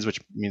Singapore needs, which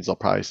means they'll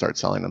probably start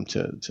selling them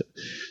to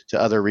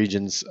other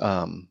regions,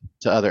 to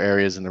other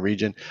areas in the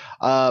region.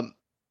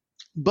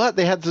 But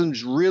they had some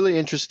really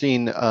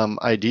interesting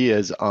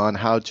ideas on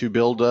how to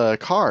build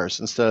cars.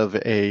 Instead of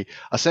a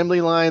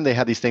assembly line, they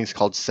had these things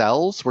called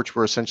cells, which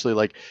were essentially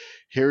like,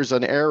 here's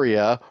an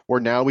area where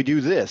now we do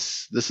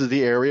this. This is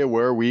the area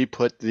where we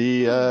put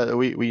the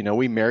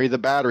we marry the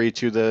battery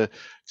to the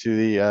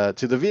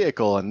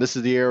vehicle, and this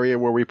is the area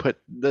where we put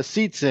the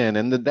seats in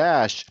and the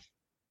dash.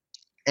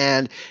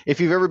 And if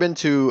you've ever been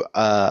to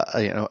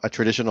a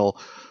traditional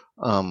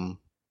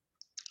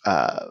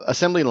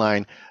assembly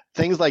line,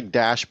 things like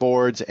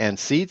dashboards and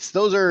seats,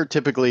 those are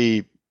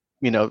typically,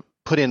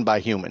 put in by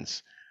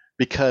humans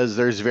because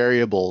there's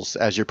variables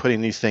as you're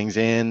putting these things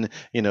in.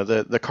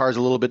 The car's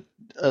a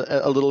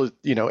little,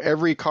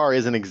 every car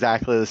isn't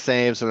exactly the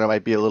same. So there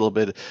might be a little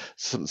bit,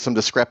 some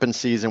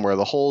discrepancies in where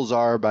the holes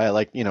are by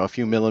a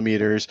few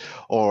millimeters,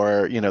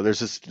 or, there's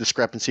this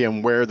discrepancy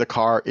in where the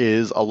car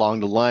is along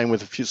the line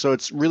with a few. So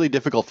it's really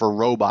difficult for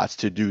robots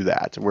to do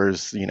that.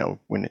 Whereas,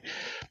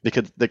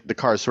 because the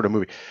car is sort of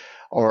moving.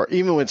 Or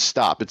even when it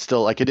stopped, it's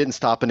still it didn't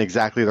stop in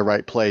exactly the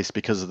right place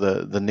because of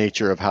the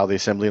nature of how the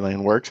assembly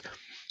line works.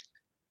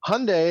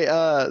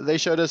 Hyundai, they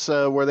showed us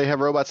where they have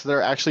robots that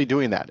are actually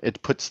doing that.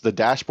 It puts the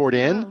dashboard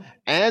in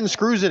and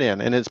screws it in,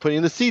 and it's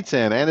putting the seats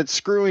in and it's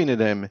screwing it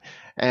in.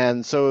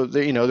 And so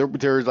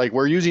they're like,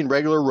 we're using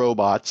regular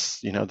robots,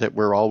 that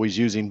we're always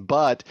using,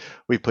 but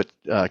we put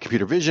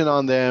computer vision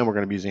on them. We're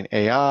going to be using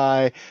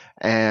AI.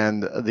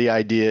 And the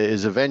idea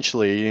is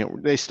eventually,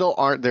 they still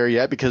aren't there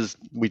yet because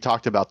we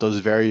talked about those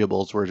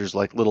variables where there's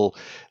like little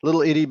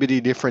itty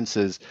bitty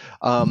differences.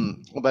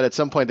 But at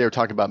some point they were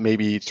talking about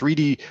maybe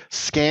 3D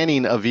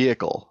scanning a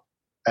vehicle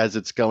as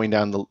it's going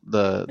down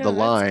the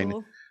line,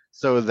 cool.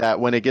 So that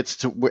when it gets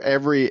to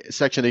every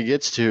section it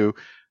gets to,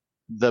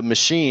 the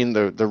machine,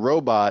 the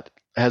robot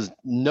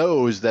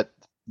knows that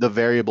the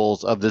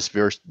variables of this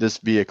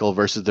vehicle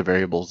versus the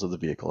variables of the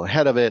vehicle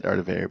ahead of it, or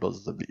the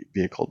variables of the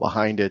vehicle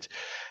behind it.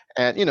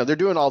 And they're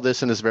doing all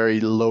this in this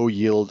very low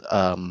yield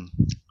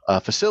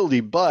facility,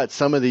 but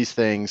some of these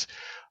things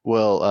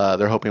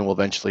they're hoping will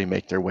eventually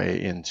make their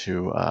way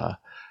into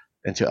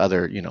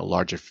other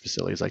larger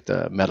facilities, like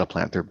the Meta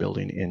plant they're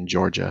building in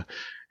Georgia.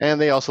 And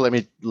they also let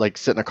me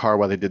sit in a car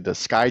while they did the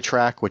Sky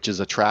Track, which is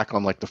a track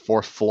on the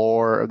 4th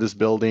floor of this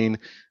building.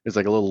 It's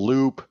like a little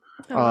loop.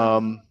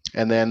 And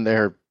then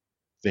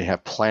they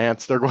have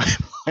plants. They're going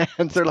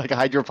plants. They're like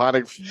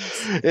hydroponic.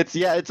 It's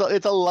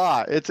a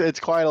lot. It's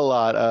quite a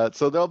lot.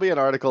 So there'll be an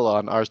article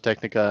on Ars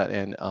Technica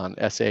and on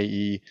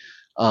SAE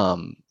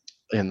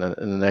in the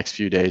next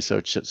few days. So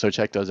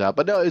check those out.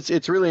 But no,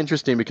 it's really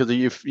interesting because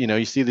you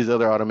see these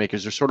other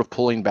automakers are sort of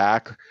pulling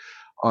back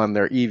on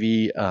their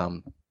EV.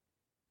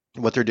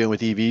 What they're doing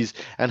with EVs,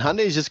 and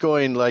Hyundai's just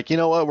going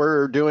what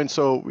we're doing.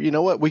 So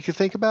what we could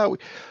think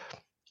about,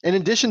 in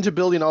addition to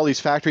building all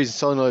these factories and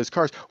selling all these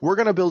cars, we're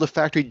going to build a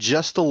factory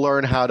just to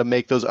learn how to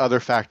make those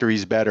other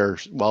factories better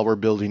while we're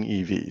building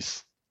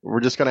EVs. We're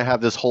just going to have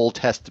this whole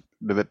test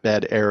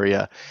bed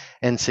area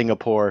in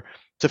Singapore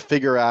to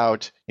figure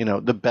out,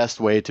 the best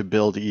way to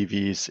build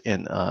EVs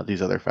in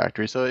these other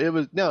factories. So it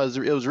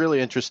was really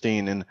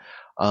interesting.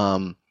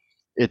 And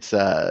it's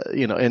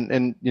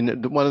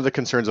and one of the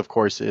concerns, of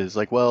course, is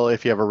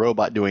if you have a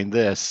robot doing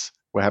this,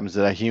 what happens to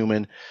that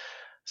human?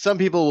 Some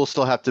people will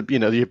still have to,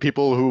 the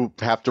people who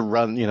have to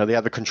run, they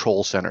have a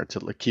control center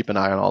to keep an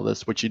eye on all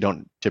this, which you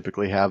don't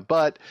typically have.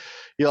 But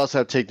you also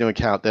have to take into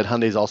account that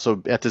Hyundai's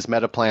also at this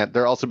Meta plant.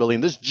 They're also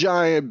building this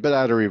giant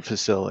battery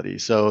facility.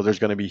 So there's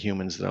going to be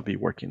humans that'll be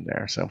working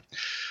there. So,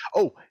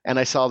 and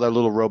I saw their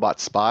little robot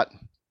Spot,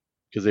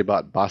 because they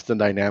bought Boston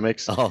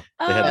Dynamics. Oh,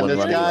 they had and one this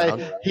running guy,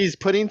 around. he's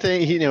putting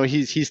things,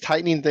 he's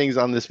tightening things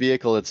on this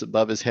vehicle that's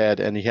above his head,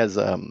 and he has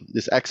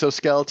this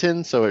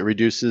exoskeleton, so it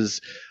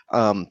reduces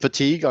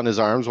fatigue on his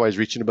arms while he's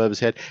reaching above his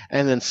head.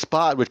 And then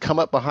Spot would come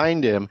up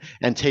behind him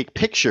and take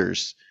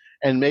pictures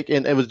and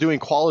it was doing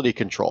quality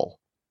control,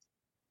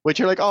 which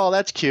you're like, oh,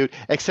 that's cute,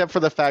 except for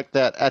the fact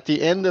that at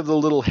the end of the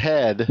little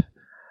head,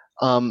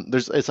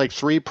 it's like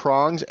 3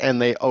 prongs,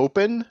 and they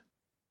open,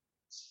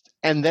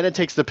 and then it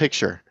takes the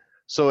picture.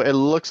 So it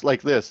looks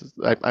like this.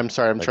 I'm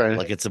sorry, I'm trying to...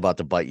 Like it's about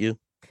to bite you?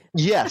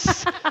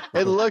 Yes.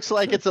 It looks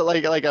like it's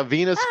like a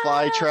Venus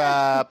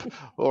flytrap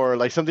or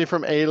like something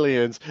from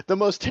Aliens. The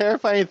most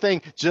terrifying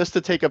thing, just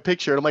to take a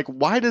picture. And I'm like,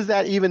 why does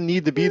that even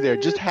need to be there?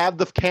 Just have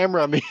the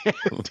camera on the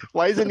end.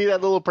 Why does it need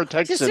that little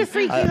protection? Just to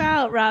freak you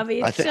out,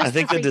 Robbie. I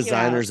think the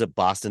designers at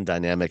Boston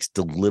Dynamics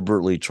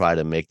deliberately try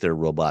to make their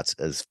robots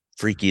as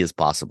freaky as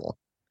possible.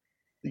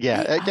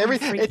 Yeah,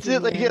 it's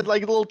like you get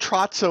like little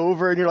trots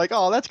over, and you're like,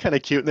 oh, that's kind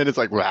of cute. And then it's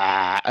like,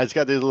 rah, it's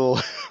got these little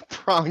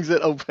prongs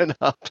that open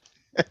up.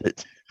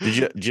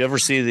 Did you ever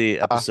see the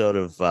episode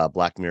of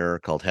Black Mirror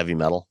called Heavy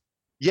Metal?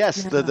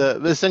 Yes,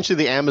 the essentially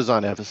the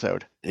Amazon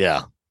episode.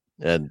 Yeah,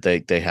 and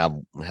they have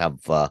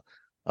a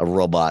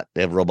robot.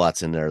 They have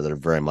robots in there that are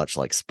very much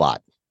like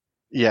Spot.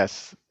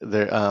 Yes,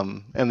 they're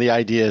and the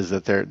idea is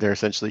that they're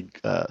essentially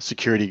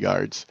security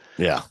guards.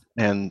 Yeah,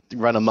 and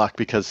run amok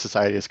because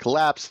society has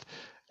collapsed.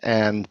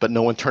 But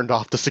no one turned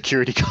off the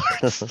security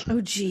guards.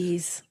 Oh,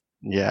 geez.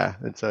 Yeah,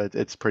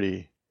 it's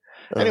pretty.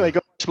 Anyway,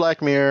 go watch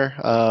Black Mirror.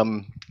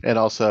 and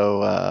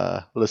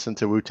also listen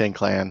to Wu-Tang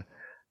Clan,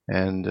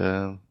 and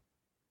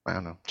I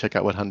don't know, check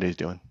out what Hyundai's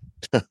doing.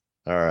 All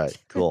right,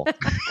 cool.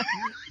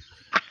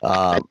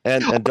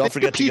 And don't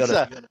forget to go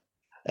to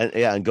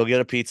and go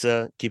get a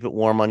pizza. Keep it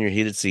warm on your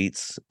heated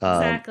seats.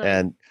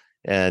 Exactly.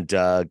 And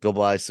go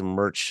buy some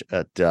merch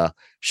at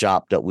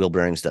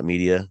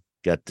shop.wheelbearings.media.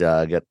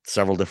 Get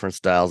several different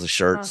styles of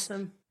shirts.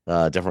 Awesome.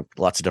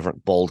 Lots of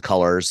different bold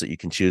colors that you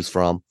can choose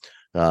from.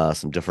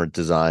 Some different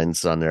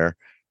designs on there.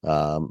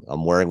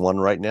 I'm wearing one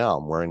right now.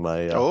 I'm wearing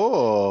my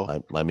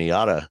my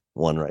Miata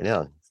one right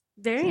now.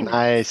 Very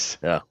nice.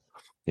 Yeah,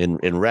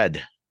 in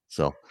red.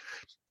 So,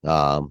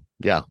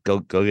 yeah, go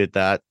get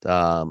that.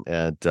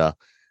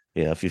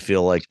 If you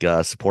feel like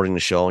supporting the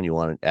show and you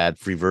want an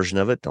ad-free version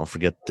of it, don't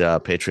forget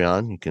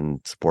Patreon. You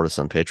can support us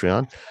on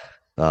Patreon.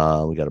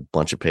 We got a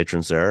bunch of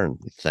patrons there, and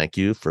thank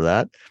you for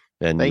that.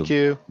 And thank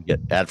you. Get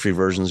ad-free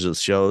versions of the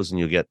shows, and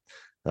you get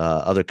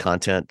other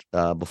content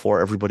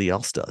before everybody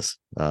else does,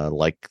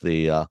 like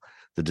the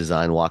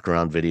design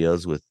walk-around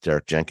videos with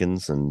Derek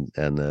Jenkins and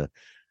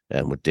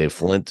with Dave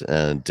Flint,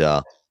 and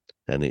the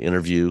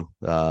interview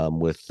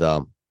with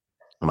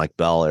Mike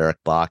Bell, Eric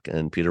Bach,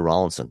 and Peter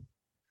Rawlinson.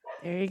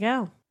 There you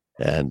go.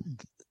 And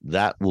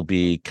that will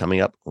be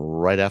coming up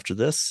right after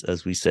this,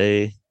 as we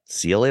say,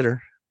 see you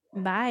later.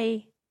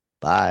 Bye.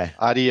 Bye.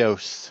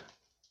 Adios.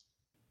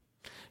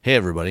 Hey,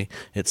 everybody.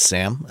 It's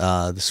Sam.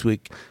 This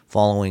week,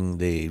 following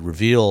the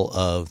reveal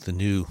of the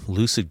new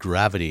Lucid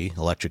Gravity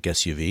electric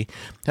SUV,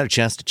 had a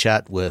chance to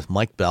chat with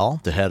Mike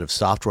Bell, the head of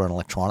software and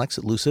electronics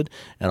at Lucid,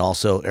 and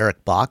also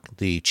Eric Bach,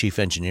 the chief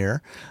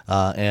engineer.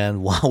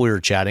 And while we were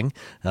chatting,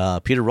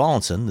 Peter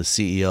Rawlinson, the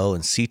CEO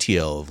and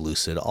CTO of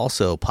Lucid,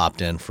 also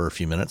popped in for a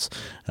few minutes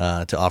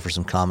to offer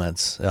some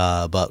comments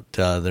about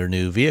their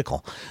new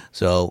vehicle.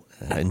 So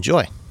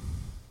enjoy.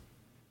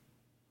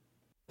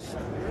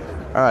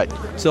 All right.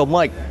 So,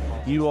 Mike,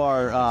 you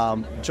are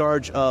in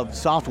charge of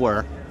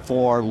software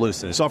for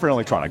Lucid. Software and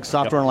electronics.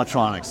 Software and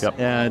electronics. Yep.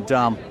 And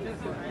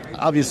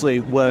obviously,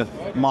 with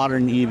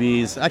modern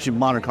EVs, actually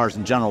modern cars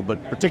in general,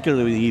 but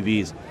particularly with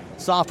EVs,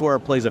 software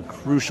plays a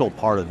crucial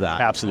part of that.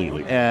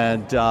 Absolutely.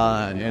 And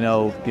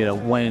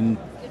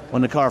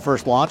when the car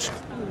first launched,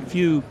 a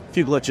few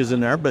glitches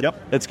in there, but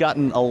it's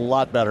gotten a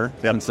lot better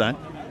since then.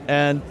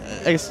 And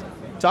I guess,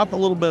 talk a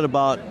little bit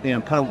about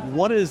kind of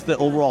what is the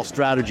overall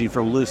strategy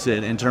for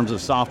Lucid in terms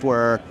of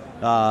software,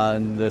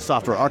 the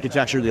software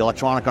architecture, the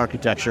electronic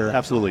architecture.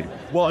 Absolutely.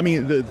 Well, I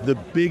mean, the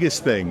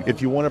biggest thing,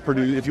 if you want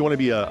to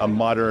be a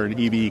modern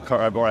EV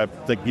car, or I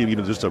think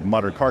even just a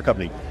modern car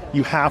company,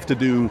 you have to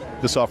do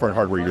the software and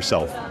hardware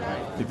yourself.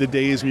 The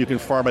days when you can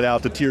farm it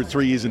out to tier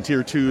 3s and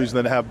tier 2s and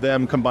then have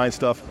them combine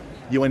stuff,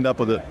 you end up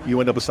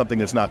with something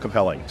that's not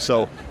compelling.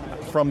 So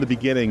from the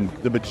beginning,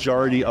 the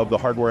majority of the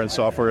hardware and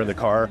software in the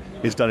car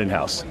is done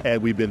in-house.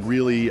 And we've been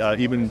really,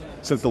 even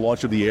since the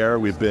launch of the Air,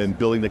 we've been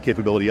building the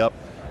capability up.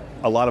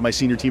 A lot of my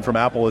senior team from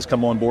Apple has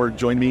come on board,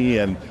 joined me,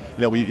 and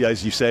we,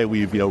 as you say,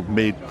 we've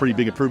made pretty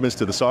big improvements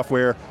to the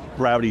software.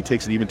 Gravity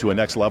takes it even to a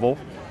next level.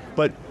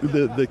 But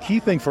the key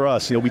thing for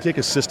us, we take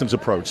a systems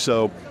approach.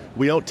 So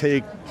we don't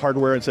take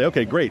hardware and say,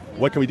 okay, great,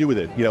 what can we do with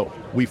it?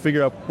 We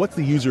figure out what's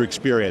the user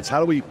experience.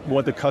 How do we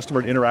want the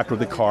customer to interact with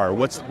the car?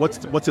 What's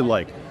it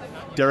like?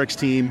 Derek's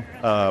team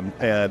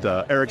and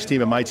Eric's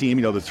team and my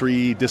team, the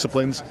three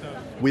disciplines,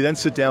 we then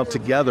sit down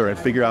together and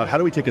figure out how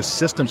do we take a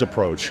systems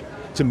approach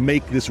to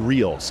make this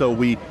real. So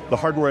the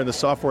hardware and the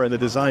software and the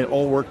design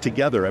all work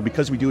together. And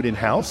because we do it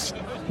in-house,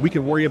 we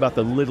can worry about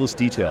the littlest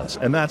details.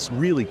 And that's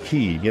really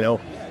key.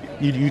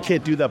 You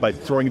can't do that by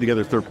throwing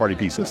together third-party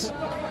pieces.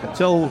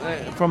 So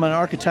from an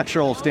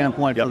architectural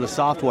standpoint for the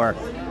software,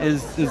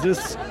 is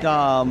this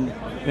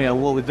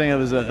what we think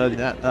of as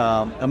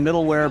a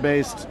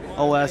middleware-based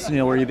OS,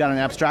 where you've got an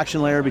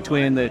abstraction layer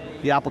between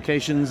the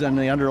applications and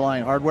the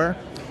underlying hardware?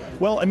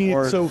 Well, I mean,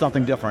 or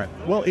something different?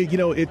 Well,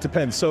 it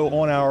depends. So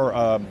on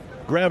our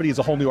Gravity is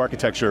a whole new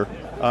architecture.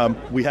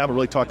 We haven't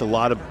really talked a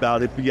lot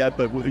about it yet,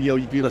 but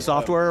the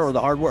software or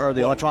the hardware or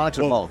the electronics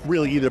or both?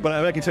 Really either, but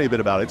I can tell you a bit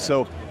about it.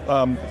 So,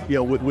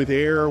 with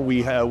Air,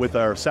 with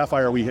our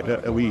Sapphire, we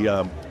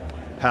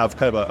have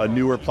kind of a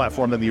newer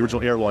platform than the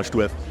original Air launched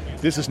with.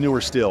 This is newer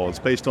still. It's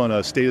based on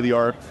a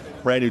state-of-the-art,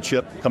 brand new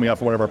chip coming out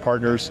from one of our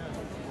partners.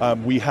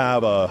 We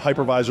have a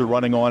hypervisor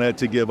running on it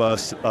to give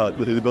us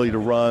the ability to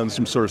run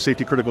some sort of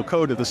safety-critical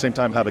code, at the same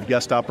time have a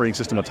guest operating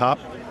system on top.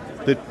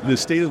 The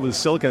state of the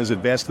silicon is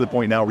advanced to the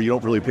point now where you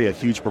don't really pay a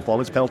huge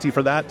performance penalty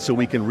for that, so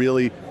we can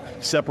really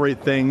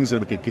separate things and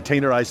we can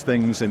containerize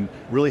things and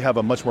really have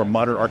a much more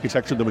modern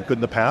architecture than we could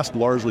in the past,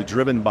 largely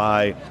driven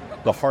by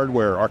the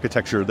hardware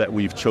architecture that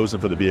we've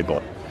chosen for the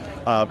vehicle.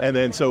 And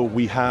then so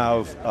we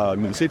have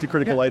the safety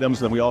critical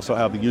items, and then we also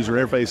have the user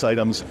interface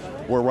items.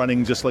 We're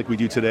running just like we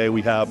do today.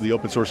 We have the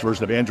open source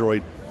version of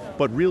Android,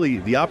 but really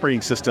the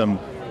operating system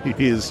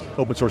is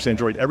open source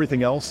Android.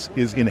 Everything else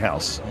is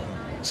in-house.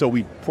 So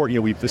we've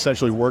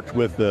essentially worked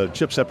with the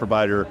chipset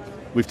provider.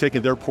 We've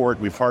taken their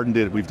port, we've hardened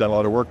it, we've done a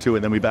lot of work to it,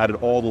 and then we've added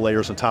all the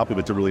layers on top of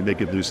it to really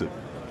make it Lucid.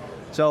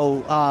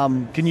 So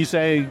can you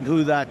say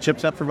who that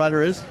chipset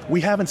provider is?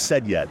 We haven't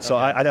said yet, so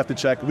I'd have to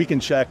check. We can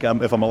check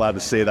if I'm allowed to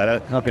say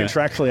that.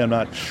 Contractually, I'm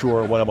not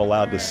sure what I'm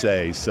allowed to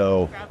say.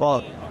 So,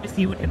 well,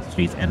 see what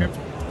industries enter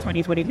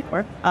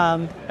 2024,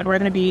 and we're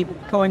going to be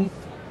going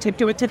to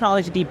do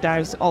technology deep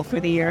dives all through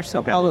the year.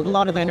 So a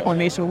lot of the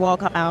information will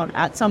come out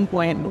at some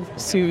point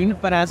soon.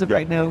 But as of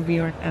right now, we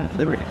aren't at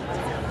liberty.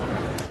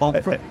 Well,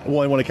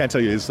 what I can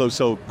tell you is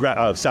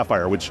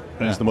Sapphire, which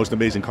is the most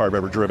amazing car I've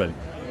ever driven.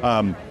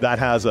 That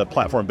has a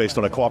platform based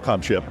on a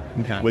Qualcomm chip,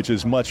 which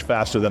is much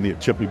faster than the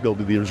chip we built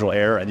with the original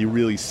Air, and you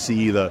really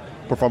see the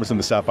performance in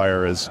the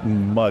Sapphire is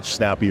much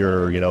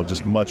snappier,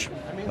 just much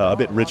a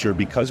bit richer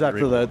because... Is that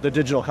for the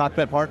digital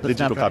cockpit part? The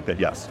digital cockpit,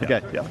 yes.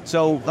 Okay. Yeah.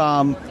 So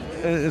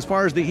as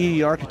far as the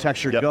EE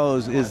architecture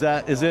goes, is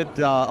it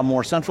a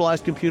more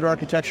centralized compute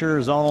architecture,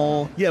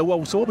 zonal? Yeah,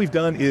 well, so what we've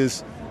done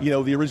is,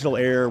 the original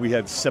Air, we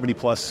had 70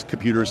 plus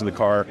computers in the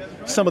car.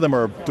 Some of them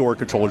are door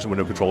controllers and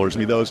window controllers,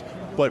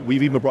 but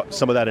we've even brought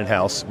some of that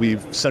in-house.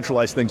 We've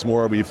centralized things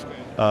more. We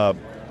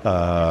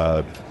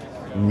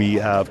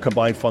have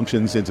combined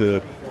functions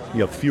into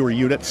fewer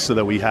units so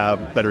that we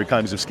have better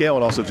economies of scale,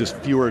 and also just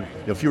fewer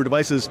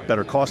devices,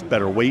 better cost,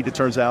 better weight, it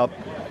turns out.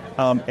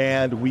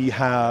 And we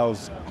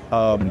have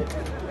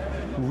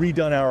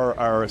redone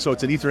our so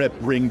it's an Ethernet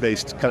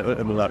ring-based kind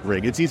of, not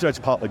ring, it's Ethernet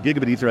a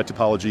gigabit Ethernet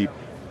topology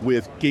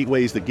with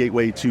gateways that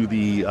gateway to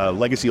the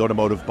legacy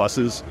automotive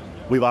buses.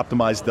 We've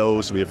optimized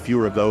those, so we have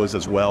fewer of those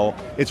as well.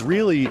 It's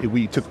really,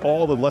 we took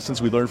all the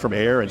lessons we learned from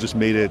Air and just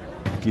made it,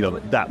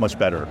 that much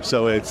better.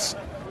 So it's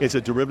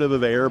a derivative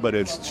of Air, but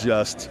it's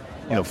just,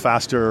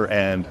 faster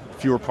and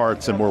fewer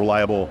parts and more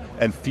reliable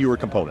and fewer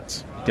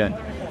components. Okay.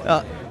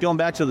 Going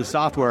back to the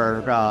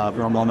software,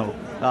 Ramon,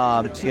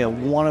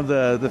 one of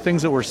the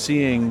things that we're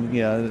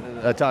seeing, I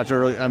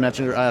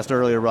asked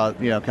earlier about,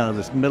 kind of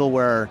this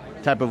middleware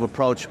type of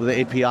approach with the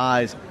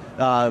APIs.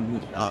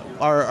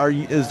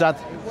 Is that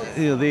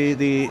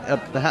the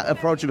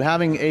approach of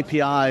having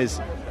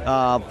APIs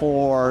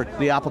for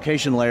the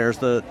application layers,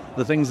 the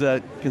things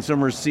that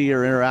consumers see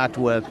or interact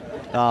with?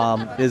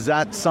 Is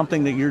that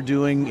something that you're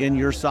doing in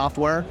your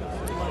software?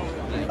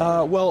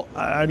 Well,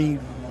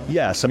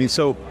 yes.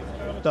 So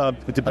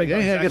it depends.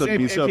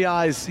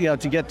 APIs,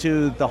 to get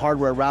to the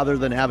hardware rather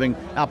than having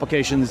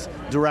applications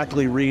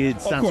directly read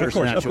sensors.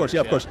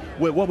 Of course.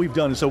 What we've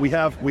done, so we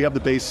have the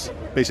base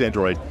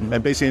Android,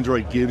 and base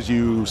Android gives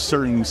you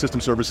certain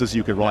system services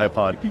you can rely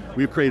upon.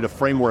 We've created a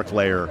framework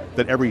layer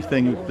that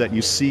everything that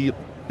you see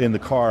in the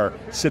car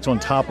sits on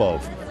top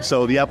of,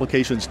 so the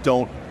applications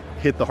don't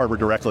hit the hardware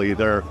directly,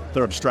 they're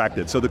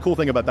abstracted. So the cool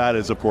thing about that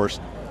is, of course,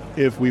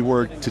 if we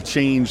were to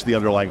change the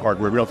underlying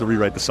hardware, we don't have to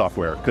rewrite the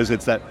software, because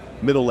it's that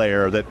middle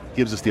layer that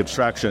gives us the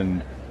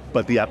abstraction,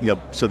 but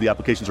so the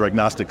applications are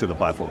agnostic to the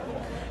platform.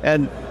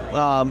 And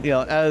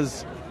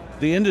as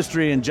the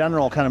industry in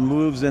general kind of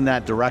moves in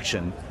that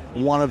direction,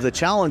 one of the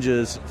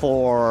challenges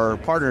for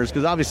partners,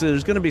 because obviously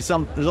there's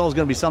always going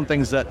to be some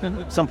things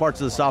that some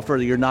parts of the software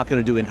that you're not going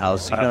to do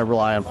in-house. You're going to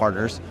rely on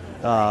partners,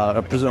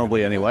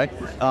 presumably anyway.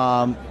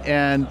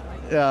 And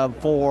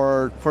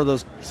for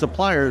those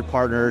supplier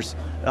partners,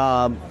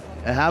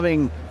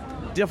 having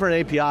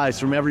different APIs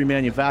from every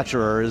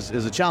manufacturer is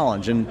a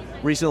challenge. And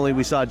recently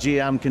we saw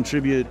GM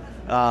contribute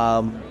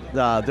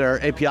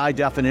their API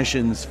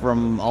definitions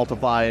from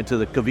Altify into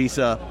the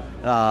Cavisa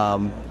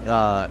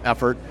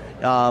effort.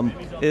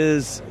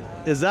 Is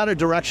that a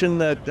direction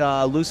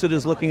that Lucid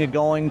is looking at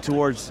going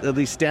towards, at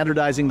least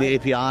standardizing the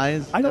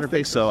APIs? I don't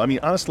think so.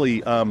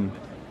 Honestly,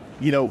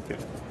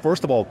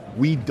 first of all,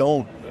 we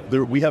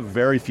have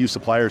very few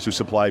suppliers who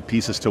supply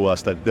pieces to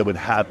us that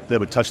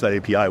would touch that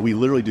API. We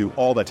literally do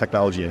all that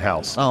technology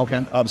in-house. Oh,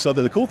 okay. So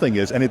the cool thing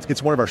is, and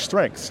it's one of our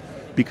strengths,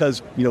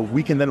 because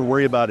we can then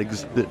worry about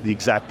the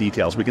exact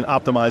details. We can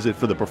optimize it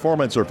for the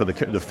performance or for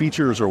the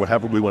features or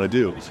whatever we want to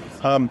do.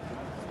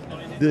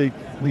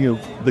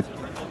 The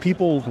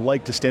people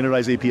like to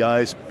standardize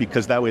APIs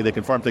because that way they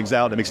can farm things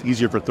out and it makes it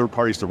easier for third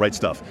parties to write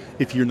stuff.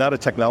 If you're not a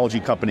technology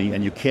company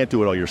and you can't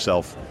do it all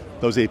yourself,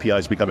 those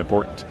APIs become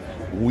important.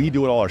 We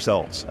do it all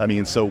ourselves.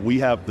 So we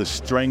have the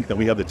strength and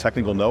we have the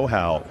technical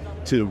know-how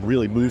to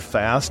really move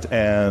fast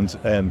and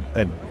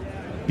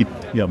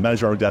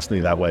manage our own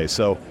destiny that way.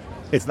 So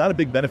it's not a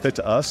big benefit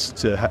to us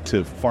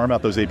to farm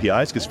out those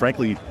APIs, because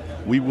frankly,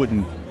 we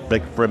wouldn't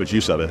make very much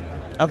use of it.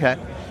 Okay.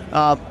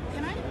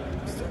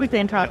 Quickly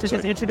interrupt to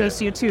just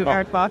introduce you to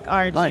Eric Bach,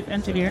 our chief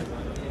engineer.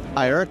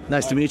 Hi, Eric.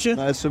 Nice to meet you.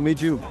 Nice to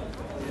meet you.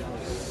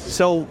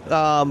 So,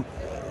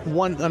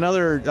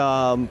 another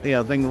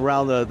thing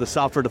around the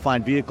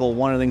software-defined vehicle,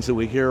 one of the things that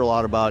we hear a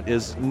lot about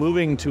is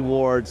moving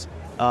towards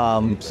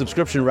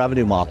subscription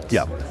revenue models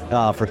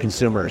for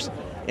consumers.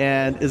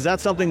 And is that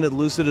something that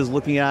Lucid is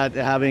looking at,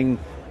 having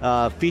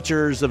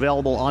features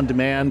available on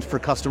demand for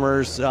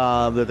customers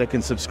that they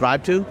can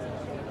subscribe to?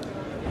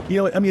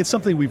 It's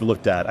something we've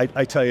looked at.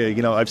 I tell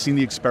you, I've seen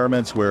the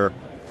experiments where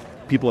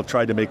people have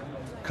tried to make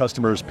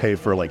customers pay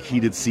for like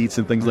heated seats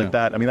and things like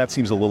that. That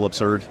seems a little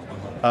absurd.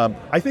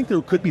 I think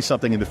there could be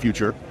something in the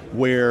future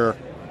where,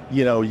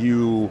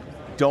 you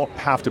don't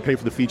have to pay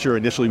for the feature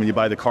initially when you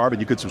buy the car, but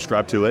you could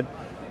subscribe to it.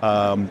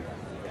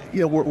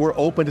 We're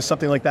open to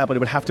something like that, but it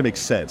would have to make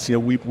sense.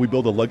 We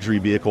build a luxury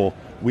vehicle.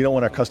 We don't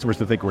want our customers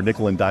to think we're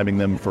nickel and diming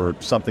them for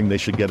something they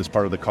should get as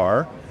part of the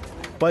car.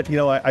 But,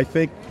 I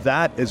think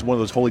that is one of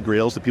those holy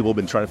grails that people have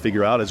been trying to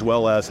figure out, as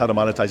well as how to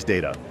monetize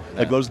data.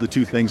 Like those are the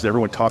two things that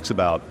everyone talks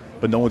about,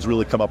 but no one's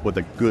really come up with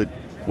a good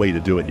way to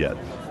do it yet.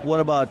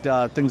 What about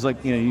things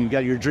like, you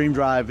got your Dream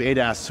Drive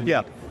ADAS?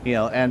 Yeah.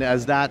 And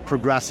as that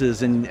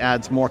progresses and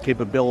adds more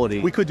capability.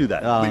 We could do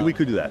that. We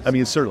could do that. I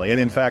mean, certainly. And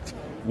in fact,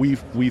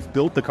 we've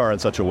built the car in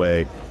such a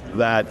way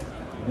that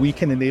we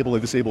can enable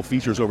and disable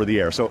features over the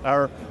air. So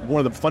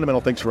one of the fundamental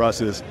things for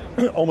us is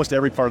almost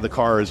every part of the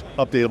car is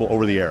updatable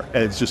over the air.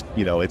 And it's just,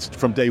 it's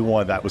from day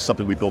one, that was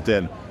something we built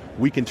in.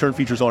 We can turn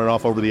features on and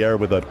off over the air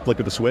with a flick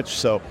of the switch.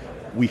 So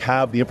we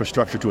have the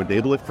infrastructure to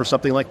enable it for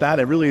something like that.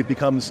 And really it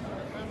becomes,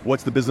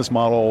 what's the business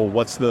model?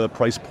 What's the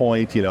price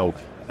point? How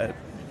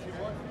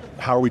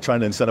are we trying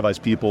to incentivize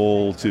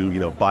people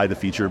to, buy the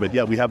feature? But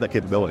yeah, we have that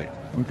capability.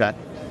 Okay.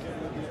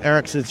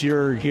 Eric, since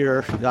you're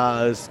here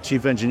as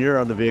chief engineer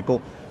on the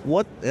vehicle,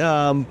 what,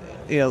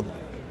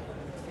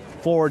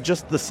 for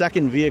just the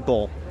second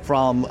vehicle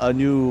from a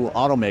new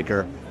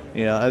automaker,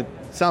 it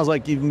sounds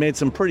like you've made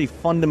some pretty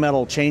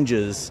fundamental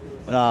changes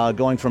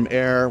going from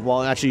Air.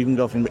 Well, actually, you can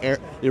go from the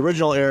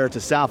original Air to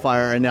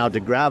Sapphire and now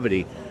to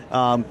Gravity.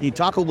 You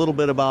talk a little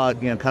bit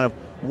about, kind of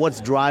what's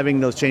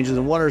driving those changes,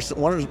 and what are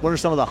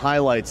some of the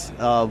highlights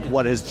of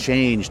what has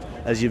changed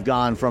as you've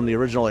gone from the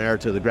original Air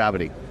to the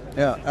Gravity?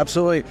 Yeah,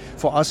 absolutely.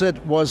 For us,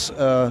 it was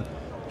a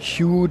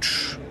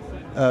huge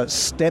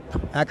step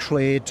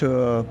actually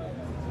to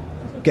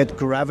get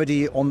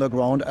Gravity on the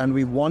ground, and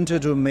we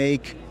wanted to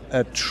make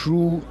a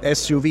true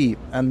SUV,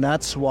 and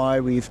that's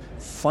why we've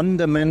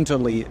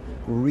fundamentally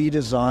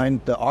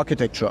redesigned the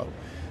architecture.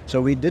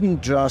 So we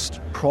didn't just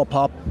prop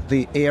up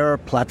the Air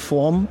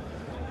platform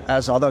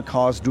as other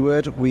cars do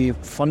it. We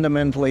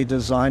fundamentally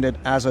designed it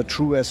as a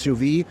true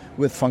SUV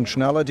with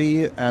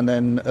functionality and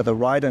then the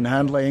ride and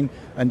handling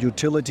and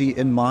utility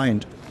in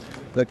mind.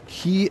 The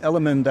key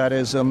element that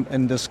is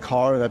in this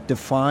car that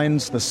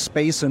defines the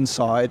space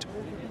inside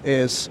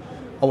is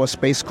our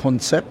space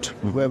concept,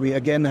 where we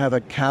again have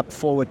a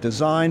cab-forward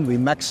design. We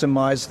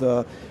maximize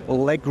the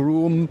leg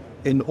room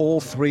in all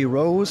three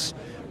rows.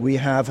 We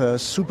have a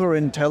super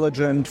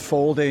intelligent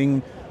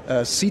folding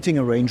seating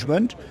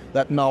arrangement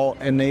that now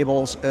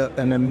enables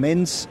an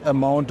immense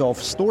amount of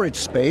storage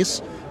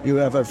space. You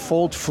have a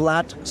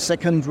fold-flat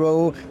second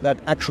row that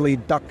actually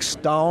ducks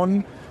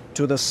down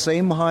to the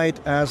same height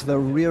as the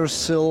rear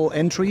sill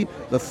entry.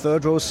 The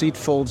third row seat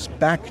folds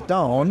back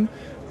down,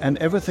 and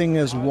everything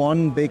is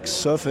one big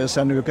surface,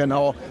 and you can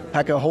now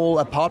pack a whole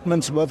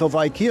apartment's worth of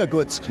IKEA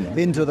goods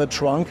into the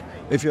trunk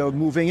if you're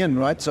moving in,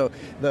 right? So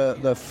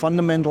the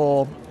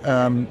fundamental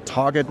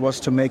target was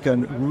to make a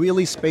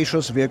really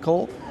spacious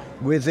vehicle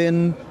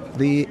within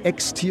the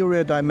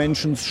exterior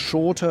dimensions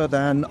shorter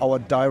than our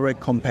direct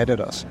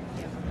competitors.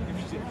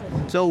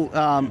 So,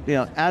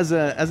 as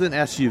an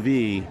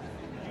SUV,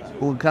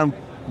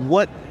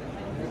 what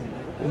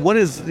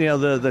is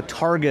the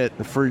target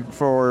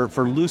for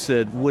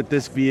Lucid with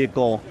this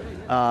vehicle?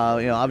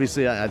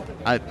 Obviously,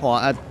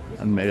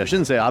 maybe I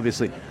shouldn't say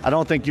obviously. I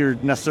don't think you're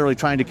necessarily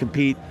trying to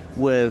compete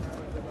with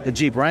a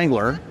Jeep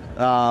Wrangler.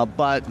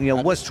 But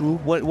what's true?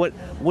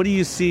 What do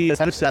you see as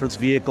this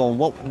vehicle?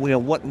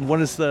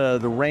 What is the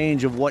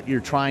range of what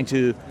you're trying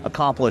to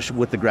accomplish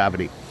with the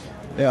Gravity?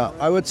 Yeah,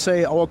 I would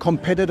say our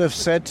competitive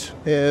set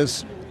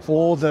is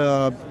for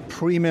the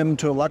premium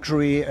to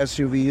luxury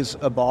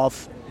SUVs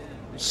above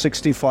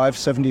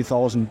 $65,000,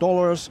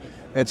 $70,000.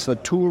 It's the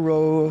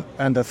 2-row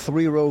and the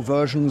 3-row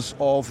versions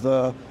of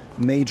the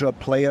major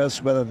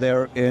players, whether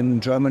they're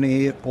in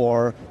Germany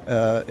or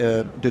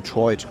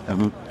Detroit.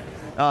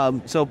 Mm-hmm.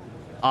 So,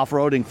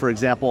 off-roading, for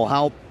example,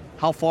 how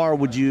far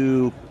would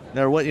you,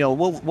 or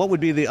what would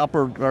be the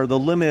upper or the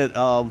limit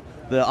of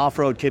the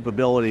off-road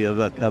capability of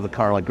a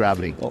car like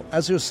Gravity? Well,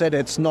 as you said,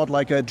 it's not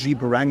like a Jeep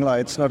Wrangler.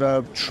 It's not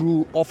a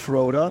true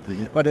off-roader,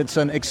 but it's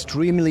an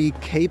extremely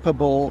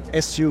capable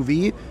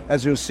SUV.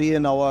 As you see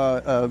in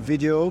our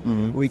video,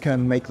 we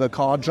can make the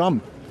car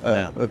jump.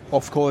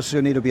 Of course,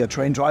 you need to be a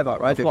trained driver,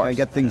 right? You can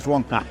get things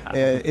wrong.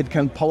 It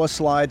can power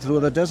slide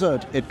through the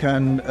desert. It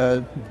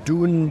can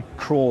dune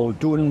crawl,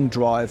 dune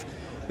drive.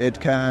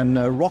 It can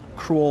rock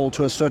crawl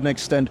to a certain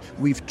extent.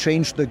 We've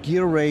changed the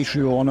gear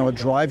ratio on our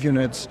drive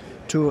units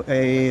to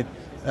a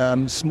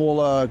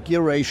smaller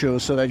gear ratio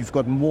so that you've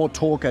got more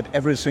torque at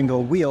every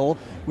single wheel,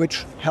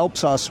 which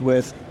helps us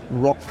with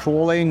rock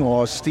crawling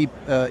or steep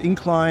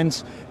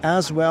inclines,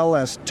 as well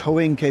as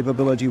towing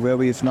capability, where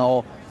we've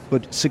now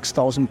put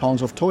 6,000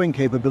 pounds of towing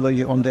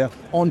capability on there,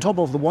 on top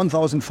of the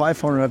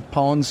 1,500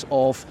 pounds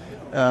of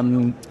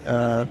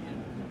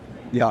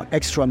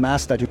extra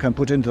mass that you can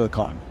put into the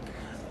car.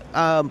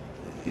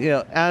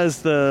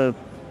 As the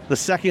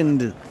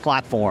second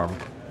platform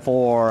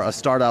for a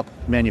startup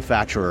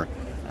manufacturer,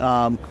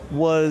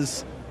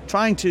 was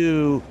trying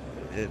to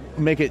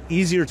make it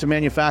easier to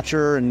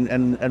manufacture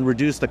and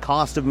reduce the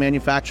cost of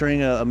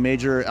manufacturing, a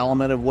major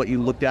element of what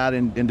you looked at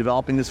in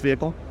developing this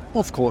vehicle?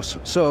 Of course.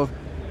 So,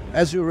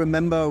 as you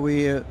remember,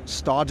 we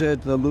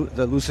started the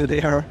Lucid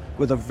Air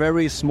with a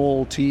very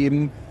small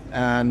team,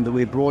 and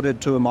we brought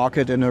it to a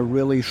market in a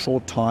really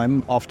short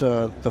time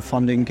after the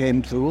funding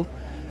came through.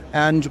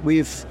 And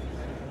we've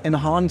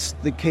enhanced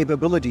the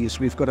capabilities.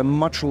 We've got a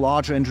much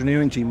larger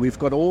engineering team. We've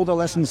got all the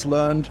lessons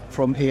learned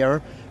from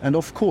Air, and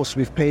of course,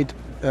 we've paid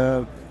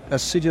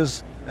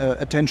assiduous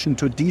attention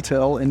to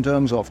detail in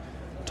terms of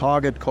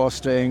target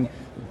costing,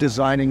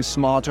 designing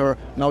smarter.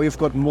 Now we've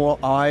got more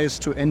eyes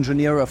to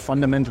engineer a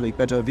fundamentally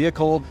better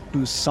vehicle,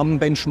 do some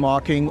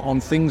benchmarking on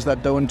things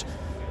that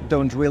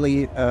don't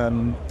really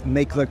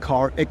make the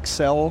car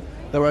excel.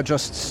 There are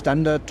just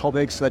standard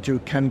topics that you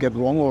can get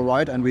wrong or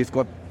right, and we've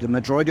got the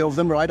majority of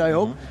them right, I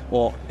hope,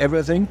 or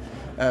everything.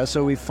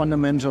 So we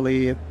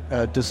fundamentally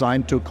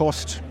designed to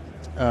cost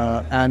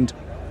and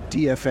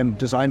DFM,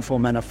 designed for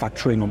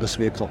manufacturing on this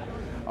vehicle.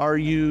 Are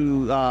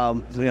you,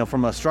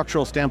 from a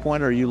structural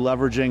standpoint, are you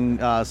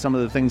leveraging some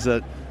of the things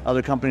that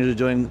other companies are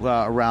doing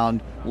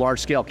around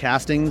large-scale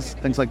castings,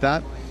 things like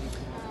that?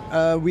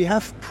 We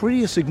have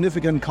pretty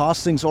significant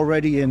castings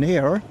already in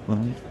Air.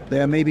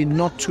 They're maybe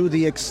not to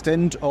the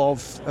extent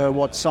of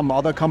what some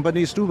other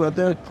companies do, but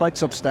they're quite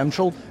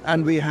substantial.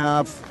 And we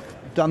have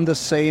done the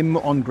same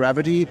on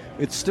Gravity.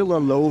 It's still a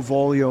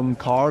low-volume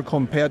car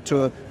compared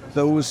to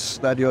those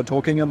that you're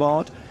talking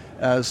about.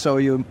 So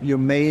you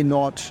may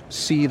not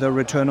see the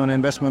return on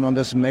investment on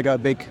this mega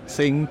big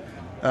thing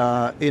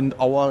in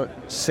our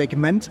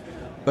segment,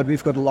 but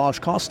we've got large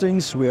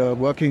castings. We are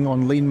working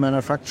on lean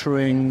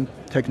manufacturing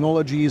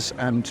technologies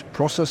and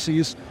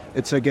processes.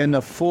 It's again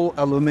a full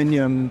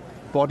aluminum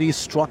body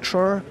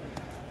structure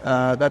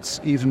that's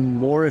even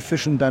more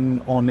efficient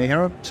than on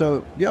Air.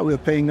 So yeah, we're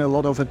paying a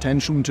lot of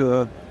attention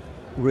to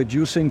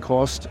reducing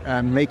cost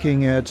and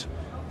making it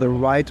the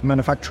right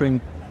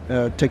manufacturing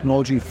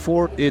technology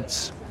for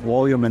its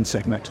volume and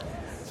segment.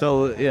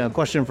 So,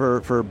 question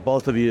for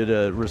both of you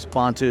to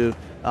respond to.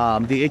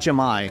 The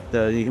HMI,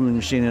 the human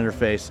machine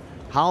interface,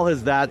 how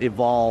has that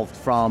evolved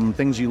from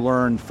things you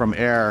learned from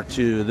Air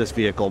to this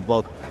vehicle,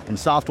 both in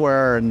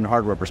software and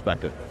hardware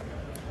perspective?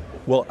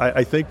 Well,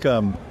 I think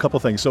a couple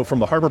things. So from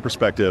the hardware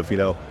perspective,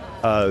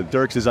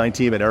 Derek's design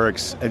team and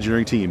Eric's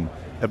engineering team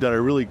have done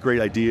a really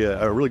great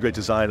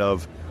design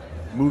of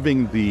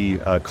moving the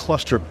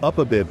cluster up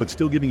a bit, but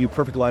still giving you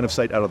perfect line of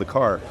sight out of the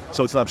car,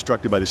 so it's not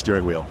obstructed by the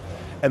steering wheel.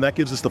 And that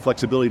gives us the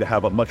flexibility to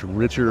have a much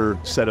richer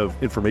set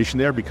of information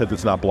there because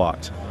it's not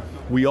blocked.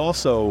 We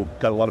also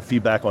got a lot of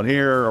feedback on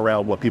Air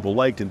around what people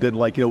liked and didn't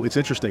like. It's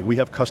interesting. We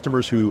have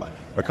customers who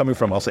are coming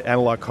from, I'll say,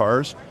 analog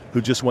cars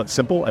who just want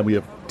simple, and we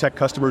have tech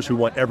customers who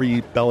want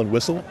every bell and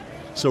whistle.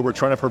 So we're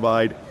trying to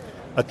provide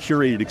a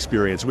curated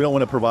experience. We don't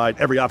want to provide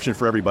every option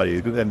for everybody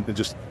and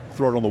just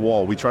throw it on the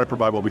wall. We try to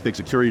provide what we think is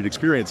a curated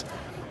experience,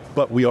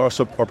 but we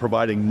also are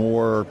providing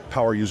more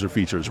power user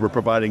features. We're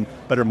providing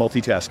better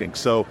multitasking.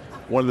 So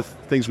one of the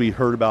things we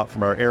heard about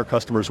from our Air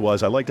customers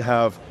was, I'd like to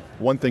have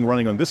one thing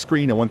running on this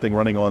screen and one thing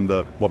running on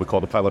what we call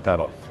the pilot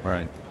panel.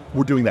 Right.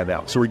 We're doing that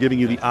now. So we're giving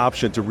you the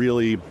option to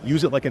really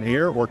use it like an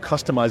Air or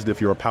customize it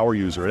if you're a power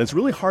user. And it's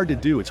really hard to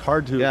do. It's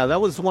hard to... Yeah, that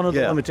was one of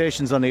the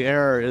limitations on the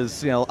Air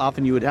is,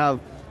 often you would have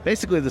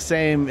basically the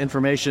same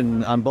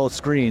information on both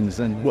screens.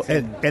 And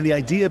the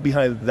idea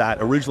behind that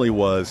originally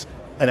was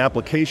an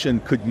application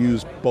could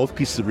use both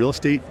pieces of real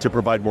estate to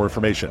provide more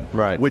information,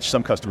 right? Which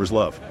some customers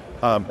love.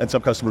 And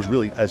some customers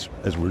really, as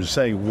we were just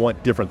saying,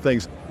 want different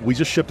things. We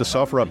just shipped a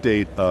software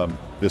update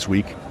this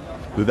week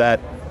that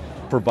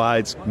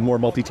provides more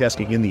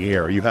multitasking in the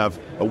Air. You have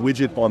a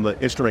widget on the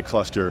instrument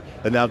cluster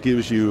that now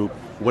gives you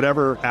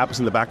whatever app is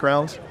in the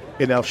background.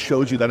 It now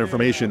shows you that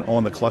information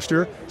on the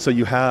cluster. So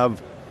you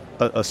have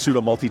a pseudo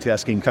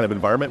multitasking kind of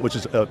environment, which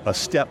is a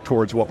step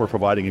towards what we're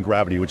providing in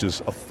Gravity, which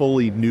is a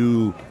fully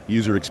new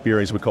user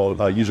experience. We call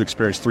it User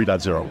Experience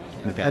 3.0.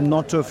 Okay. And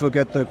not to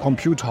forget the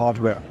compute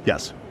hardware.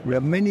 Yes. We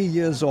are many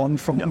years on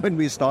from when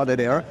we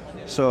started Air.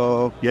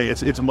 So yeah,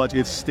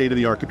 it's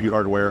state-of-the-art compute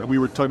hardware. We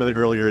were talking about it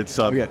earlier. It's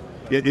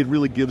it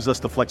really gives us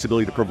the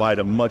flexibility to provide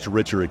a much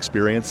richer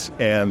experience.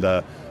 And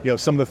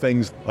some of the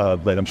things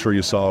that I'm sure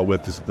you saw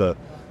with the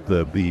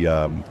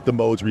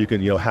modes where you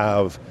can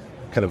have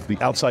kind of the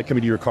outside coming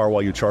to your car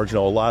while you charge.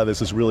 A lot of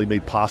this is really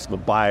made possible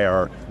by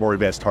our more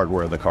advanced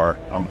hardware in the car.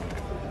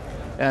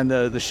 And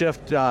the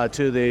shift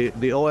to the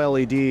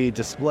OLED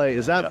display,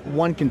 is that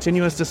one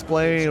continuous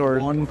display or?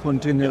 One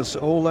continuous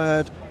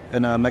OLED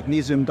and a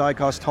magnesium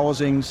die-cast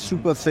housing,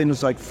 super thin,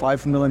 it's like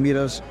 5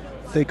 millimeters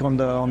thick on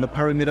the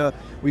perimeter.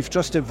 We've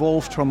just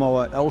evolved from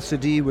our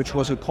LCD, which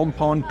was a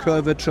compound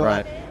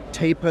curvature,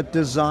 tapered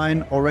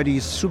design, already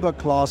super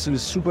class and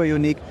super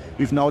unique.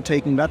 We've now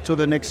taken that to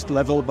the next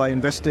level by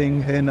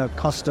investing in a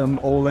custom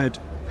OLED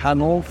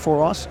panel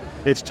for us.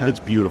 It's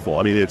beautiful.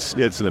 I mean, it's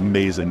an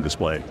amazing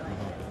display.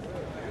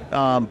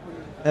 And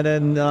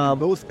then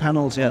both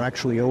panels are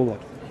actually OLED.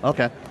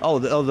 Okay.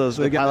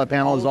 The pilot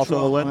panel is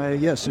also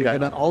OLED? Yes, you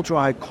get an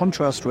ultra-high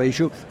contrast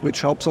ratio,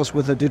 which helps us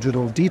with the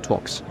digital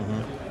detox.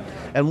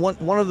 And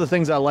one of the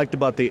things I liked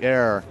about the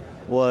Air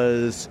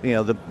was,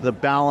 the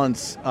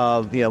balance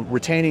of,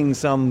 retaining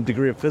some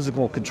degree of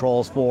physical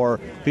controls for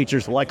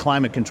features like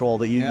climate control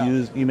that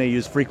you may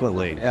use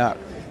frequently. Yeah.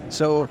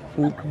 So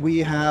we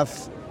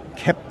have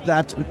kept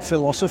that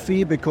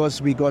philosophy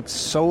because we got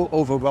so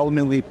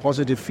overwhelmingly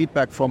positive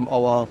feedback from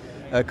our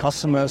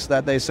customers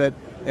that they said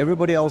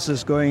everybody else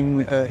is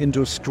going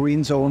into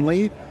screens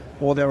only,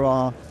 or there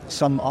are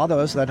some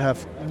others that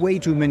have way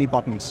too many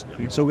buttons.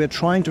 So we're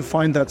trying to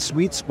find that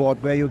sweet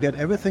spot where you get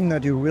everything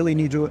that you really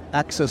need to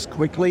access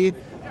quickly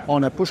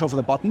on a push of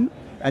the button,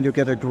 and you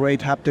get a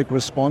great haptic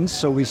response.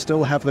 So we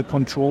still have the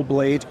control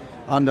blade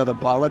under the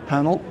pilot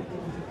panel.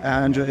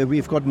 And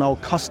we've got now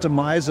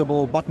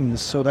customizable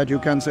buttons so that you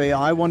can say,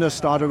 I want to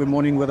start every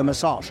morning with a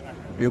massage.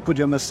 You put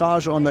your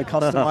massage on the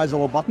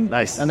customizable button,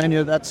 nice. And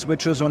then that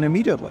switches on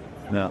immediately.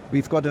 Yeah.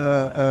 We've got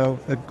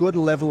a good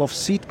level of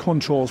seat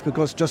controls,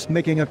 because just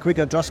making a quick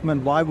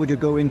adjustment, why would you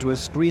go into a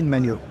screen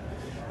menu?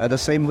 The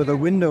same with the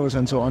windows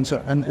and so on.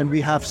 And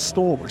we have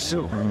stalks.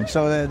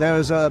 So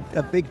there's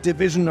a big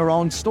division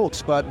around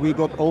stalks, but we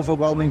got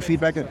overwhelming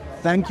feedback.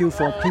 Thank you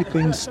for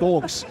keeping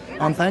stalks,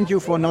 and thank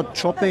you for not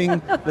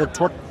chopping the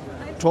top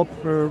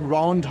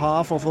round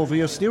half of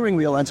your steering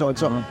wheel and so on.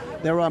 So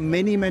there are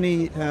many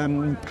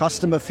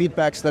customer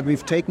feedbacks that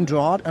we've taken to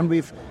heart, and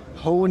we've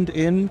honed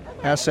in,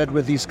 as said,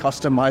 with these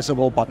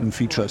customizable button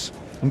features.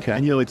 Okay.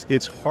 And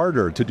it's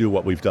harder to do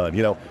what we've done.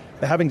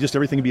 Having just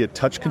everything be a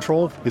touch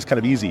control is kind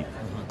of easy.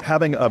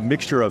 Having a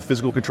mixture of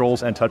physical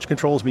controls and touch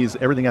controls means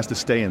everything has to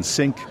stay in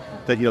sync.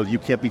 That you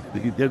can't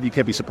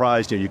be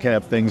surprised. You can't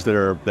have things that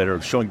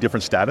are showing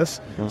different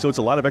status. So it's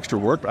a lot of extra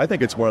work. But I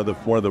think it's one of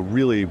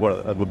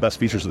the best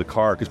features of the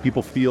car, because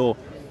people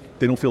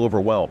they don't feel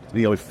overwhelmed.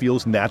 It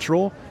feels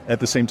natural. At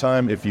the same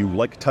time, if you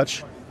like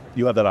touch,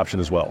 you have that option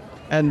as well.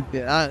 And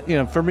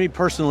for me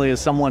personally, as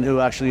someone who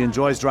actually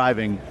enjoys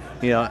driving,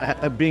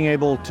 being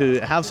able to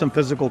have some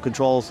physical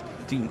controls,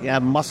 to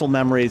have muscle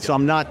memory, so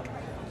I'm not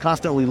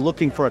constantly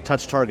looking for a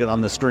touch target on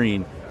the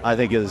screen, I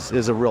think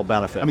is a real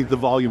benefit. I mean, the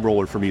volume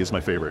roller for me is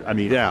my favorite. I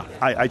mean,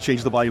 I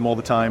change the volume all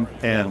the time,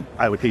 and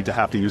I would hate to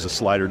have to use a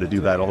slider to do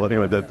that.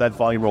 Anyway, that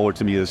volume roller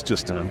to me is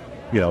just,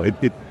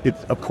 it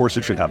of course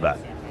it should have that.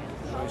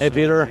 Hey,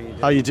 Peter,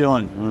 how you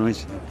doing?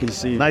 Good to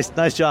see you.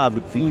 Nice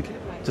job.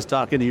 Just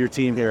talking to your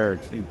team here.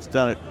 It's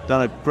done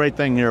a great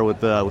thing here with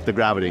the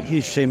Gravity.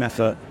 Huge team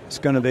effort. It's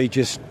going to be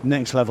just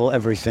next level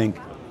everything.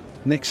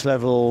 Next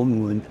level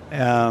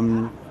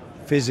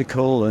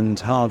physical and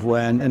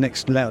hardware, and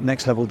next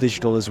level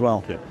digital as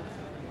well. Yeah.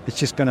 It's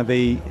just going to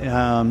be,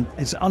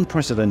 it's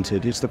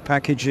unprecedented. It's the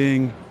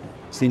packaging,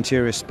 it's the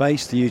interior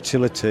space, the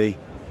utility,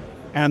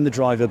 and the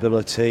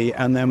drivability.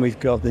 And then we've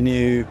got the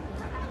new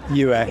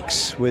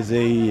UX with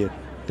the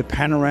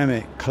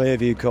panoramic clear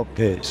view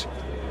cockpit,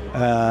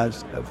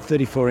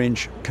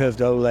 34-inch curved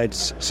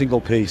OLEDs,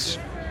 single piece.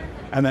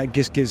 And that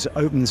just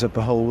opens up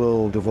a whole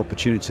world of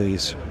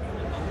opportunities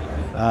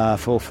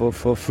for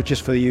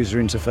the user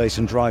interface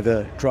and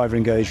driver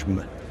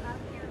engagement.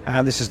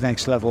 This is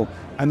next level.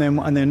 And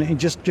then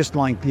just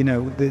like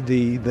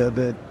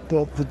the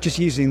just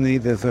using the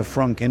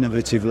Frunk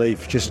innovative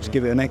leaf, just to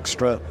give it an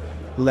extra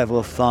level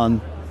of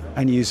fun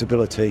and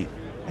usability.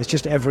 It's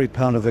just every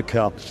part of the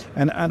car.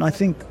 And I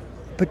think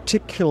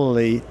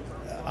particularly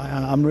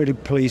I'm really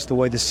pleased the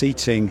way the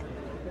seating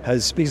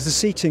because the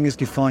seating has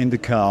defined the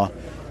car.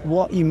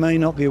 What you may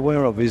not be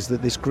aware of is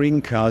that this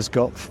green car's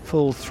got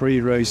full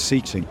 3-row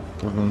seating.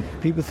 Mm-hmm.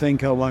 People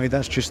think, oh, well,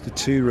 that's just the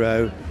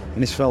 2-row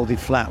and it's folded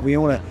flat. We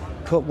want to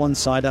put one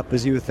side up,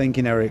 as you were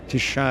thinking, Eric, to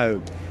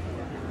show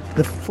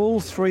the full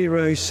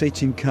 3-row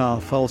seating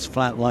car folds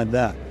flat like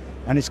that,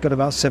 and it's got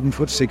about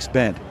 7'6"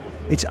 bed.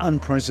 It's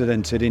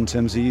unprecedented in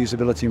terms of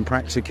usability and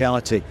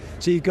practicality.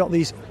 So you've got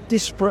these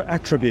disparate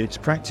attributes: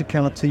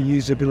 practicality,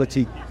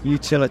 usability,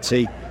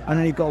 utility, and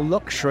then you've got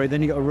luxury,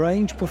 then you've got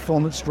range,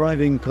 performance,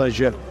 driving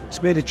pleasure,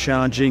 speed of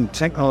charging,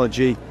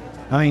 technology.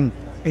 I mean,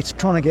 it's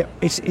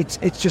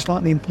just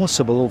like the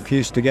impossible all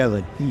fused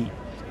together.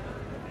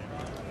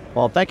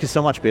 Well, thank you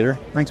so much, Peter.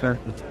 Thanks, man.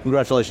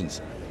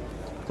 Congratulations.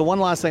 So one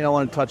last thing I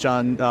want to touch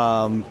on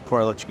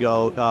before I let you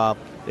go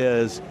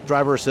is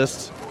driver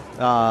assist.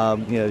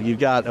 You've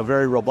got a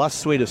very robust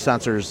suite of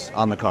sensors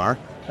on the car.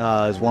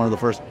 Is one of the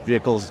first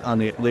vehicles on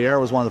the Air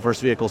was one of the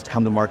first vehicles to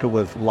come to market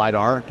with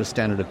LiDAR, just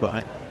standard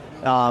equipment.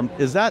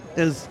 Is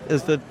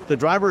the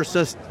driver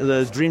assist,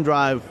 the Dream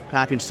Drive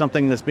package,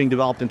 something that's being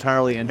developed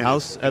entirely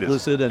in-house at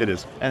Lucid? It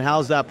is. And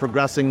how's that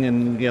progressing?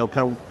 And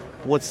kind of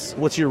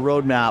what's your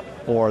roadmap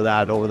for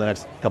that over the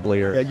next couple of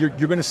years? Yeah,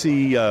 you're going to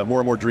see more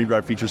and more Dream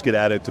Drive features get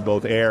added to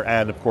both Air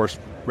and, of course,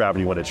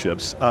 Gravity when it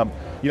ships.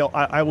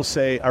 I will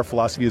say our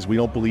philosophy is we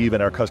don't believe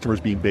in our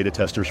customers being beta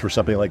testers for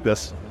something like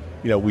this.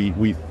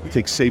 We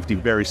take safety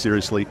very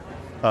seriously.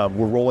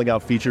 We're rolling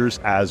out features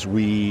as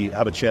we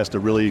have a chance to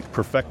really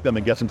perfect them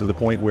and get them to the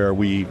point where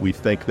we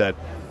think that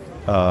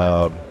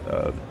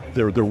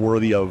they're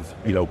worthy of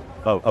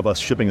of us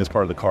shipping as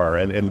part of the car,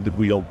 and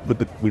we don't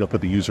put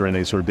the user in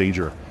any sort of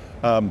danger.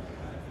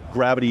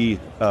 Gravity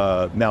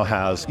now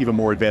has even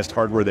more advanced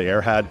hardware than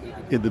Air had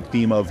in the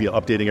theme of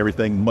updating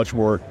everything, much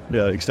more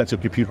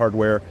extensive compute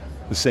hardware,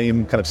 the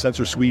same kind of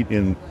sensor suite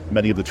in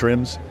many of the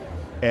trims.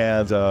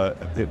 And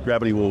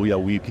Gravity will,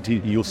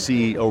 you'll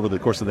see over the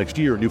course of the next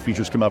year, new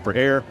features come out for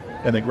Air,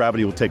 and then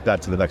Gravity will take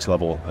that to the next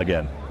level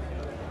again.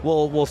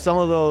 Will some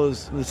of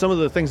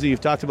the things that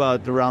you've talked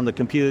about around the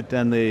compute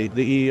and the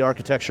EE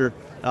architecture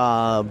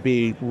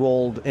be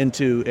rolled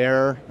into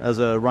Air as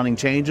a running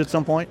change at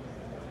some point?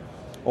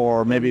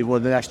 Or maybe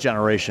with the next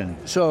generation?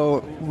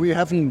 So we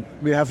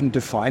haven't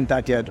defined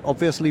that yet.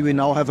 Obviously, we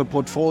now have a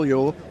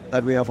portfolio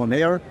that we have on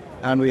Air,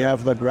 and we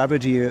have the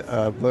Gravity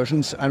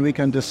versions, and we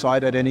can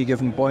decide at any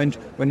given point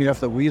when you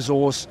have the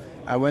resource,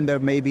 when there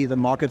may be the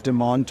market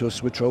demand to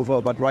switch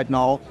over. But right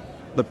now,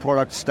 the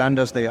products stand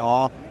as they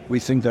are. We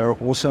think they're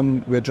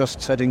awesome. We're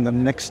just setting the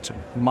next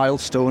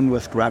milestone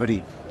with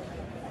Gravity.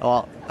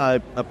 Well,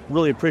 I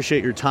really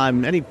appreciate your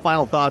time. Any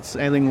final thoughts,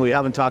 anything we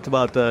haven't talked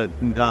about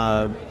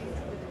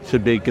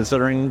should be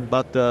considering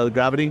about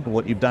Gravity,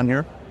 what you've done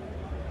here?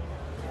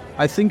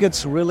 I think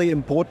it's really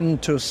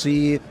important to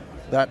see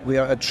that we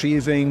are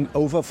achieving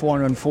over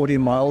 440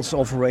 miles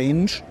of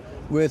range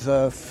with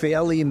a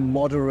fairly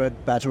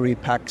moderate battery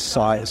pack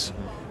size.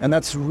 And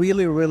that's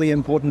really, really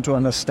important to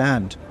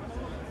understand.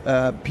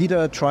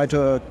 Peter tried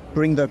to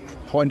bring the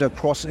point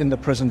across in the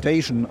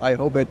presentation. I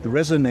hope it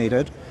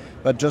resonated.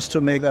 But just to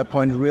make that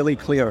point really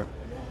clear,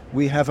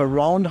 we have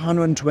around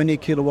 120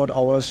 kilowatt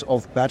hours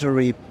of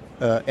battery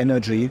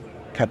energy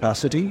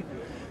capacity,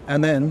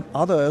 and then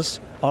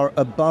others are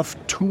above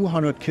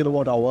 200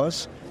 kilowatt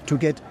hours to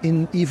get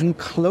in even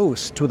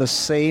close to the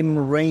same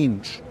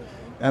range.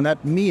 And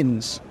that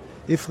means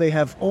if they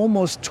have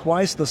almost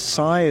twice the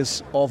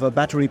size of a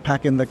battery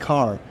pack in the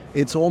car,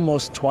 it's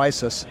almost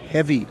twice as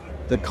heavy.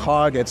 The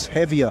car gets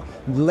heavier,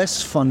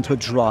 less fun to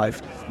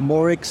drive,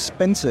 more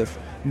expensive,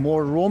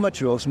 more raw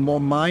materials, more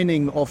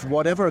mining of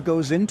whatever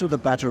goes into the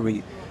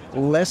battery,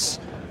 less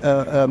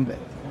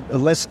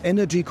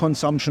energy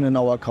consumption in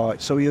our car.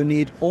 So you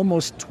need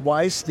almost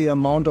twice the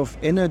amount of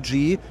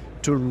energy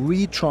to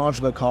recharge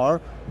the car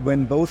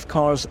when both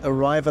cars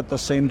arrive at the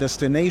same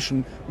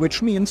destination,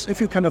 which means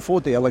if you can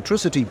afford the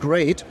electricity,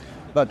 great,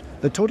 but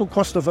the total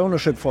cost of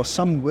ownership for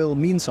some will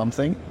mean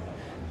something.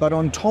 But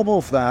on top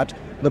of that,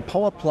 the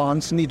power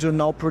plants need to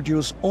now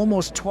produce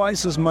almost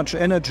twice as much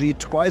energy,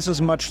 twice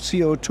as much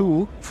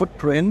CO2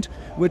 footprint,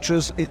 which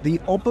is the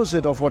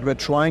opposite of what we're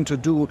trying to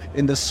do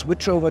in the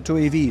switch over to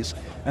EVs.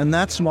 And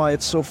that's why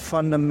it's so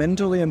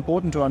fundamentally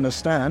important to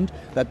understand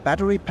that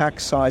battery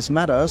pack size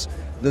matters.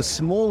 The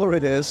smaller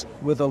it is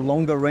with a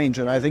longer range.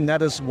 And I think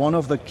that is one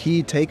of the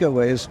key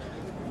takeaways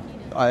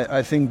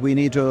I think we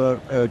need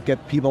to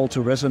get people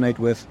to resonate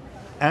with.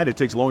 And it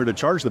takes longer to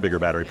charge the bigger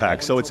battery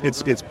pack. So it's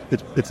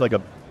like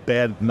a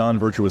bad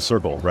non-virtuous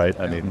circle, right?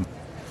 I mean,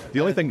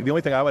 the only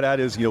thing I would add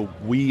is, I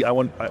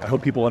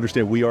hope people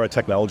understand we are a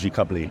technology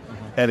company,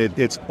 and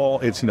it's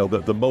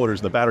the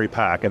motors, the battery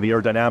pack, and the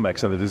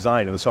aerodynamics, and the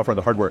design, and the software, and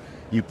the hardware.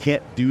 You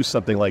can't do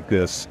something like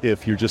this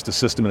if you're just a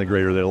system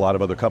integrator that a lot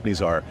of other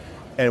companies are.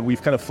 And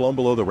we've kind of flown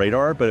below the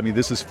radar, but I mean,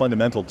 this is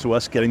fundamental to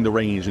us getting the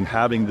range and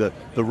having the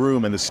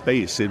room and the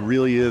space. It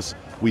really is.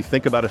 We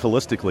think about it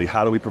holistically.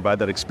 How do we provide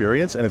that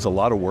experience? And it's a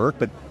lot of work,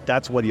 but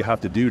that's what you have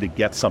to do to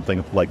get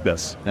something like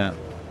this. Yeah.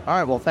 All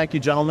right. Well, thank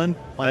you, gentlemen.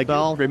 Thank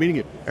you. Great meeting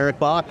you. Eric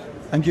Bach.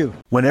 Thank you.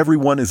 When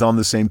everyone is on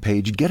the same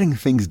page, getting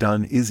things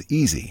done is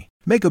easy.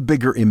 Make a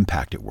bigger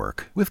impact at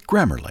work with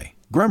Grammarly.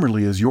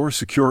 Grammarly is your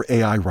secure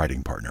AI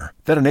writing partner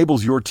that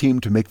enables your team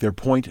to make their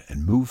point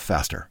and move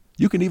faster.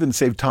 You can even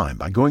save time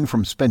by going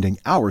from spending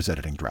hours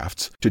editing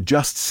drafts to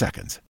just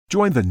seconds.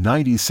 Join the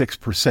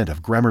 96%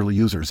 of Grammarly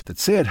users that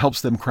say it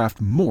helps them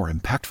craft more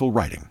impactful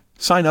writing.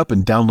 Sign up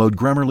and download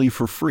Grammarly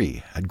for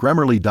free at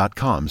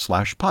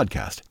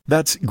Grammarly.com/podcast.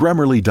 That's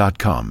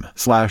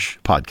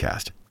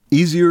Grammarly.com/podcast.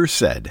 Easier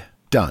said,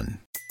 done.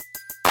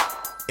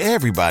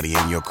 Everybody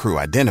in your crew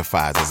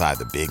identifies as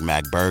either Big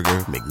Mac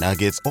Burger,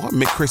 McNuggets, or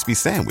McCrispy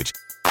Sandwich.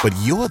 But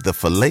you're the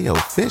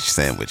Filet-O-Fish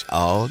Sandwich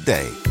all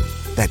day.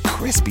 That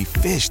crispy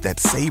fish, that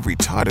savory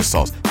tartar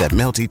sauce, that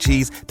melty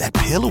cheese, that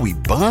pillowy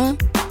bun.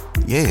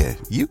 Yeah,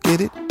 you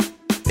get it.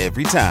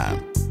 Every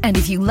time. And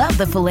if you love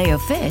the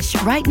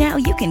Filet-O-Fish, right now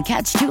you can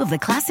catch two of the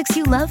classics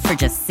you love for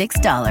just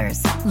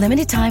 $6.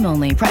 Limited time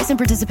only. Price and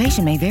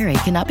participation may vary.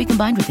 Cannot be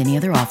combined with any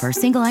other offer.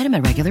 Single item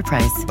at regular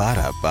price.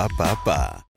 Ba-da-ba-ba-ba.